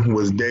Oprah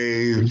was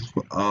Dave.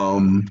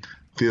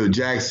 Phil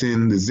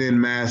Jackson, the Zen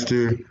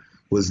master,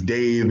 was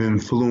Dave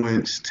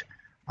influenced.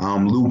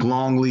 Luke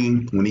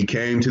Longley, when he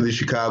came to the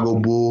Chicago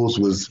Bulls,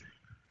 was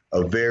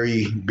a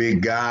very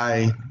big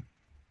guy.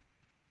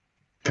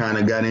 Kind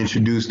of got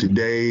introduced to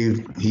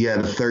Dave. He had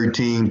a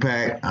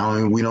 13-pack.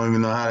 We don't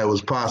even know how that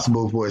was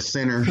possible for a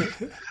center.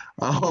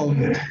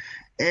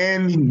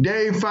 And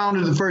Dave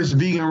founded the first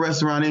vegan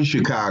restaurant in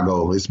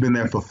Chicago. It's been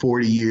there for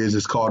 40 years.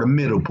 It's called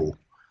Imitable.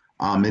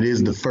 It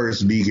is the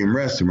first vegan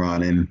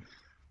restaurant. And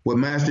what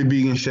Master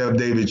Vegan Chef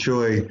David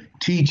Choi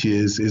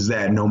teaches is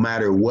that no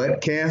matter what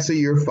cancer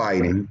you're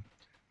fighting,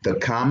 the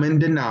common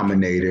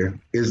denominator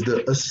is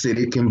the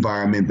acidic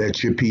environment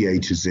that your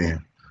pH is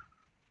in.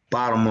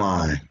 Bottom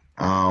line.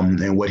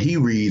 And what he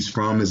reads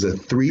from is a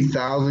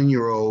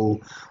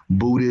 3,000-year-old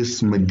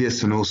Buddhist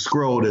medicinal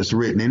scroll that's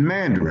written in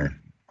Mandarin.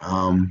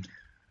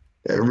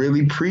 That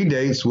really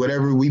predates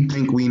whatever we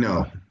think we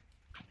know.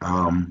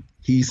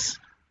 He's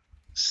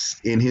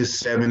in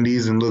his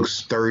 70s and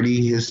looks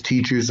 30. His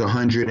teacher's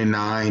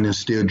 109 and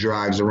still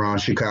drives around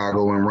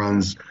Chicago and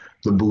runs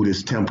the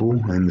Buddhist temple.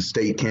 And the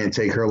state can't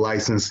take her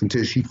license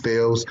until she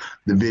fails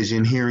the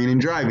vision, hearing, and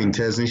driving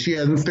test, and she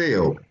hasn't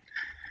failed.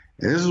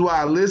 And this is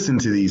why I listen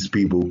to these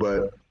people.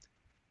 But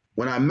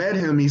when I met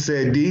him, he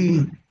said,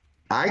 D,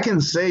 I can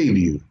save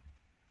you,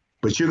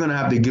 but you're going to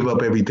have to give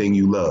up everything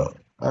you love.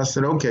 I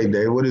said, okay,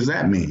 Dave, what does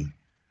that mean?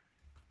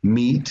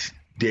 Meat,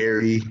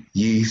 dairy,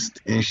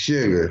 yeast, and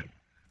sugar.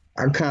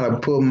 I kind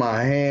of put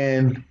my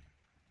hand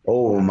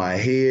over my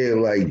head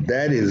like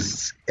that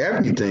is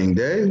everything,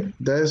 Dave.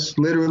 That's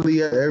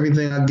literally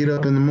everything I get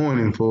up in the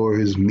morning for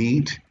is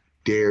meat,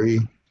 dairy,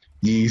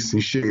 yeast,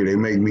 and sugar. They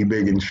make me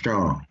big and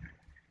strong.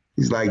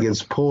 He's like,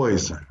 it's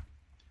poison.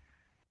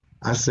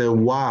 I said,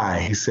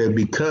 why? He said,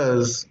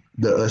 because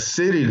the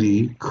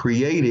acidity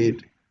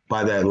created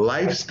by that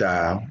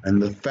lifestyle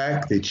and the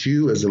fact that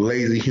you as a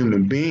lazy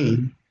human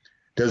being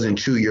doesn't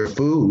chew your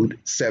food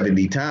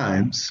 70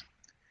 times,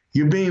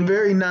 you're being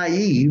very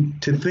naive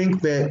to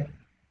think that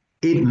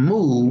it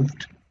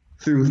moved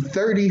through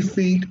 30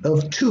 feet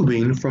of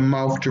tubing from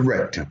mouth to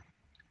rectum.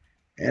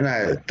 And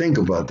I think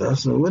about that. I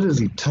said, what is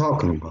he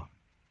talking about?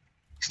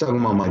 He's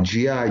talking about my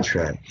GI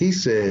tract. He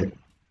said,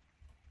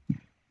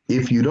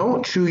 if you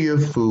don't chew your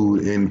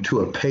food into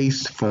a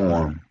paste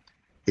form,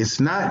 it's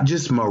not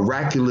just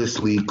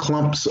miraculously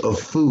clumps of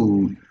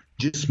food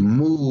just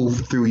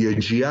move through your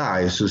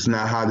GI. So it's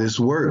not how this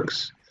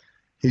works.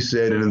 He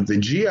said, and if the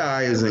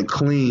GI isn't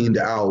cleaned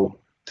out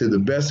to the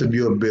best of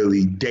your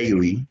ability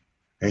daily,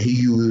 and he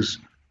used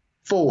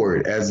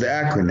FORWARD as the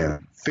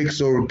acronym,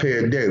 fix or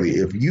repair daily.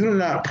 If you do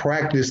not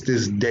practice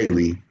this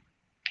daily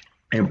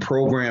and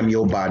program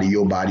your body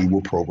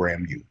will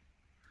program you.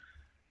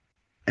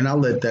 And I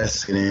let that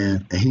sit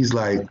in. And he's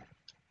like,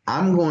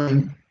 I'm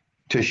going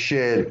to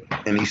shed.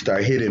 And he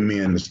started hitting me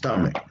in the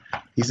stomach.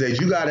 He said,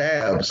 you got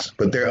abs,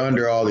 but they're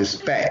under all this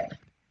fat.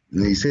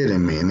 And he's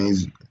hitting me.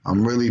 And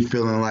I'm really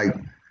feeling like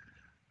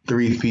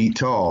 3 feet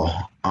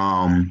tall.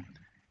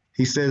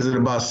 He says in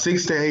about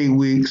 6 to 8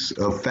 weeks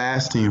of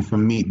fasting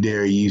from meat,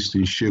 dairy, yeast,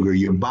 and sugar,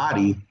 your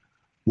body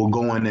will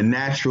go into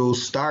natural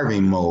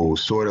starving mode,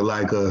 sort of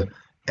like a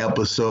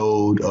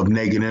episode of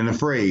Naked and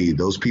Afraid.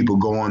 Those people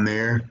go on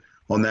there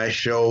on that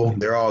show,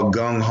 they're all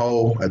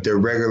gung-ho at their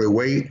regular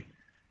weight,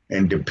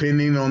 and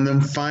depending on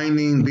them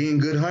being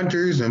good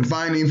hunters and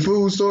finding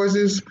food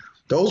sources,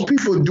 those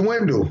people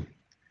dwindle.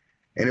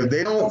 And if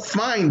they don't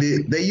find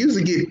it, they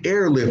usually get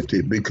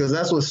airlifted because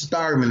that's what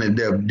starving to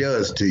death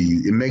does to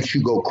you. It makes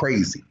you go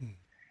crazy.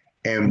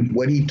 And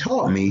what he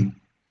taught me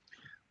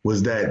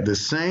was that the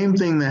same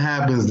thing that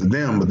happens to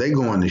them, but they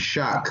go into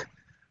shock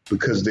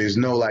because there's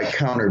no like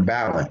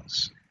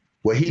counterbalance.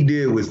 What he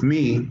did with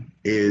me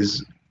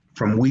is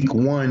from week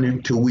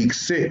 1 to week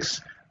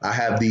 6, I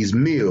have these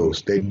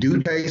meals. They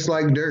do taste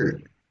like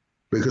dirt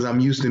because I'm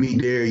used to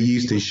eat dairy,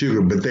 yeast, and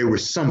sugar, but they were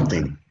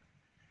something.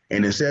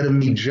 And instead of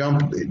me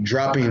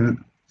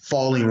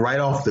falling right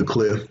off the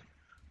cliff,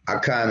 I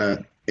kind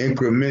of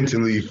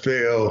incrementally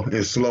fell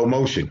in slow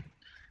motion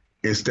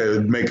instead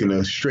of making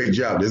a straight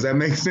jump. Does that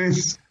make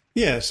sense?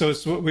 Yeah, so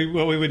it's what we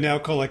would now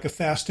call like a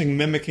fasting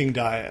mimicking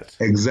diet.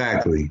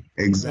 Exactly.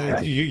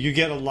 You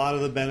get a lot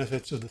of the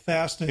benefits of the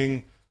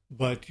fasting,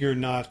 but you're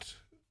not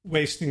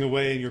wasting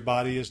away and your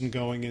body isn't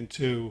going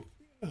into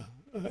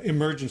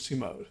emergency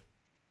mode.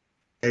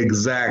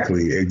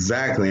 Exactly.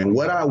 And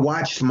what I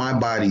watched my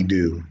body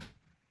do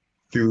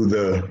through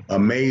the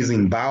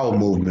amazing bowel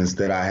movements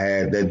that I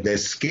had that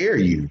scare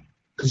you.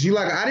 Because you're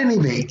like, I didn't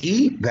even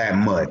eat that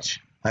much.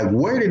 Like,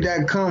 where did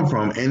that come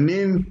from? And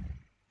then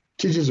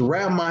to just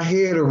wrap my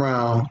head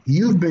around,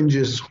 you've been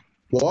just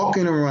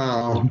walking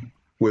around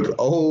with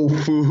old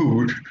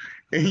food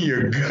in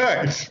your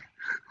gut.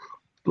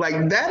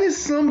 Like, that is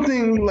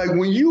something, like,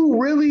 when you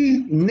really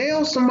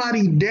nail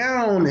somebody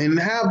down and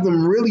have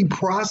them really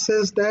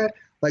process that,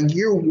 like,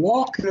 you're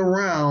walking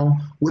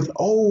around with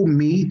old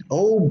meat,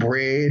 old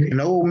bread,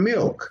 and old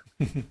milk,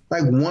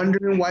 like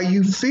wondering why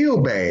you feel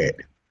bad.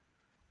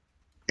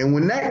 And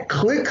when that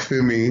clicked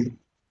for me,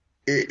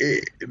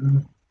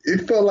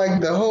 it felt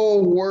like the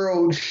whole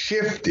world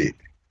shifted,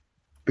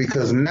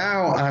 because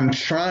now I'm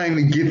trying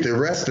to get the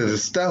rest of the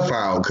stuff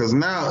out, because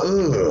now,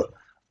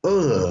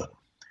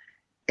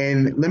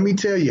 And let me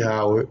tell you,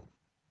 Howard,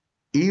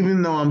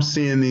 even though I'm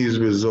seeing these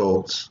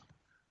results,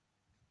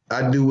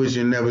 I do what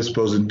you're never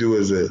supposed to do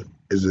as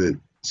a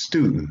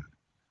student.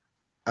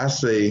 I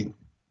say,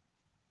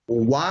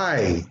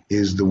 why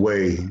is the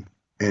whey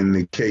and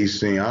the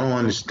casein? I don't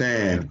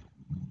understand.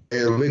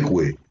 They're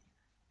liquid.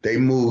 They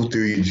move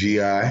through your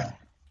GI.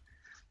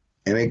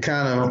 And it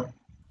kind of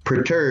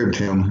perturbed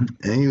him.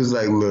 And he was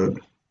like, look,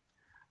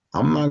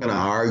 I'm not going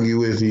to argue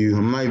with you.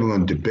 I'm not even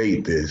going to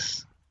debate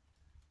this.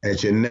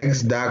 At your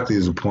next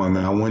doctor's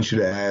appointment, I want you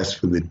to ask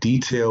for the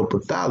detailed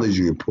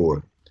pathology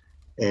report.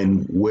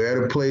 And we're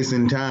at a place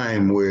in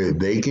time where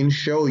they can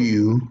show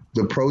you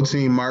the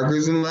protein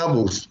markers and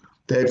levels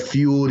that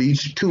fueled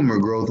each tumor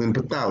growth and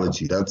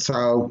pathology. That's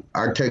how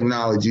our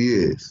technology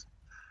is.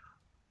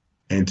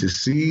 And to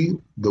see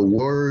the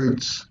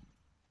words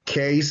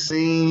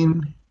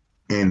casein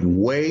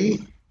and whey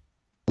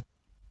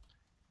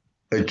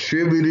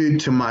attributed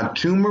to my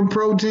tumor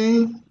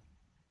protein,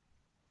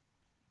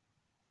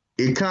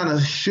 it kind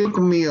of shook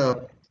me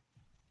up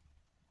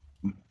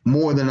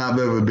more than I've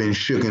ever been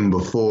shooken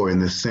before, in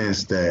the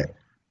sense that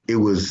it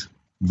was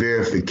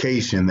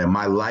verification that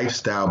my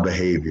lifestyle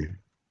behavior,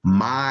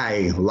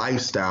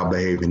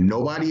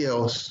 nobody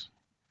else,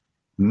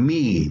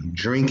 me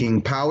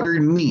drinking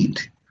powdered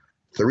meat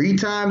 3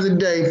 times a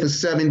day for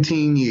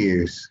 17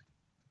 years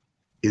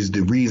is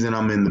the reason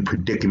I'm in the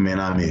predicament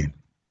I'm in.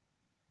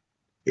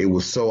 It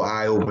was so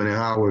eye-opening,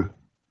 Howard.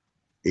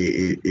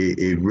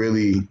 It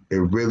really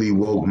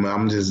woke me.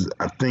 I'm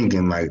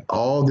thinking, like,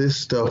 all this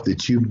stuff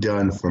that you've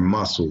done for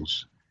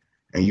muscles,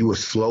 and you were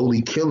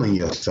slowly killing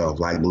yourself,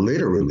 like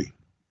literally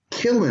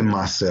killing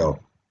myself.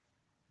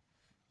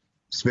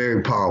 It's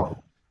very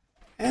powerful.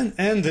 And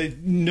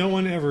that no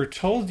one ever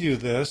told you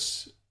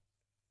this,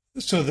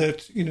 so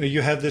that,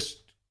 you have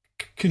this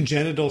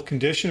congenital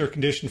condition or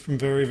condition from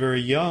very, very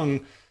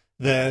young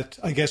that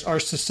I guess our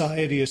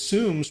society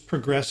assumes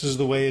progresses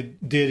the way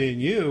it did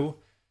in you.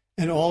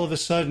 And all of a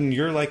sudden,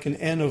 you're like an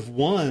N of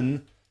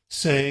 1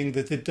 saying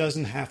that it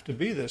doesn't have to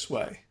be this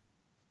way.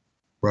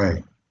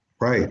 Right.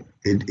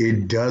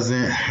 It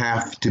doesn't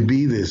have to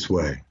be this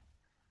way.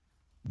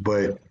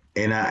 But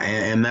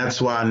and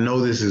that's why I know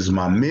this is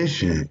my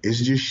mission.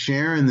 It's just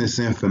sharing this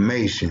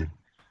information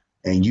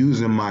and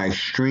using my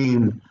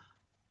extreme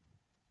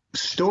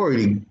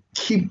story to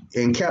keep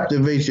and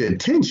captivate your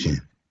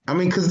attention. I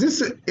mean, because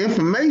this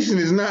information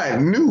is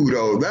not new,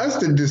 though. That's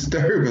the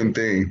disturbing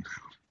thing.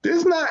 This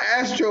is not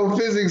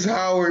astrophysics,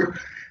 Howard,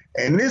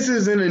 and this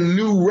isn't a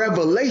new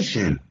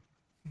revelation,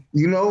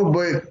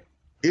 but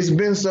it's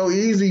been so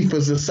easy for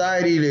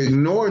society to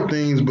ignore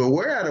things. But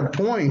we're at a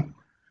point,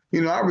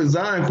 I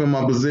resigned from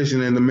my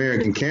position in the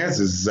American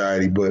Cancer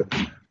Society, but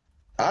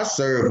I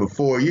served for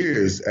 4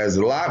 years as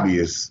a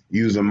lobbyist,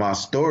 using my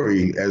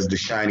story as the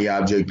shiny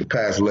object to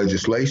pass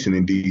legislation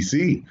in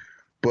D.C.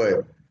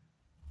 But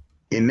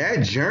in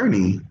that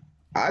journey,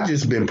 I've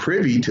just been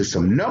privy to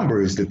some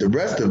numbers that the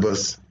rest of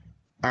us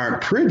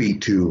aren't privy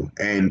to.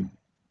 And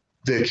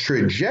the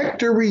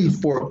trajectory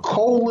for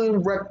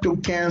colon rectal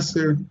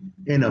cancer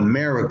in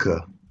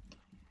America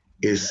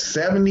is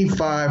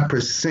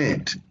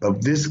 75%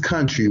 of this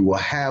country will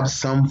have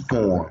some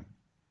form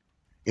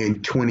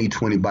in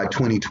 2020 by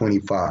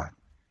 2025.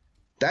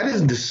 That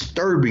is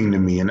disturbing to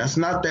me, and that's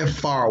not that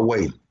far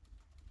away.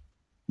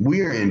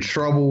 We are in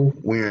trouble.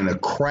 We're in a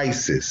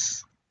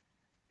crisis.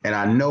 And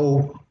I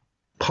know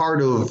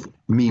part of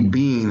me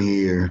being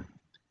here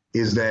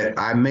is that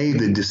I made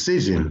the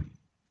decision.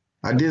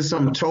 I did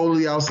something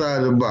totally outside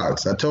of the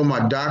box. I told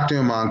my doctor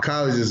and my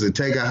oncologist to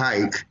take a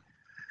hike,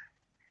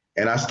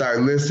 and I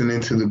started listening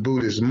to the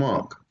Buddhist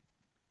monk.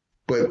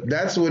 But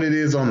that's what it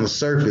is on the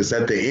surface.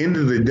 At the end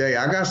of the day,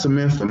 I got some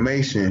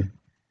information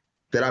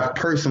that I've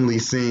personally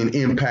seen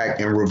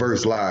impact and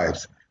reverse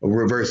lives, or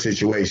reverse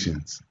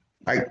situations.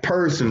 Like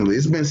personally,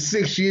 it's been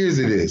 6 years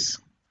of this.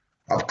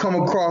 I've come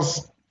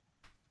across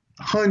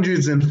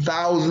hundreds and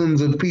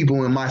thousands of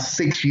people in my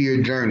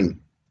 6-year journey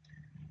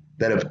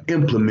that have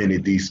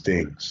implemented these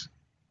things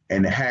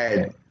and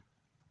had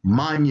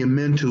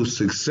monumental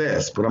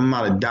success. But I'm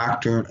not a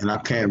doctor, and I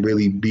can't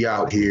really be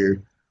out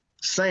here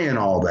saying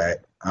all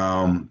that.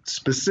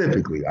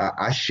 Specifically,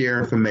 I share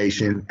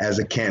information as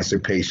a cancer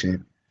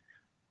patient.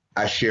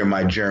 I share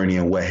my journey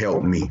and what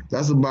helped me.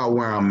 That's about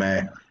where I'm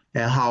at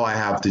and how I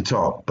have to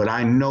talk. But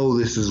I know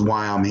this is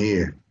why I'm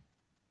here,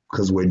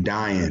 because we're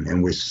dying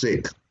and we're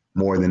sick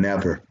more than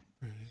ever.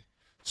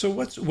 So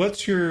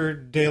what's your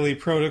daily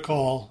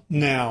protocol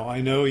now? I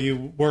know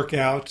you work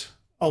out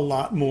a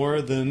lot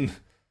more than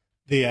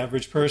the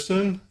average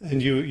person,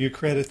 and you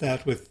credit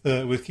that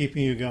with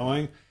keeping you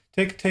going.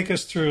 Take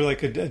us through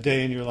like a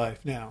day in your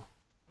life now.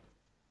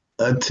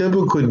 A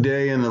typical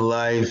day in the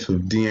life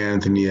of D.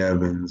 Anthony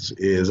Evans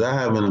is I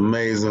have an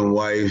amazing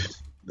wife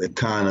that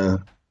kind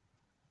of,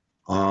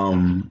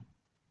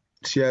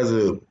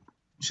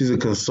 she's a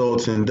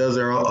consultant, does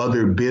her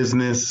other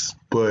business,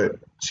 but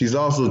she's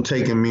also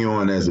taken me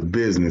on as a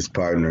business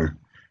partner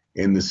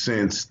in the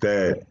sense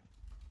that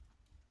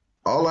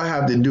all I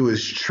have to do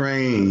is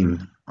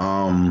train, get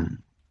on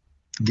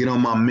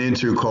my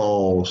mentor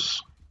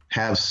calls,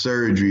 have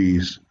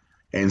surgeries,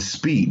 and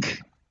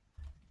speak.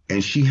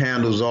 And she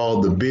handles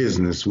all the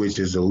business, which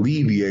has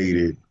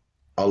alleviated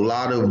a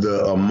lot of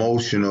the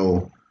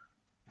emotional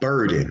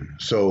burden.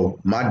 So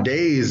my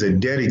days are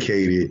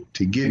dedicated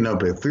to getting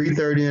up at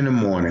 3:30 in the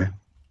morning,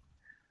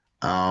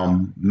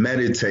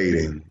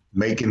 meditating,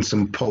 making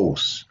some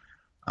posts,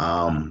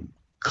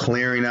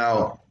 clearing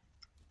out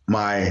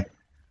I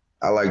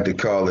like to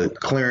call it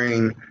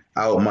clearing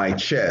out my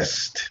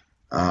chest,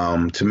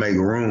 to make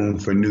room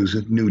for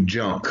new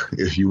junk,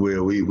 if you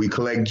will. We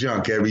collect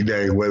junk every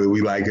day, whether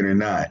we like it or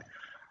not.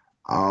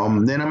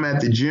 Then I'm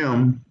at the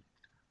gym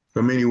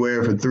from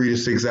anywhere from 3 to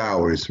 6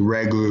 hours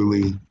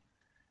regularly.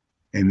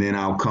 And then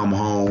I'll come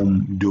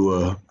home, do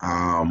a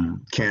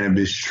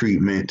cannabis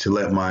treatment to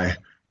let my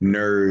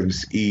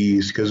nerves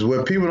ease. Because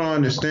what people don't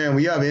understand,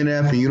 when you have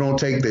NF and you don't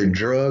take their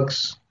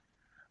drugs,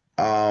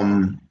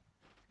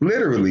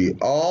 literally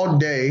all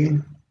day,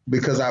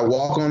 because I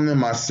walk on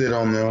them, I sit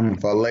on them.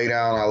 If I lay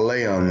down, I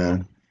lay on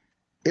them.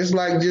 It's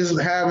like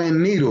just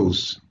having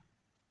needles.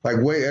 Like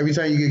every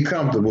time you get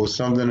comfortable,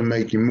 something to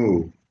make you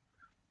move,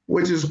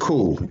 which is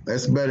cool.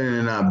 That's better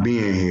than not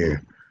being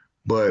here.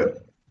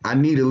 But I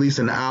need at least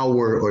an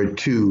hour or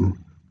two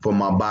for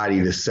my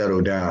body to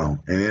settle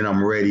down. And then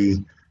I'm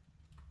ready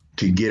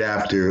to get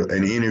after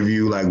an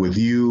interview like with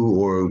you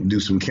or do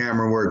some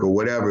camera work or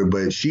whatever.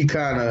 But she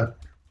kind of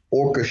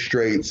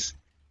orchestrates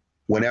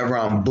whenever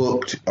I'm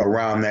booked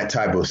around that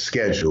type of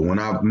schedule. When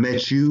I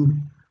met you,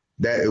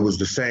 that it was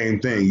the same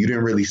thing. You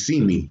didn't really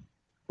see me.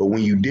 But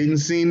when you didn't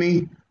see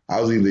me, I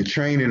was either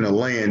training or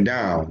laying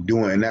down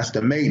doing, and that's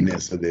the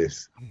maintenance of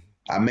this.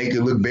 I make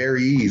it look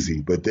very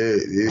easy, but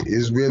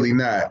it's really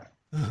not.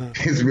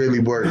 It's really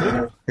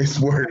work. It's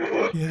work.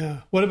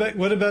 Yeah. What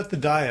about the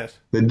diet?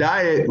 The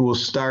diet will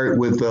start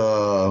with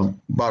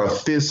about a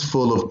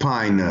fistful of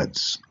pine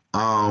nuts.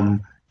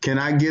 Can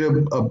I get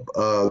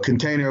a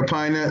container of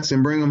pine nuts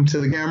and bring them to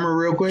the camera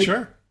real quick?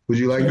 Sure. Would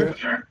you like that?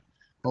 Sure.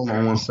 Hold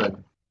on 1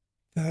 second.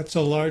 That's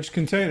a large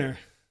container.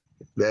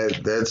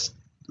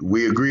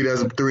 We agree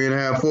that's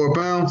 3.5, 4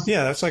 pounds?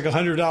 Yeah, that's like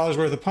 $100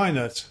 worth of pine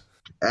nuts.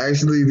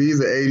 Actually, these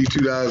are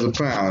 $82 a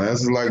pound.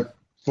 That's like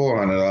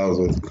 $400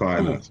 worth of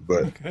pine nuts.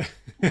 But okay.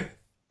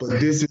 but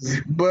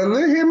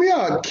hear me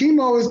out.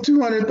 Chemo is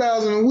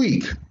 $200,000 a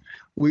week.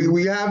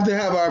 We have to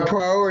have our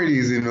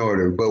priorities in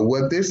order. But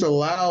what this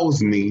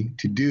allows me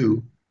to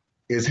do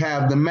is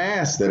have the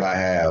mass that I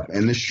have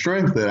and the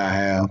strength that I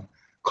have.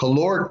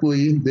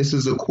 Calorically, this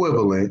is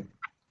equivalent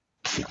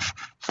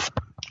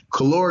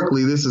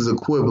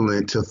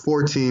to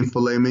 14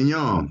 filet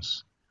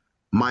mignons,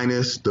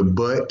 minus the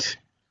butt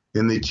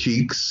and the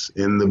cheeks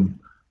and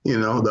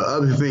the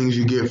other things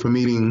you get from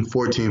eating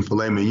 14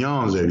 filet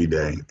mignons every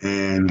day.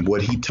 And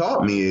what he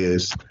taught me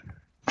is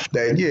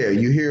that,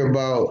 you hear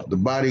about the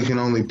body can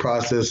only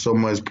process so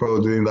much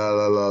protein, la,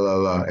 la, la, la,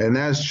 la. And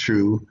that's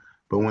true.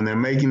 But when they're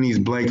making these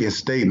blanket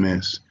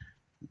statements,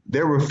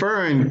 they're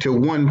referring to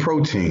one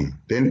protein.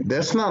 Then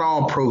that's not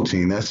all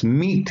protein. That's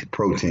meat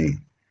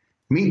protein.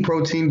 Meat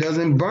protein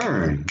doesn't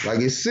burn. Like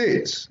it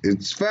sits.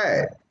 It's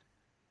fat.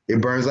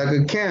 It burns like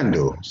a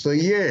candle. So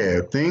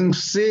if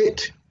things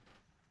sit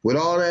with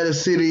all that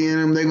acidity in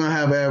them, they're going to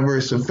have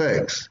adverse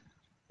effects.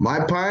 My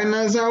pine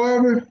nuts,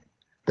 however,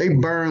 they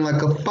burn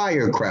like a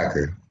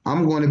firecracker.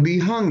 I'm going to be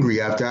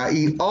hungry after I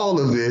eat all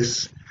of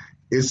this.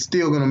 It's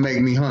still going to make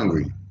me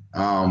hungry,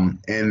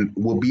 and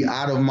will be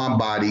out of my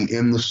body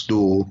in the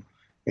stool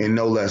in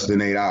no less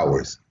than 8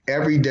 hours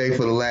every day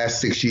for the last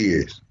 6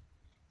 years.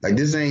 Like,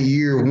 this ain't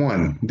year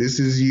one. This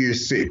is year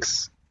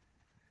 6.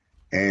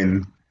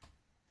 And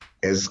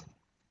as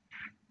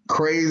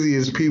crazy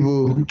as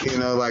people,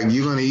 like,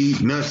 you're going to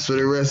eat nuts for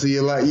the rest of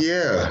your life.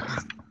 Yeah.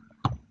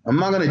 I'm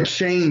not going to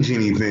change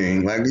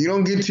anything. Like, you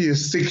don't get to your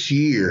 6th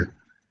year,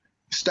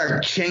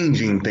 start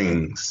changing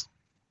things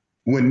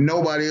when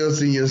nobody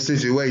else in your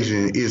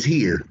situation is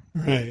here.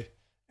 Right.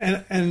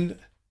 And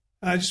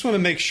I just want to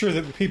make sure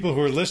that the people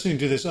who are listening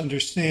to this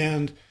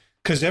understand,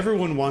 because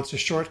everyone wants a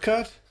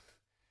shortcut.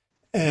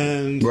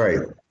 And, right.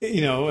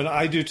 And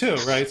I do too,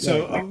 right?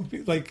 So,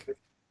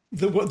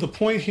 the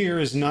point here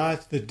is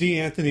not that D.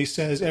 Anthony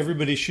says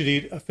everybody should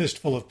eat a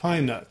fistful of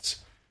pine nuts.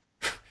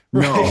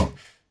 Right? No,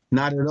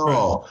 not at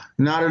all. Right.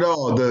 Not at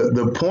all.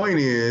 The point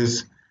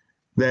is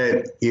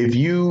that if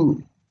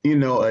you,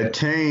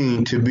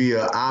 attain to be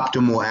an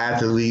optimal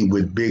athlete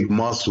with big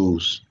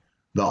muscles,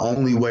 the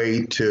only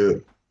way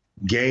to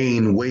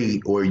gain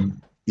weight or,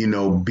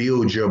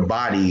 build your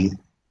body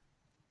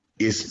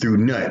is through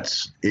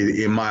nuts,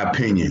 in my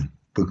opinion,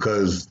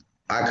 because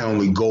I can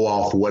only go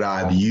off what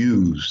I've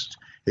used.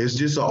 It's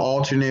just an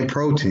alternate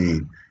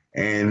protein,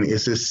 and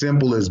it's as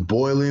simple as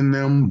boiling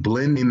them,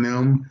 blending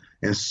them,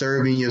 and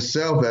serving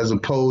yourself, as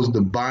opposed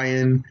to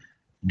buying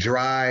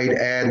dried,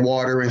 add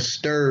water, and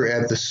stir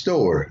at the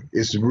store.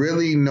 It's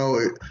really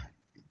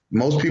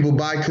most people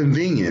buy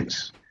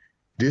convenience.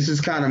 This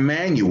is kind of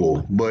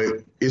manual,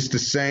 but it's the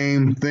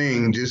same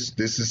thing, just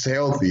this is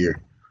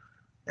healthier.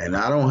 And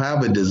I don't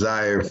have a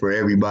desire for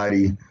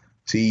everybody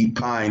to eat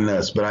pine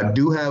nuts, but I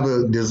do have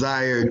a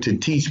desire to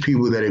teach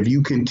people that if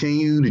you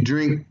continue to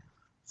drink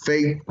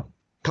fake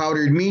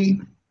powdered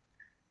meat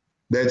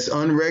that's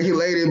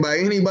unregulated by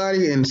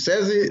anybody and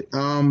says it,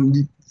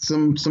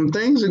 some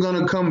things are going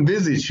to come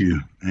visit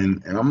you.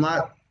 And I'm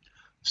not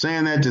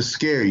saying that to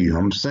scare you.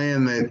 I'm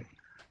saying that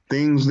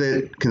things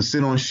that can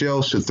sit on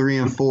shelves for 3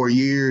 and 4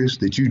 years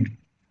that you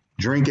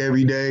drink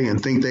every day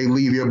and think they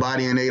leave your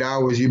body in 8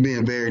 hours, you're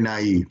being very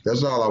naive.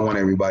 That's all I want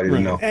everybody to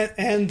know.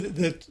 And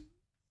that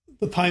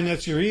the pine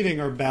nuts you're eating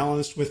are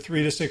balanced with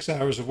 3 to 6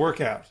 hours of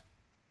workout.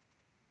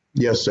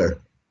 Yes, sir.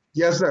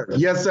 Yes, sir.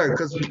 Yes, sir.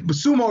 Because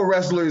sumo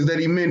wrestlers that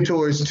he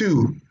mentors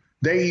too,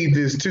 they eat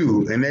this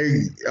too. And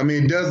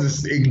it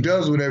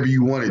does whatever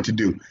you want it to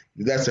do.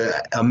 That's an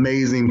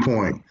amazing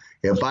point.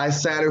 If I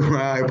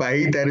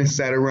ate that and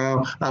sat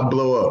around, I'd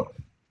blow up.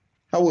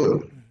 I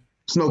would.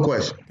 It's no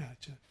question.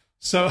 Gotcha.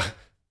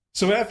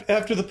 So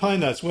after the pine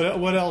nuts,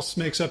 what else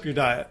makes up your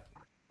diet?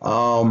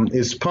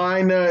 It's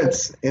pine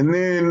nuts, and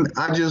then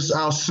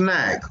I'll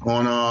snack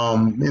on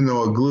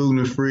a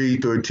gluten-free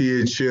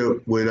tortilla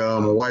chip with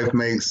my wife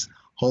makes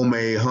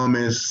homemade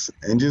hummus,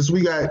 and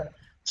we got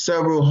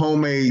several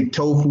homemade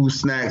tofu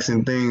snacks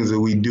and things that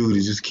we do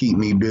to just keep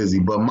me busy.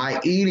 But my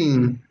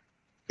eating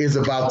is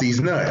about these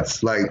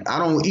nuts. Like, I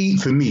don't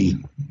eat for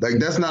me. Like,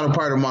 that's not a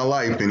part of my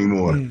life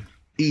anymore.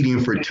 Eating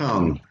for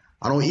tongue.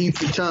 I don't eat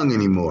for tongue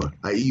anymore.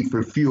 I eat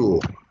for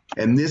fuel.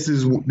 And this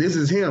is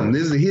him.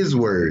 This is his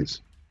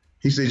words.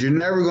 He says, you're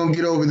never going to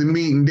get over the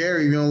meat and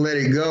dairy if you don't let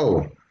it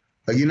go.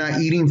 Like, you're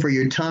not eating for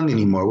your tongue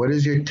anymore. What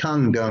has your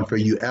tongue done for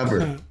you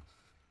ever?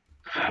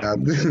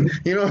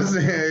 You know what I'm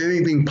saying?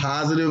 Anything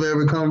positive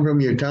ever come from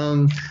your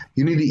tongue?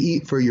 You need to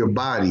eat for your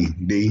body,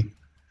 D.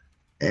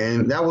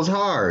 And that was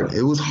hard.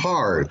 It was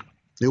hard.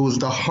 It was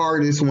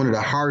one of the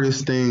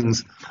hardest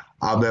things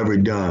I've ever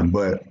done.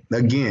 But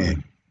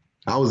again,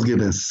 I was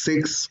given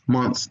 6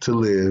 months to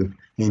live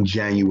in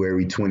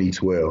January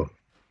 2012.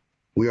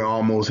 We are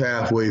almost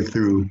halfway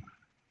through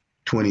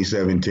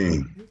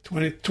 2017.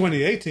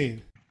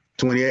 2018.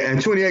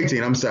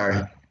 2018, I'm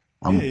sorry.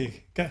 I'm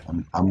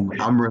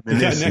reminiscing. You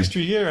got an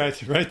extra year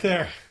right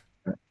there.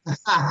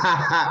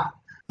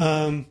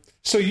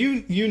 So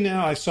you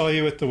now, I saw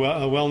you at the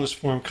Wellness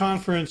Forum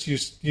conference.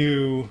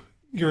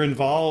 You're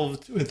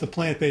involved with the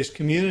plant-based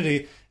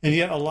community, and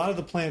yet a lot of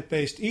the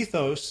plant-based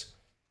ethos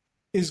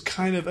is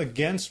kind of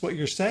against what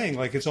you're saying.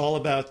 Like, it's all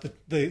about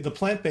the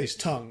plant-based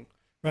tongue,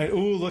 right?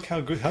 Ooh, look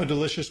how good, how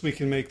delicious we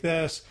can make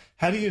this.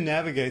 How do you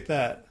navigate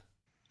that?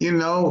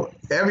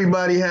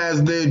 Everybody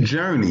has their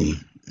journey,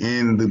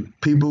 and the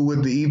people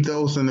with the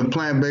ethos and the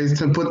plant-based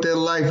can put their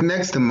life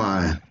next to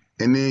mine.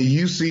 And then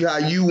you see how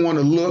you want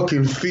to look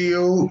and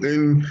feel,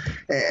 and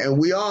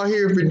we all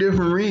here for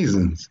different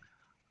reasons.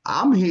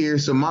 I'm here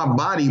so my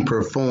body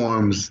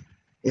performs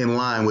in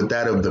line with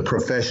that of the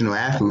professional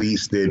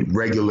athletes that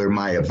regular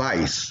my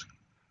advice.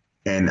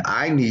 And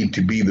I need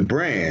to be the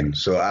brand.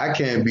 So I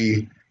can't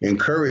be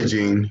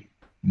encouraging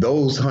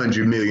those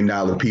 $100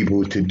 million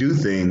people to do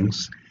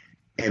things,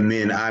 and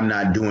then I'm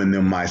not doing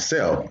them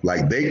myself.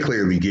 Like, they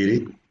clearly get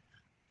it,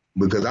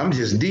 because I'm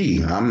just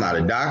D. I'm not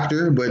a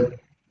doctor, but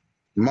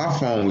my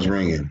phone's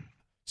ringing.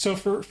 So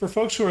for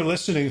folks who are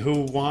listening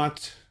who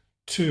want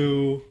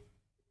to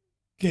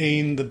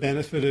gain the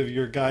benefit of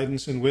your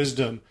guidance and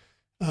wisdom.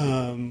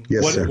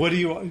 Yes, sir. What do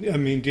you? I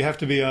mean, do you have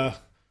to be a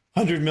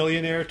 100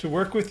 millionaire to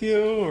work with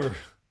you, or?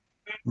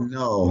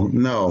 No,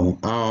 no.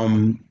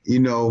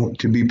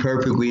 To be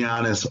perfectly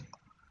honest,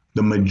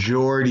 the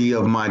majority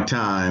of my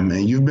time,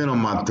 and you've been on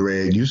my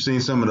thread, you've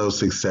seen some of those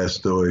success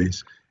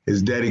stories,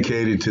 is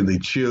dedicated to the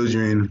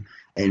children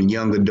and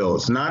young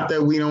adults. Not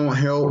that we don't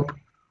help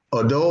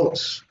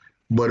adults,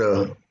 but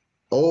a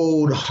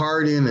old,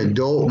 hardened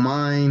adult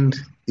mind.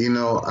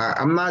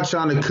 I'm not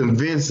trying to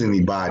convince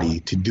anybody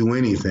to do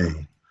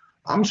anything.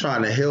 I'm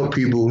trying to help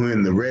people who are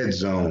in the red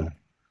zone,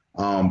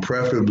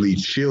 preferably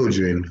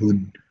children who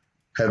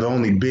have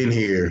only been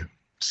here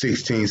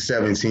 16,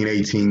 17,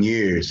 18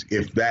 years,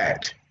 if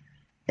that,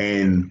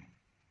 and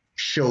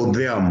show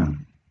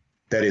them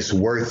that it's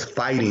worth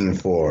fighting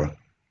for.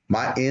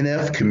 My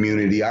NF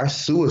community, our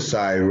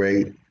suicide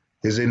rate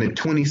is in the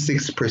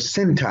 26th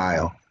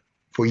percentile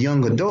for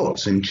young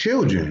adults and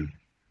children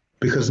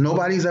because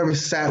nobody's ever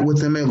sat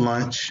with them at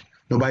lunch.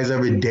 Nobody's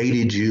ever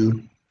dated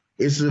you.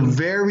 It's a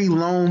very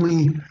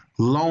lonely,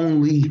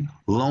 lonely,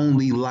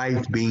 lonely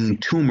life being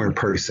tumor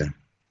person,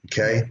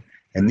 okay?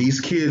 And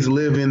these kids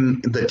live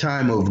in the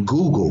time of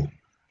Google.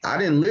 I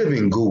didn't live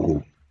in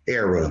Google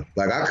era.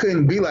 Like, I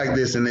couldn't be like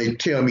this and they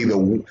tell me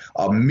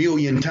a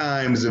million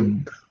times of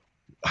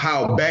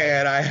how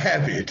bad I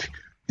have it.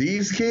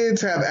 These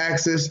kids have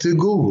access to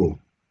Google.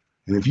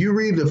 And if you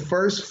read the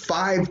first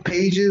 5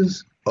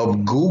 pages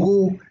of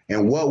Google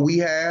and what we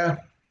have,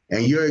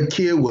 and you're a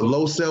kid with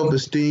low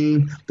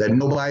self-esteem that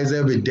nobody's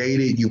ever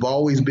dated, you've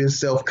always been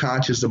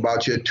self-conscious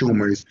about your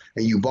tumors,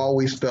 and you've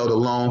always felt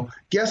alone,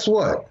 guess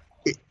what?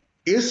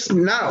 It's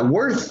not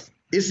worth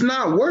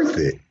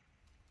it.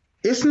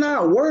 It's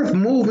not worth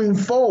moving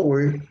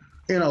forward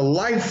in a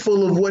life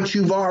full of what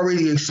you've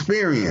already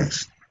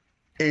experienced.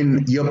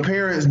 And your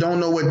parents don't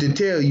know what to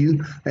tell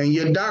you, and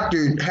your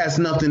doctor has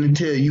nothing to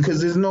tell you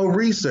because there's no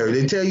research.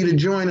 They tell you to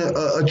join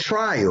a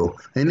trial,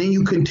 and then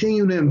you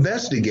continue to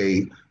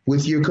investigate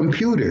with your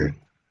computer,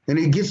 and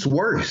it gets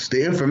worse.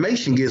 The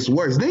information gets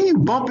worse. Then you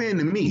bump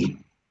into me,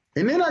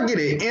 and then I get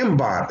an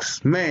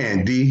inbox.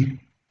 Man, D,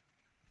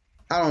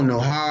 I don't know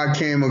how I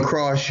came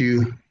across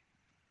you,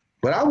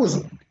 but I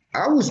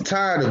was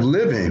tired of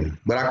living,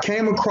 but I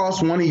came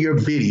across one of your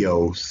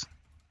videos,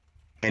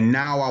 and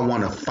now I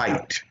want to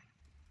fight.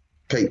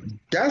 Okay,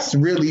 that's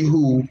really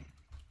who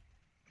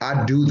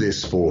I do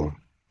this for.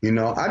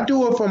 I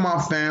do it for my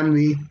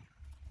family.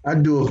 I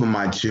do it for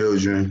my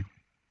children.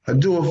 I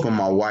do it for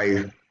my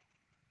wife.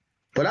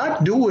 But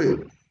I do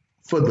it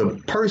for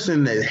the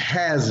person that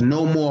has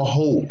no more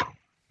hope.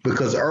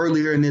 Because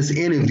earlier in this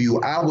interview,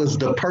 I was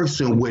the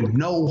person with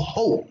no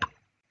hope.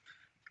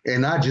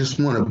 And I just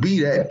want to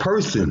be that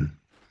person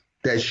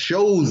that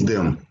shows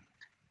them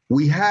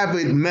we have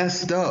it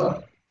messed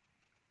up.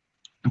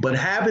 But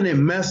having it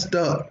messed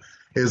up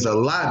is a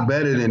lot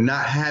better than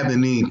not having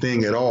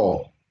anything at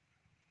all.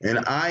 And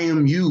I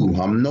am you.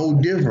 I'm no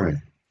different.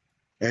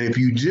 And if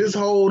you just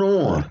hold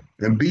on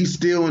and be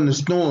still in the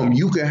storm,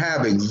 you can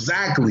have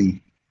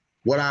exactly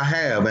what I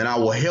have, and I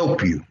will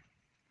help you.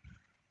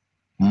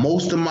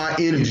 Most of my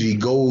energy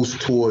goes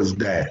towards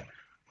that.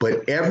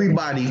 But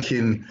everybody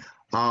can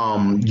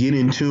get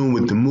in tune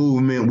with the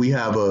movement. We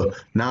have a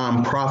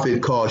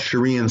nonprofit called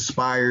Cherie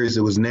Inspires.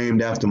 It was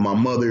named after my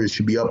mother. It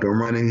should be up and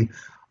running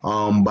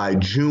by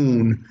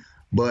June.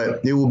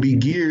 But it will be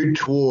geared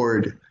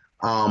toward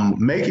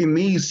making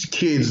these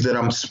kids that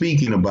I'm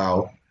speaking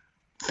about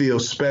feel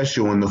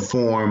special in the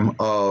form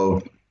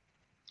of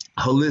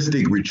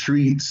holistic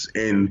retreats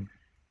and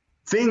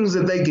things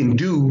that they can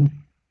do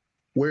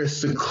where it's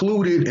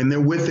secluded and they're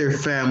with their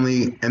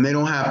family and they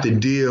don't have to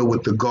deal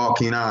with the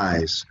gawking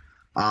eyes.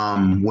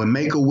 When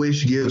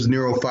Make-A-Wish gives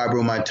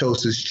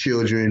neurofibromatosis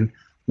children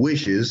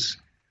wishes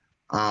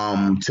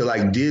to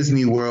like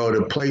Disney World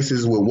or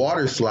places with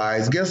water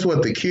slides, guess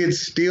what? The kids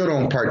still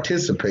don't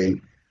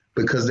participate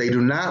because they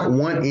do not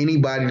want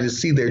anybody to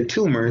see their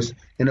tumors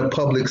in a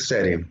public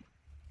setting.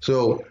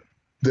 So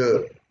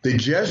the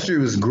gesture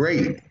was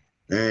great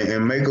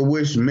and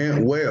Make-A-Wish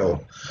meant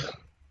well,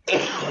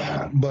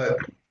 but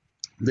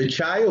the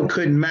child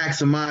couldn't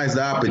maximize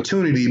the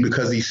opportunity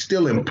because he's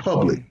still in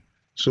public.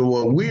 So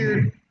what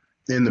we're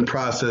in the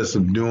process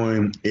of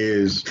doing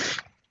is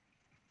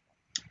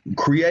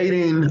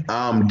creating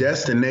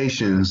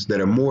destinations that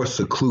are more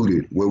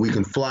secluded, where we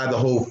can fly the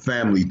whole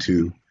family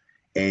to,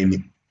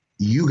 and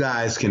you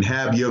guys can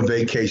have your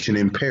vacation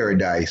in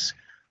paradise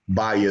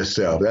by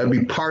yourself. That'd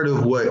be part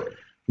of what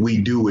we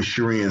do with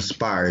Cherie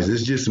Inspires.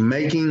 It's just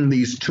making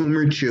these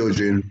tumor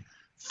children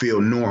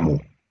feel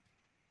normal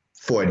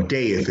for a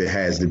day if it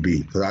has to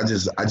be.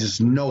 Because I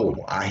just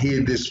know I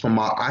hear this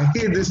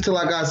till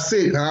I got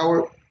sick,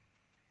 Howard.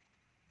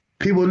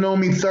 People know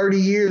me 30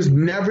 years,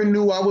 never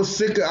knew I was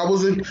sick.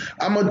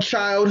 I'm a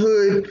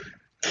childhood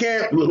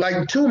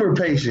tumor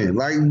patient,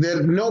 like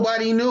that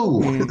nobody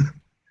knew.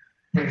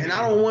 And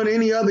I don't want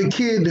any other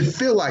kid to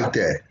feel like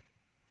that.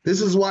 This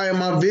is why in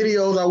my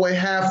videos I wear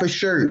half of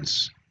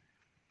shirts,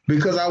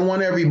 because I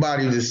want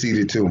everybody to see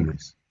the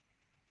tumors.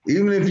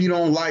 Even if you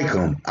don't like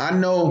them. I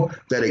know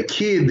that a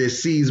kid that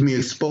sees me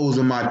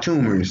exposing my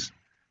tumors,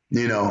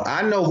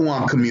 I know who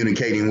I'm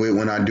communicating with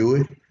when I do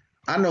it.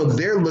 I know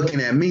they're looking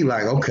at me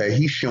like, okay,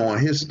 he's showing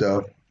his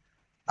stuff.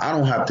 I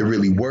don't have to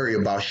really worry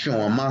about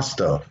showing my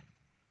stuff.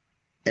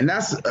 And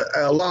that's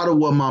a lot of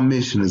what my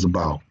mission is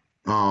about.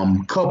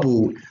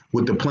 Coupled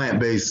with the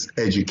plant-based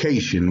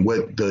education,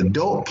 what the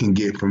adult can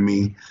get from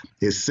me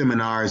is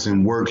seminars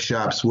and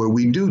workshops where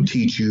we do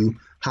teach you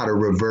how to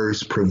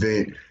reverse,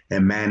 prevent,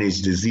 and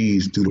manage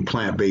disease through the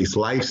plant-based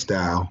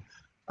lifestyle,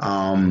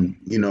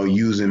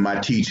 using my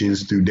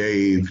teachings through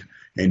Dave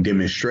and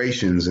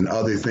demonstrations and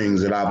other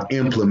things that I've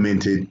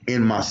implemented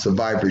in my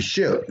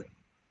survivorship.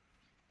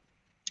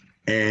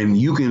 And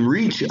you can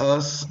reach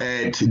us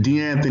at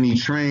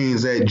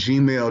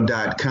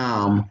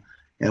d'anthonytrains@gmail.com.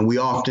 And we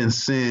often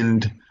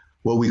send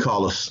what we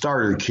call a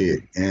starter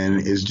kit.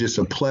 And it's just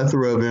a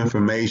plethora of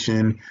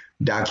information,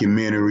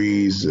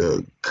 documentaries,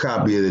 a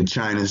copy of the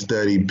China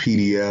study,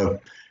 PDF,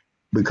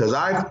 because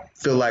I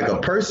feel like a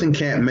person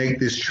can't make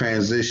this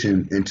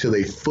transition until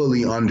they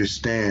fully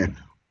understand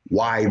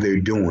why they're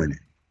doing it.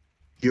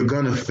 You're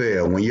going to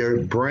fail. When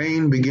your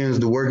brain begins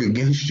to work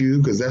against you,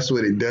 because that's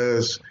what it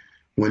does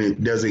when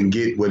it doesn't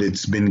get what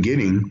it's been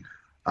getting,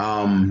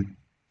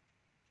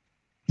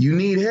 you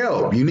need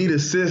help. You need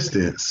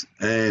assistance.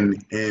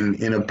 And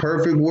in a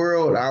perfect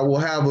world, I will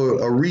have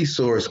a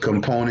resource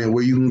component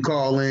where you can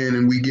call in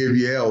and we give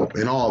you help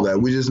and all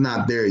that. We're just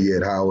not there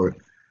yet, Howard.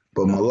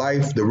 But my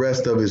life, the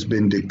rest of it's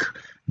been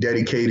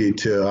dedicated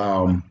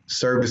to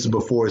service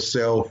before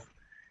self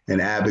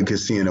and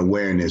advocacy and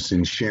awareness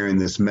and sharing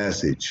this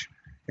message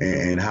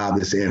and how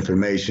this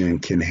information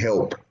can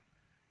help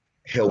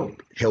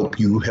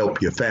you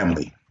help your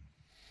family.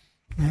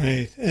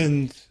 Right.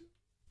 And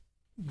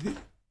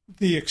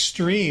the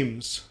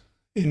extremes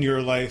in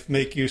your life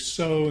make you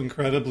so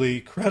incredibly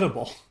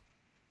credible.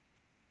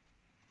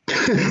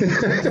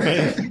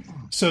 Right?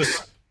 So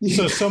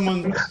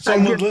someone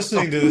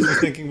listening to this is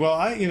thinking, well,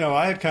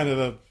 I had kind of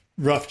a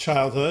rough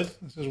childhood.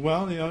 I says,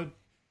 well,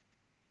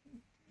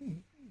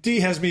 D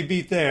has me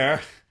beat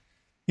there.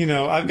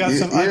 I've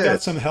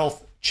got some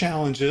health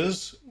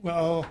challenges.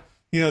 Well,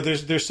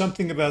 there's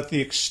something about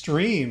the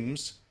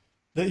extremes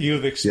that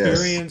you've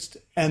experienced,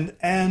 yes,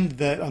 and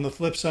that on the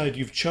flip side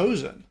you've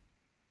chosen.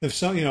 If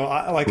so,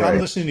 right. I'm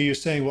listening to you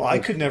saying, well, I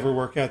could never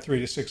work out 3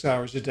 to 6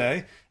 hours a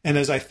day. And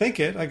as I think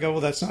it, I go, well,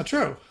 that's not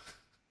true.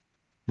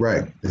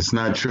 Right. It's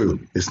not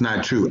true. It's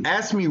not true.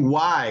 Ask me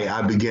why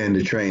I began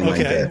to train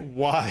like that. Okay.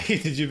 Why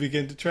did you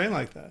begin to train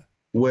like that?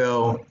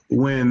 Well,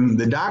 when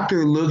the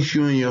doctor looks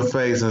you in your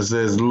face and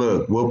says,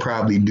 look, we'll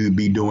probably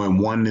be doing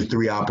 1 to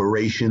 3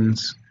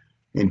 operations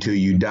until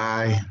you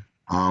die,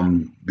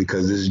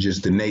 because this is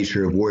just the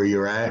nature of where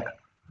you're at.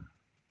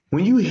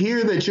 When you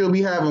hear that you'll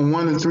be having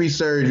 1 to 3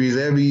 surgeries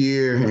every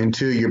year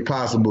until your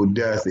possible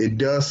death, it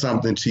does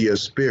something to your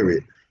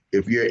spirit.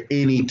 If you're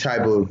any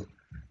type of,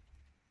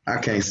 I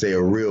can't say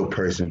a real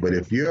person, but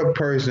if you're a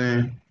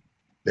person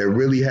that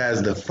really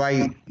has the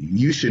fight,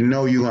 you should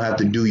know you're going to have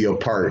to do your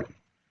part,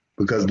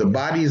 because the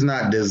body is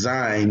not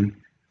designed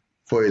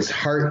for its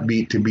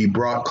heartbeat to be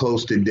brought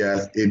close to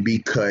death, it be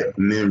cut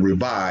and then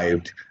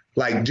revived.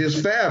 Like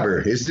just Faber,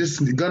 it's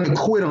just going to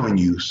quit on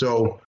you.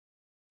 So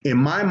in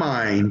my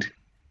mind,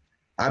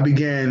 I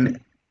began,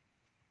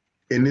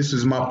 and this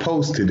is my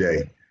post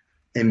today,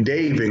 and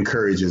Dave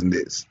encourages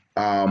this,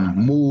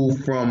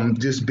 move from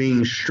just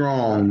being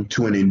strong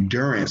to an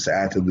endurance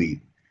athlete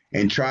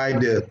and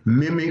tried to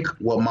mimic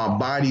what my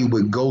body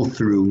would go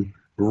through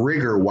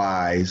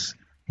rigor-wise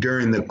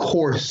during the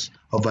course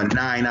of a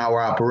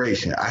 9-hour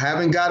operation. I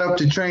haven't got up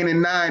to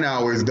training 9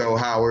 hours though,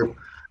 Howard.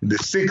 The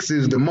 6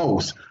 is the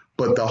most.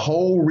 But the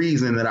whole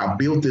reason that I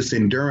built this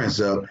endurance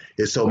up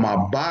is so my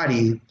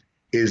body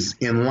is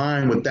in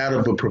line with that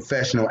of a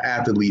professional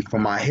athlete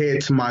from my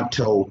head to my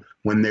toe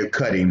when they're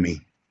cutting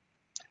me,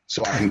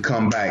 so I can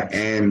come back.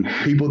 And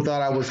people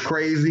thought I was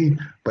crazy,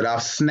 but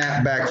I've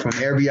snapped back from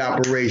every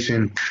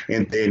operation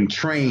and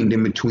trained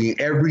in between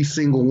every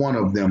single one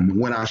of them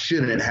when I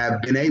shouldn't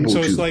have been able to.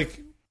 So it's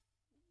like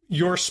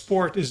your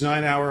sport is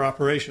 9-hour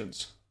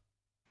operations.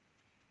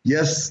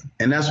 Yes,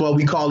 and that's why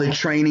we call it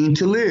training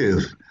to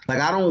live. Like,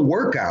 I don't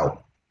work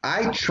out.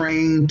 I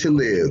train to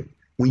live.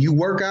 When you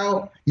work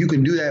out, you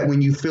can do that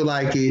when you feel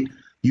like it.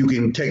 You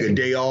can take a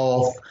day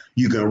off.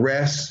 You can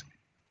rest.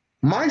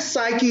 My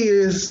psyche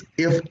is,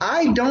 if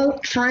I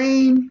don't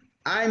train,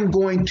 I'm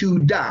going to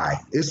die.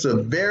 It's a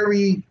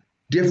very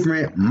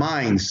different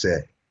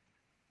mindset.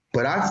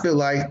 But I feel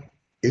like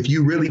if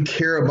you really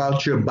care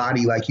about your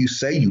body like you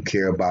say you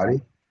care about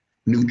it,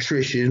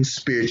 nutrition,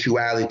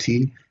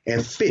 spirituality,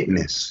 and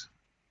fitness,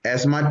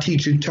 as my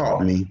teacher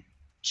taught me,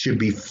 should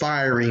be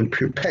firing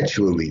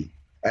perpetually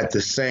at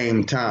the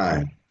same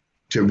time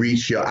to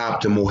reach your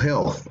optimal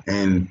health.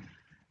 And,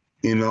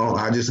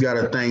 I just got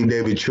to thank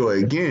David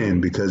Choi again,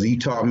 because he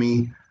taught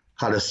me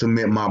how to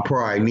submit my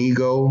pride and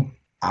ego.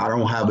 I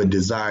don't have a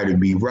desire to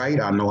be right.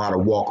 I know how to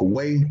walk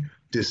away.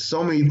 There's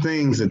so many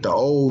things that the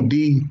old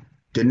D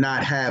did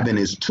not have in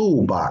his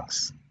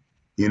toolbox.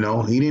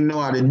 He didn't know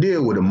how to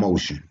deal with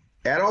emotion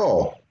at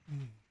all.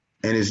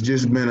 And it's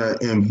just been an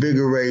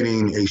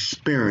invigorating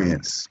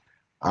experience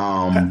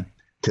to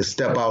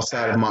step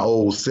outside of my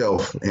old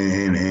self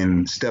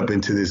and step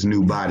into this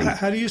new body.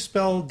 How do you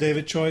spell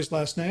David Choi's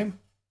last name?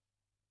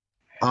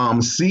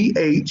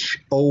 CHOI.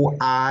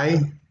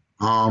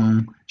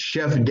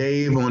 Chef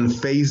Dave on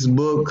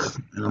Facebook.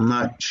 And I'm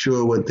not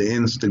sure what the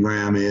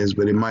Instagram is,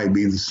 but it might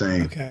be the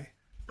same. Okay.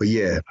 But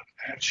yeah,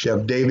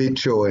 Chef David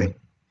Choi.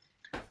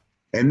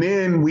 And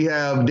then we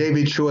have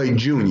David Choi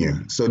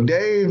Jr. So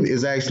Dave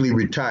is actually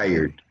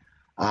retired.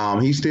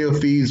 He still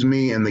feeds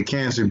me and the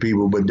cancer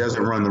people, but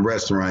doesn't run the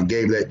restaurant.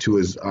 Gave that to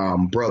his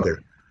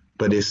brother.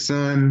 But his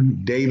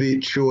son,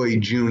 David Choi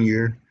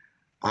Jr.,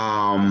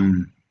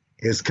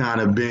 has kind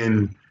of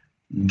been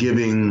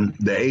giving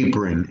the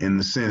apron in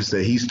the sense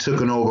that he's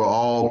taken over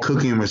all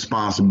cooking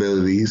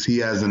responsibilities. He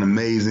has an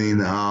amazing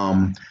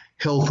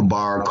health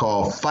bar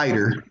called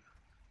Fighter,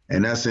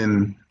 and that's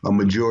in a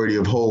majority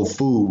of Whole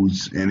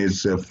Foods. And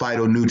it's a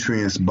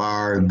phytonutrients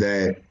bar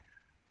that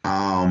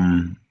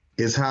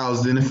is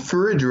housed in a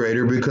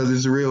refrigerator because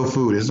it's real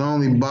food. It's the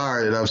only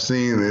bar that I've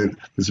seen that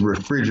is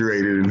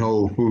refrigerated in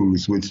Whole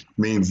Foods, which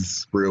means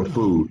it's real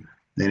food,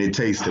 and it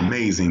tastes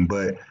amazing.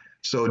 But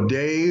so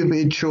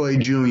David Choi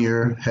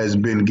Jr. has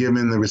been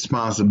given the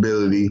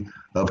responsibility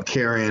of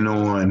carrying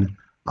on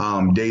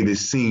David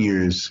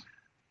Sr.'s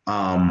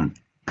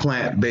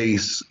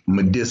plant-based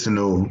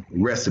medicinal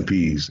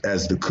recipes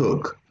as the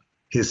cook.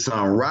 His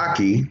son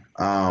Rocky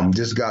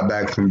just got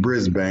back from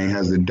Brisbane,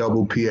 has a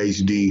double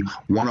PhD,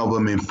 one of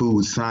them in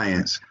food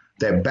science,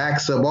 that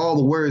backs up all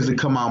the words that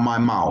come out of my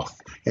mouth.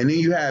 And then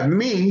you have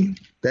me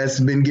that's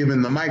been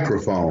given the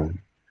microphone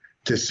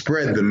to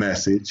spread the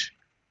message.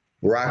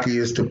 Rocky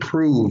is to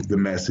prove the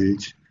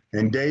message,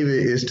 and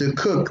David is to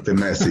cook the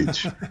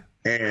message.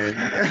 And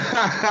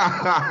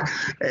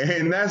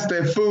and that's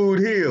that food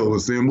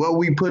heals. And what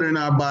we put in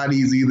our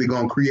body is either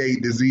going to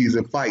create disease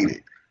or fight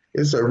it.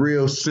 It's a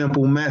real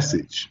simple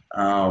message.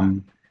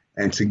 And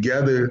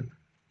together,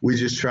 we're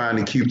just trying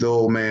to keep the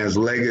old man's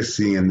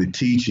legacy and the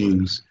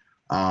teachings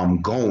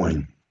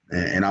going.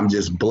 And I'm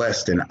just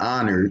blessed and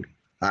honored.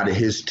 Out of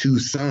his two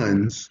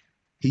sons,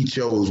 he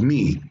chose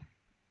me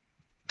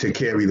to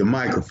carry the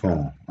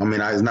microphone. I mean,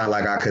 it's not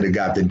like I could have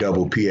got the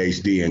double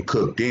PhD and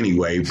cooked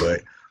anyway,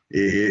 but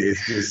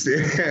it's just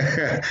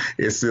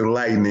it's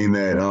enlightening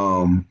that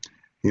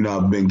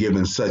I've been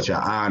given such an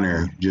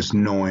honor just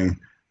knowing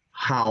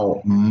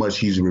how much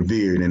he's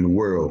revered in the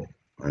world.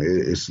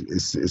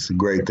 It's a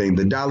great thing.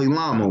 The Dalai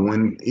Lama,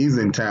 when he's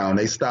in town,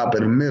 they stop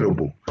at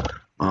Amitabha.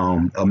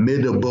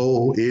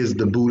 Amitabha is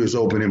the Buddha's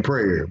opening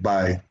prayer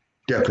by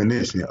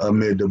definition.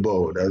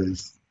 Amitabha, that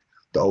is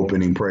the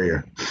opening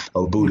prayer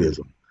of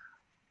Buddhism.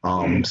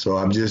 So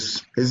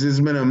it's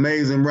just been an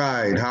amazing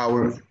ride,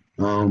 Howard.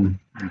 I'm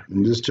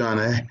just trying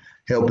to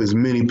help as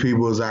many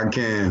people as I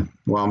can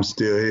while I'm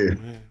still here.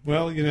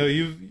 Well,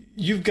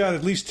 you've got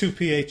at least 2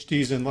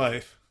 PhDs in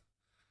life.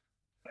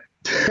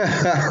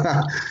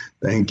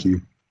 Thank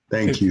you.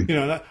 Thank you.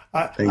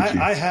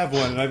 I have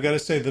one, and I've got to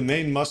say the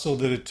main muscle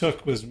that it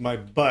took was my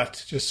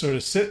butt, just sort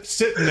of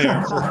sitting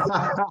there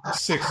for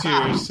 6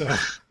 years. So.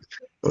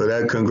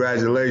 Well,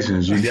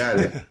 congratulations. You got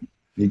it.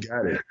 You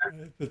got it.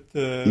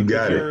 You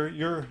got it.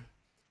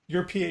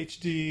 Your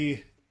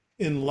PhD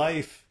in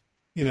life,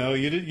 you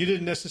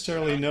didn't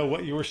necessarily know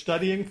what you were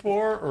studying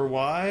for or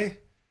why.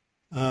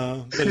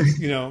 But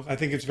I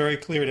think it's very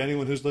clear to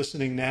anyone who's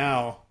listening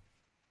now,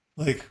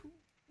 like,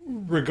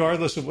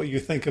 regardless of what you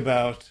think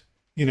about,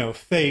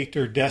 fate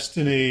or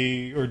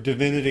destiny or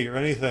divinity or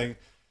anything,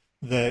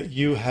 that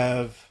you've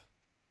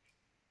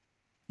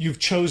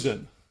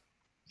chosen,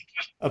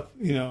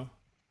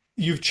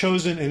 you've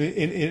chosen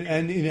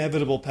an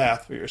inevitable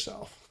path for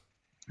yourself.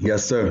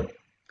 Yes, sir.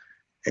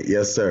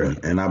 Yes, sir.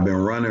 And I've been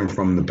running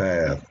from the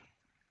path.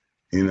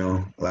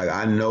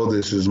 I know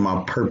this is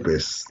my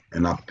purpose,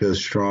 and I feel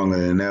stronger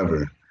than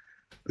ever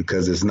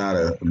because it's not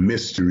a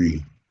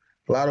mystery.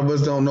 A lot of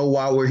us don't know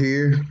why we're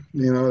here.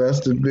 That's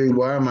the big,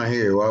 why am I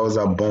here? Why was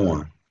I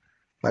born?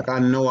 I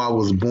know I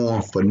was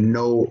born for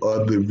no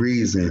other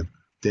reason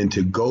than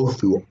to go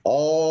through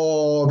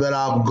all that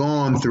I've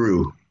gone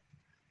through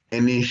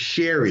and then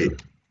share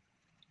it.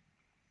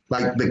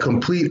 Like the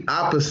complete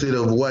opposite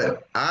of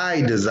what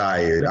I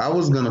desired. I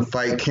was going to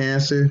fight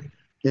cancer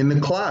in the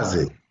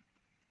closet.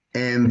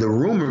 And the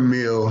rumor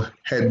mill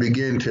had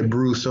begun to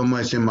brew so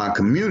much in my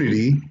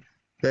community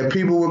that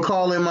people were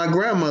calling my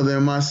grandmother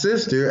and my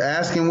sister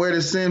asking where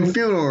to send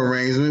funeral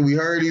arrangement. We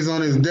heard he's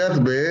on his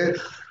deathbed.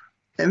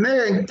 And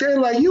they're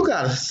like, you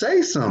got to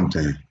say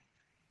something.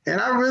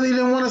 And I really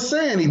didn't want to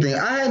say anything.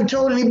 I hadn't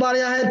told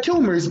anybody I had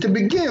tumors to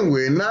begin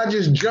with. And I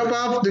just jump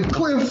off the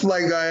cliff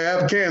like I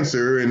have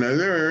cancer. And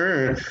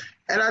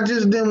I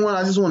just didn't want,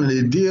 I just wanted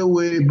to deal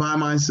with it by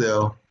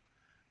myself.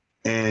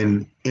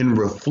 And in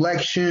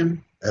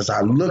reflection, as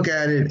I look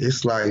at it,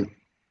 it's like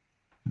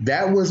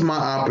that was my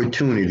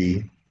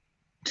opportunity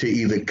to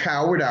either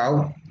cower it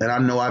out and I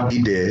know I'd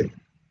be dead,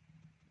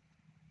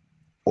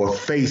 or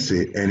face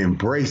it and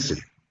embrace it.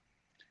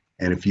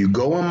 And if you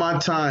go on my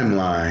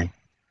timeline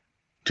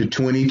to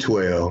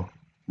 2012,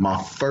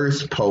 my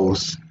first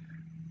post,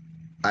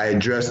 I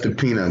addressed the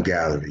peanut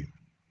gallery.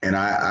 And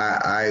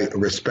I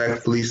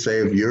respectfully say,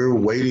 if you're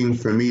waiting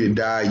for me to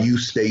die, you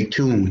stay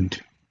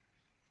tuned.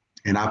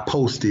 And I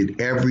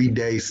posted every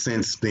day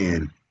since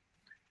then.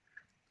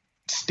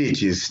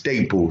 Stitches,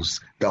 staples,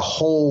 the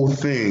whole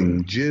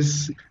thing.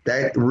 Just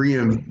that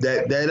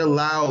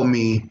allowed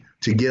me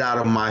to get out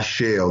of my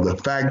shell. The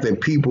fact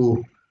that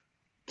people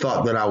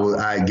thought that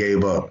I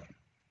gave up.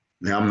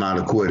 Now, I'm not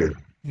a quitter.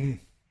 Mm.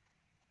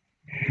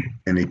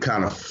 And it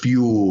kind of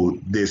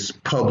fueled this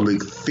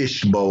public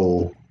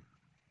fishbowl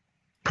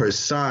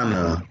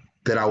persona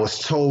that I was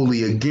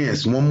totally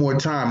against. One more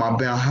time, I've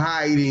been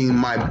hiding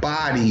my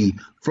body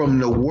from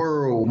the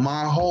world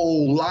my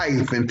whole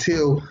life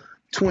until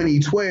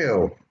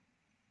 2012.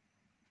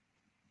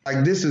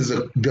 Like, this is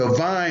a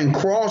divine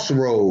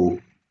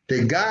crossroad.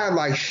 The guy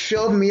like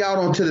shoved me out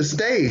onto the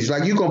stage.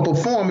 Like, you gonna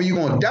perform or you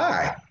gonna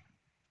die.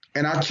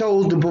 And I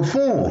chose to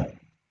perform.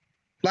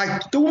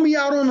 Like, threw me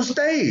out on the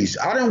stage.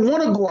 I didn't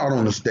want to go out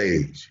on the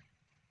stage.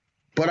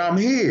 But I'm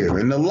here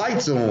and the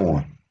lights are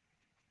on.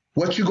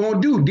 What you gonna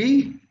do,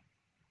 D?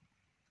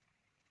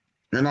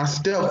 And I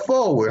stepped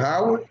forward,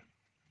 Howard.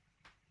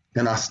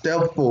 And I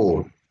stepped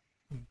forward.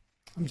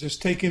 I'm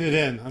just taking it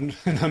in.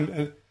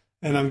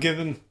 I'm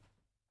giving.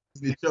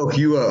 To choke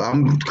you up.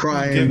 I'm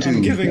crying too.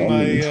 I'm giving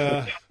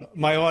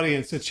my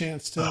audience a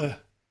chance to,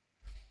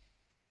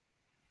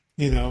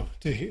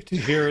 to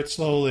hear it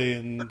slowly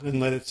and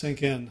let it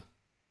sink in.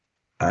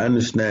 I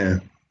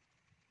understand.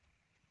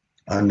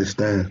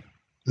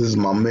 This is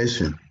my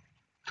mission.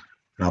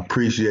 I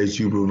appreciate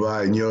you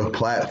providing your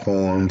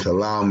platform to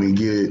allow me to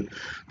get it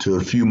to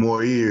a few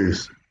more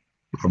ears.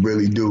 I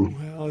really do.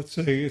 Well, it's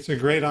a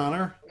great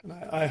honor.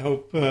 I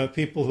hope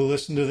people who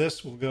listen to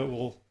this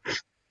will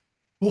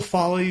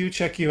follow you,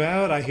 check you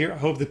out. I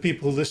hope the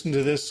people who listen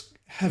to this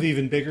have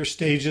even bigger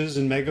stages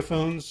and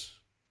megaphones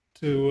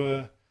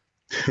to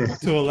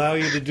allow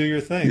you to do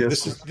your thing.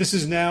 Yes. This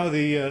is now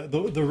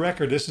the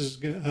record. This is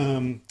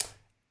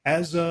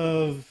as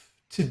of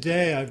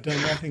today. I've done,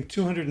 I think,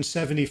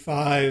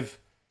 275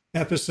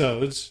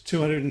 episodes.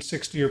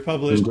 260 are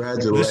published.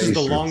 Congratulations. This is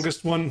the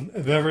longest one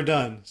I've ever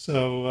done.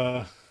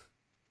 So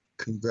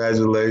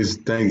congratulations.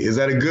 Thank you. Is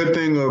that a good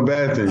thing or a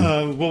bad thing?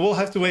 Well, we'll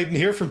have to wait and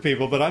hear from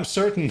people, but I'm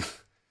certain.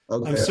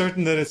 Okay. I'm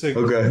certain that it's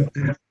okay.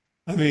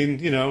 I mean,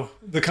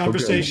 the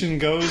conversation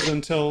goes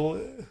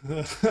until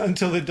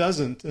it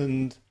doesn't,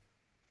 and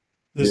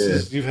this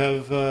is, you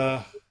have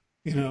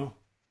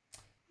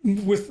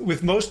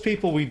with most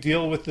people we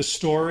deal with the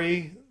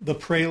story, the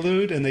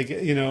prelude, and they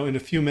get in a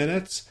few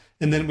minutes,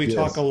 and then we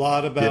talk a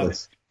lot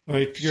about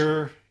right.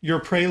 Your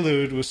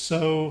prelude was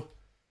so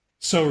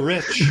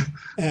rich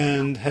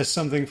and has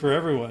something for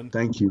everyone.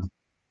 Thank you.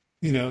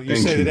 You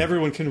say that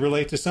everyone can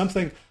relate to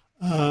something.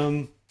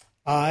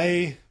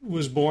 I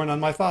was born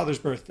on my father's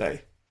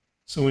birthday.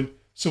 So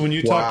when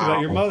you talked about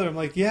your mother, I'm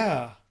like,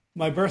 yeah,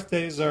 my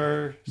birthdays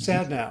are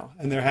sad now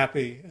and they're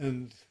happy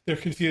and they're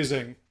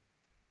confusing.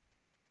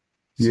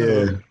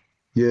 Yeah.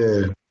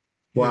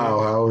 Wow,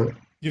 Howard.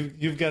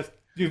 You've got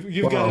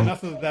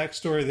enough of the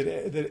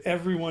backstory that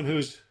everyone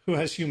who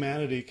has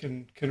humanity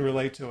can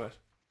relate to it.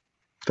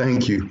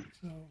 Thank you.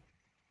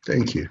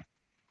 Thank you.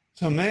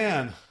 So,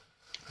 man.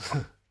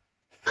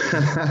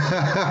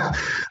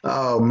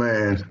 Oh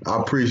man,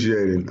 I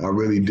appreciate it. I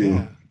really do.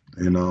 Yeah.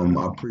 And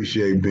I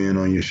appreciate being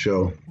on your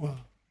show. Well,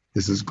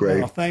 this is great.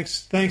 Well,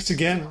 thanks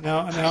again.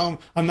 Now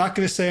I'm not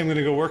going to say I'm going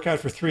to go work out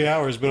for 3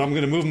 hours, but I'm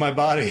going to move my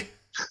body.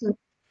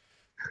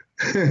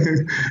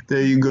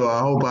 There you go. I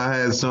hope I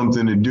had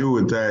something to do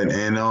with that.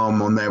 And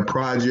on that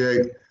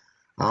project,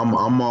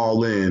 I'm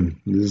all in.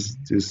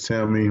 Just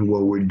tell me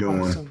what we're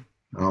doing. Awesome.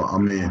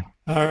 I'm in.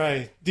 All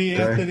right. D.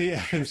 Anthony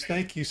Evans,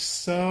 thank you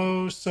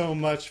so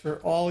much for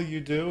all you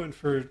do and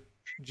for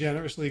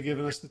generously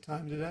giving us the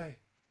time today.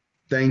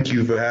 Thank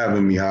you for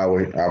having me,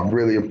 Howard. I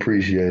really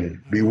appreciate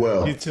it. Be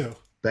well. You too.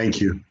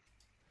 Thank you.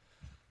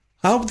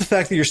 I hope the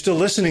fact that you're still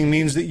listening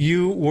means that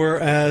you were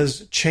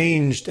as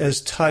changed,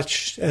 as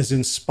touched, as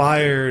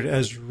inspired,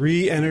 as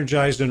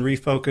re-energized and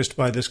refocused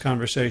by this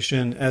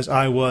conversation as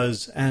I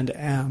was and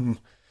am.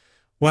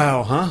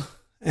 Wow, huh?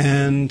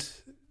 And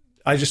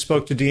I just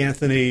spoke to D.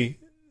 Anthony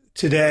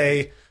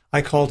today.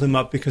 I called him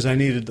up because I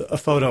needed a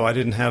photo. I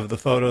didn't have the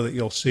photo that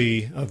you'll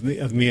see of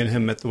me and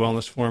him at the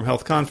Wellness Forum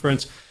Health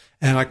Conference.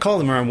 And I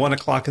called him around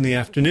 1:00 in the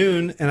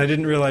afternoon, and I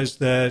didn't realize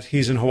that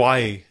he's in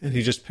Hawaii. And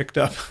he just picked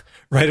up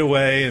right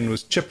away and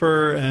was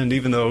chipper. And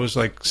even though it was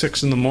like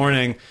 6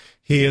 a.m,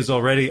 he is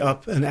already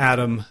up and at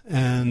 'em,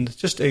 and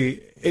just a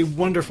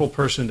wonderful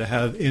person to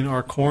have in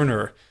our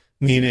corner,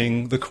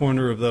 meaning the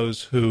corner of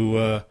those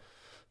who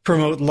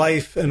promote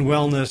life and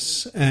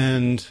wellness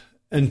and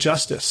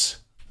justice.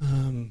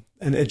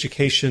 And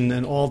education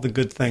and all the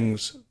good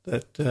things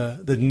that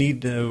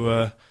need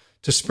to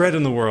spread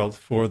in the world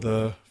for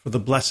the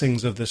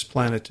blessings of this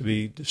planet to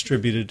be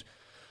distributed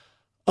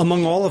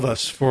among all of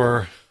us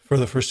for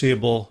the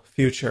foreseeable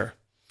future.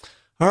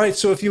 All right,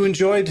 so if you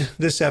enjoyed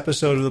this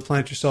episode of the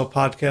Plant Yourself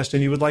podcast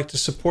and you would like to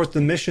support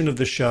the mission of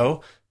the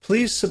show,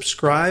 please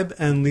subscribe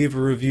and leave a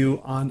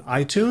review on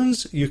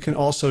iTunes. You can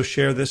also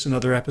share this and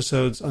other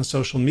episodes on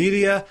social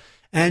media,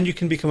 and you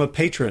can become a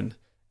patron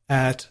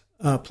at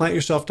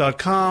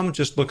plantyourself.com.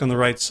 Just look on the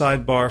right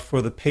sidebar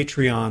for the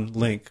Patreon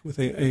link with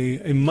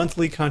a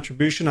monthly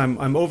contribution.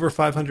 I'm over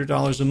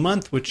 $500 a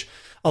month, which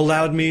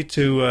allowed me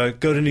to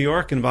go to New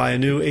York and buy a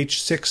new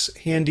H6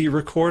 handy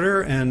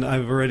recorder, and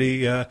I've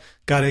already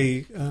got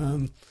a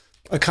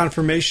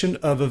confirmation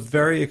of a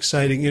very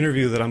exciting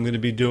interview that I'm going to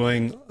be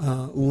doing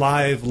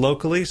live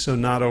locally, so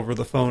not over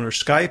the phone or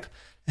Skype,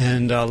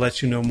 and I'll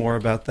let you know more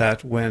about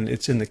that when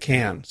it's in the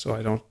can, so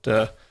I don't...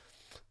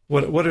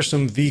 What are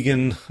some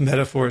vegan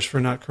metaphors for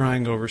not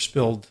crying over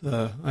spilled,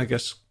 I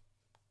guess,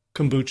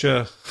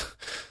 kombucha,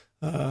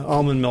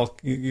 almond milk?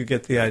 You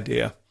get the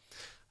idea.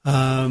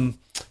 All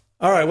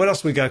right, what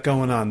else we got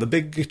going on? The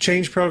Big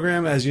Change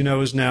Program, as you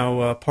know, is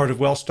now part of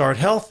WellStart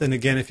Health. And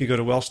again, if you go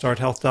to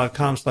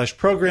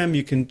wellstarthealth.com/program,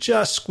 you can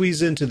just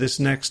squeeze into this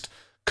next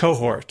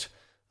cohort.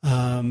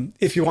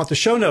 If you want the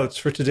show notes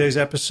for today's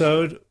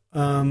episode,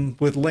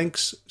 with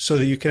links so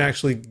that you can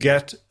actually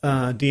get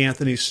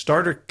D'Anthony's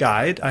starter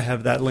guide, I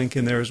have that link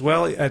in there as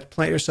well at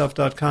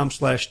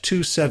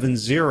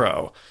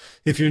plantyourself.com/270.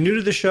 If you're new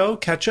to the show,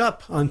 catch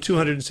up on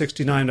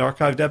 269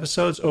 archived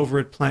episodes over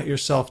at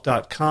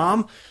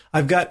plantyourself.com.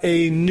 I've got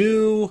a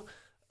new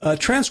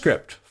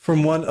transcript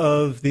from one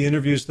of the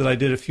interviews that I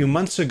did a few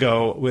months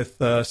ago with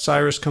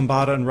Cyrus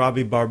Khambatta and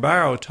Robbie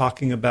Barbaro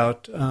talking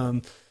about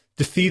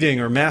defeating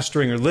or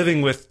mastering or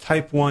living with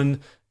type 1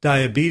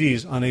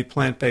 diabetes on a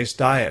plant-based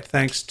diet.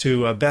 Thanks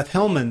to Beth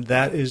Hillman,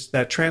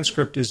 that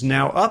transcript is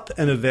now up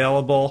and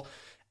available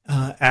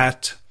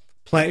at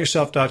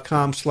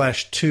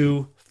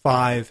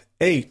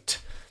plantyourself.com/258.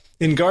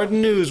 In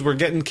garden news, we're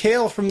getting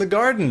kale from the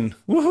garden.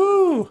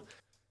 Woohoo!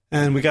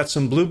 And we got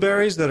some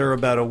blueberries that are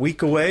about a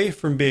week away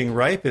from being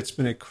ripe. It's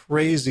been a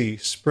crazy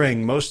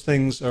spring. Most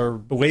things are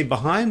way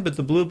behind, but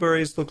the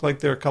blueberries look like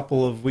they're a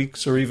couple of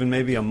weeks or even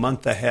maybe a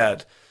month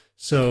ahead.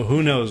 So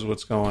who knows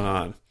what's going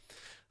on.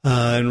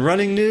 In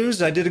running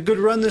news, I did a good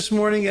run this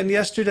morning and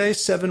yesterday,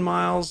 7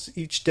 miles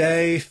each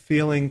day,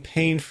 feeling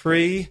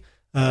pain-free.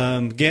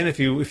 Again, if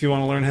you want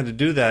to learn how to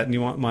do that and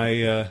you want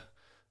my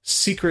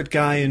secret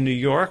guy in New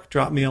York,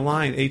 drop me a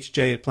line,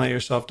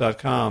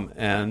 hj@plantyourself.com,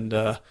 and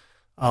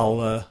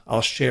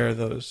I'll share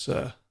those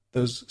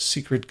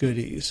secret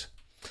goodies.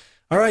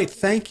 All right,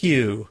 thank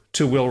you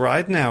to Will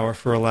Ridenhour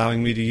for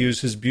allowing me to use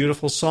his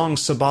beautiful song,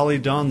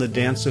 Sabali Dawn, the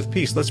Dance of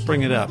Peace. Let's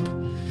bring it up.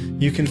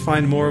 You can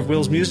find more of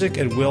Will's music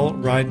at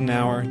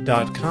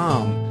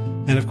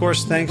willridenhour.com. And of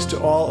course, thanks to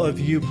all of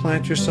you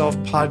Plant Yourself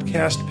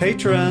podcast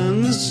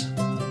patrons.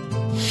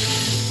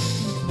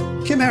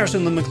 Kim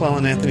Harrison, Lynn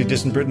McClellan, Anthony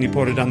Disson, Brittany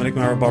Porter, Dominic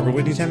Mara, Barbara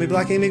Whitney, Tammy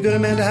Black, Amy Good,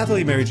 Amanda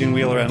Hathaway, Mary Jean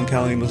Wheeler, Adam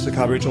Callie, Melissa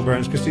Cobb, Rachel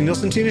Burns, Christine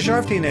Nielsen, Tina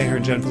Sharf, Tina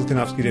Ahern, Jen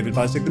Filkanovsky, David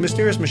Bostic, The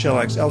Mysterious Michelle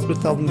X,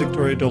 Elspeth Feldman,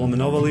 Victoria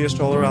Dolomanova, Leah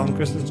Stoller, Alan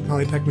Christensen,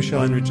 Holly Peck,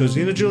 Michelle Henry,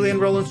 Josina, Julian,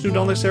 Roland, Stu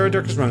Dolnick, Sarah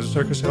Durkis, Ron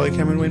Circus, Haley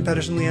Cameron, Wayne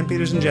Pedersen, Leanne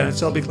Peterson, Janet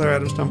Selby, Claire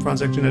Adams, Tom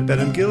Franzek, Jeanette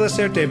Benham, Gila,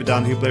 Sarah David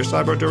Donahue, Blair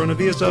Cyber, Dorona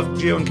Viazov,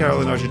 Gio and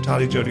Carolyn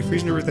Argentati, Jody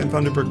Friesner, Ruth Ann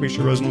Funderburg,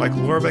 Misha Rosen,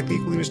 Michael Warbeck,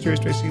 Equally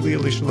Mysterious, Tracy Lee,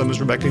 Alicia Lemons,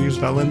 Rebecca Hughes,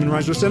 Val Lindman,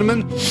 Rise with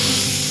Cinnamon,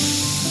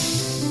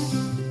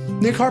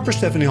 Nick Harper,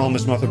 Stephanie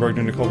Holmes, Martha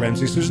Bergner, Nicole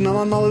Ramsey, Susan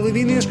Alon, Molly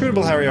Levine,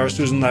 Inscrutable, Harry R.,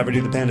 Susan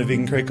Laverty, The Panda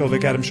Vegan, Craig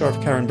Kovic, Adam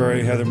Sharp, Karen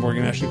Burry, Heather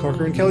Morgan, Ashley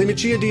Corker, and Kelly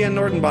Machia, Deanne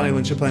Norton, Bonnie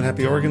Lynch, Plant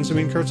Happy Oregon,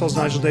 Samine Kurtzels,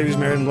 Nigel Davies,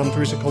 Marion Blum,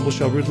 Teresa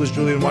Colbishell, Ruthless,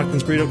 Julian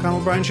Watkins, Breed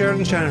O'Connell, Brian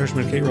Sheridan, Shannon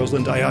Hirschman, Kate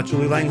Rosalind, Diot,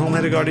 Julie Langholm,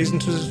 Hedegard,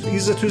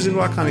 Isa Tuzin,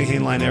 Wakani,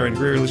 Hainline, Aaron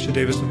Greer, Alicia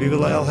Davis, Viva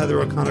Lael,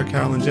 Heather O'Connor,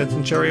 Carolyn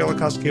Jensen, Sherry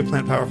Olakoski of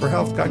Plant Power for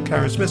Health, Scott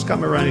Karen Smith,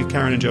 Scott Morani,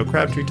 Karen and Joe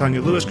Crabtree, Tanya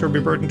Lewis,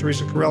 Kirby Burton,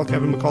 Teresa Carell,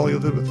 Kevin McCauley,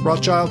 Elizabeth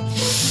Rothschild,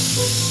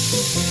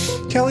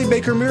 Kelly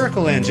Baker,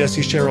 Miracle Land,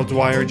 Jesse Cheryl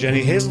Dwyer,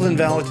 Jenny Hazelton,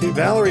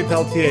 Valerie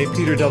Peltier,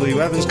 Peter W.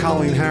 Evans,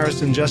 Colleen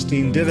Harrison,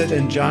 Justine Divot,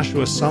 and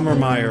Joshua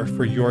Sommermeyer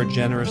for your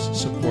generous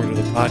support of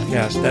the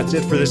podcast. That's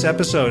it for this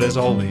episode. As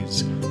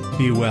always,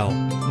 be well,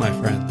 my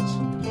friends.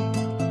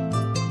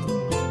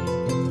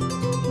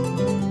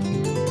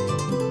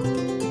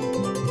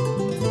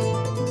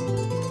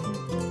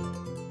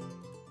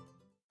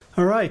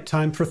 All right,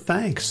 time for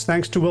thanks.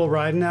 Thanks to Will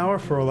Ridenhour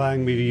for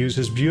allowing me to use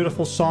his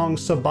beautiful song,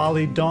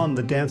 Sabali Dawn,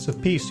 the Dance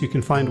of Peace. You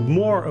can find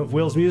more of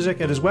Will's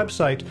music at his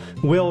website,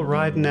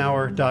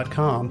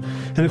 willridenhour.com.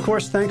 And of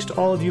course, thanks to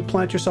all of you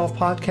Plant Yourself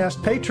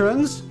podcast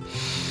patrons.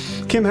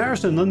 Kim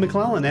Harrison, Lynn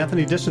McClellan,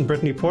 Anthony Disson,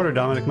 Brittany Porter,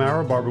 Dominic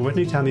Maurer, Barbara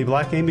Whitney, Tammy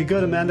Black, Amy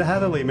Good, Amanda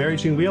Hatherley, Mary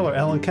Jean Wheeler,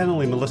 Ellen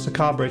Kennelly, Melissa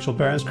Cobb, Rachel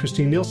Behrens,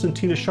 Christine Nielsen,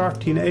 Tina Sharf,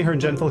 Tina Ahern,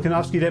 Jen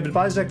Filkanovsky, David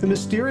Bizek, The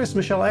Mysterious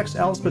Michelle X,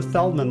 Elspeth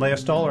Feldman, Leah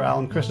Stoller,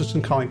 Alan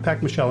Christensen, Colleen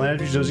Peck, Michelle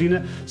Andrews,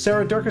 Josina,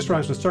 Sarah Durkis,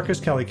 Rhymes with Circus,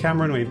 Kelly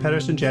Cameron, Wayne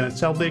Pedersen, Janet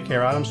Selby,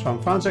 Kara Adams, Tom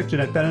Franzek,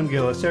 Jeanette Benham,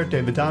 Gila Sarah,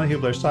 David Donahue,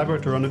 Blair Cyber,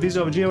 Dorona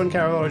Vizo, Gio and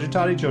Carol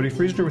Argentati, Jody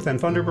Friesner, Ruth Ann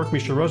Funderburg,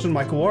 Misha Rosen,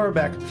 Michael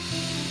Warbeck,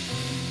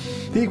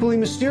 The equally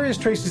mysterious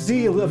Tracy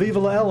Z,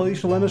 Aviva L,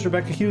 Alicia Lemus,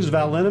 Rebecca Hughes,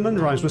 Val Linneman,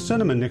 rhymes with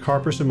cinnamon, Nick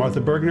Harperson, Martha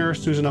Bergner,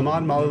 Susan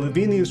Ahmad, Molly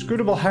Levine, the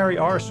inscrutable Harry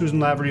R, Susan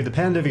Laverty, the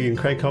Panda Vegan,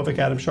 Craig Kovic,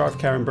 Adam Scharf,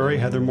 Karen Burry,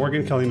 Heather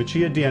Morgan, Kelly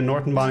Machia, Deanne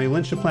Norton, Bonnie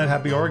Lynch, Plant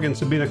Happy Oregon,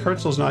 Sabina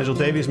Kurtzels, Nigel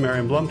Davies,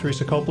 Marion Blum,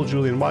 Teresa Copel,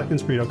 Julian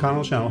Watkins, Breed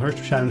O'Connell, Shannon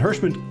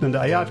Hirschman, Linda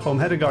Ayat, Holm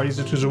Hedegaard,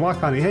 Isa Tuzawa,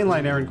 Connie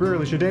Hainline, Aaron Greer,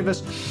 Alicia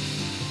Davis,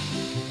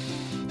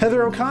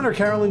 Heather O'Connor,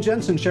 Carolyn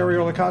Jensen, Sherry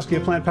Orlikowski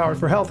of Plant Powered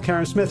for Health,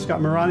 Karen Smith, Scott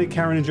Morani,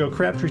 Karen and Joe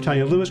Crabtree,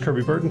 Tanya Lewis,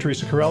 Kirby Burton,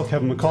 Teresa Carell,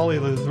 Kevin McCauley,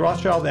 Elizabeth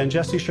Rothschild, Ann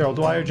Jesse, Cheryl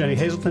Dwyer, Jenny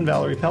Hazelton,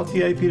 Valerie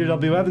Peltier, Peter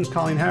W. Evans,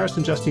 Colleen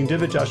Harrison, Justine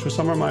Divitt, Joshua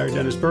Summermeyer,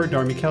 Dennis Bird,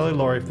 Darmy Kelly,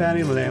 Laurie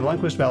Fanny, Linnea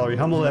Lundquist, Valerie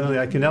Hummel, Emily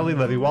Iaconelli,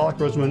 Levy Wallach,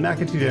 Rosamund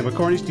McAtee, Dave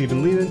McCorney,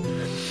 Stephen Lehman,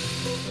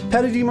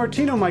 Patty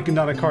DiMartino, Mike and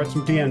Donna Karts,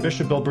 Deanne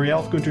Bishop, Bill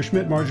Brielf, Gunter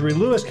Schmidt, Marjorie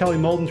Lewis, Kelly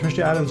Molden,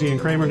 Tricia Adams, Ian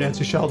Kramer,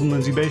 Nancy Sheldon,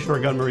 Lindsay Bayshore,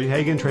 Gunn-Marie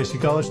Hagan, Tracy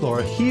Gullich,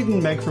 Laura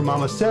Heaton, Meg for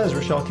Mama Says,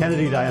 Rochelle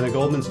Kennedy, Diana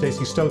Goldman,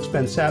 Stacey Stokes,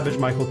 Ben Savage,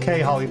 Michael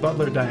Kay, Holly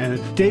Butler, Diana,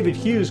 David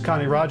Hughes,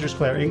 Connie Rogers,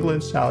 Claire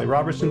England, Sally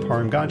Robertson,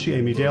 Param Ganchi,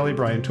 Amy Daly,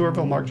 Brian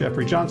Tourville, Mark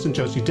Jeffrey Johnson,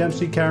 Josie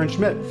Dempsey, Karen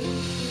Schmidt,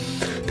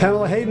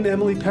 Pamela Hayden,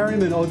 Emily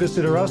Perryman, Olga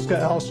Sidorowska,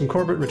 Allison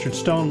Corbett, Richard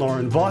Stone,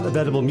 Lauren Vaught of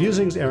Edible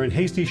Musings, Aaron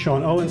Hasty,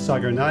 Sean Owen,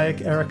 Sagar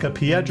Nayak, Erica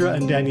Piedra,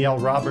 and Danielle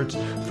Roberts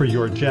for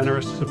your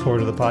generous support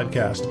of the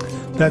podcast.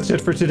 That's it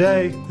for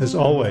today. As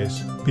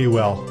always, be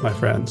well, my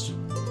friends.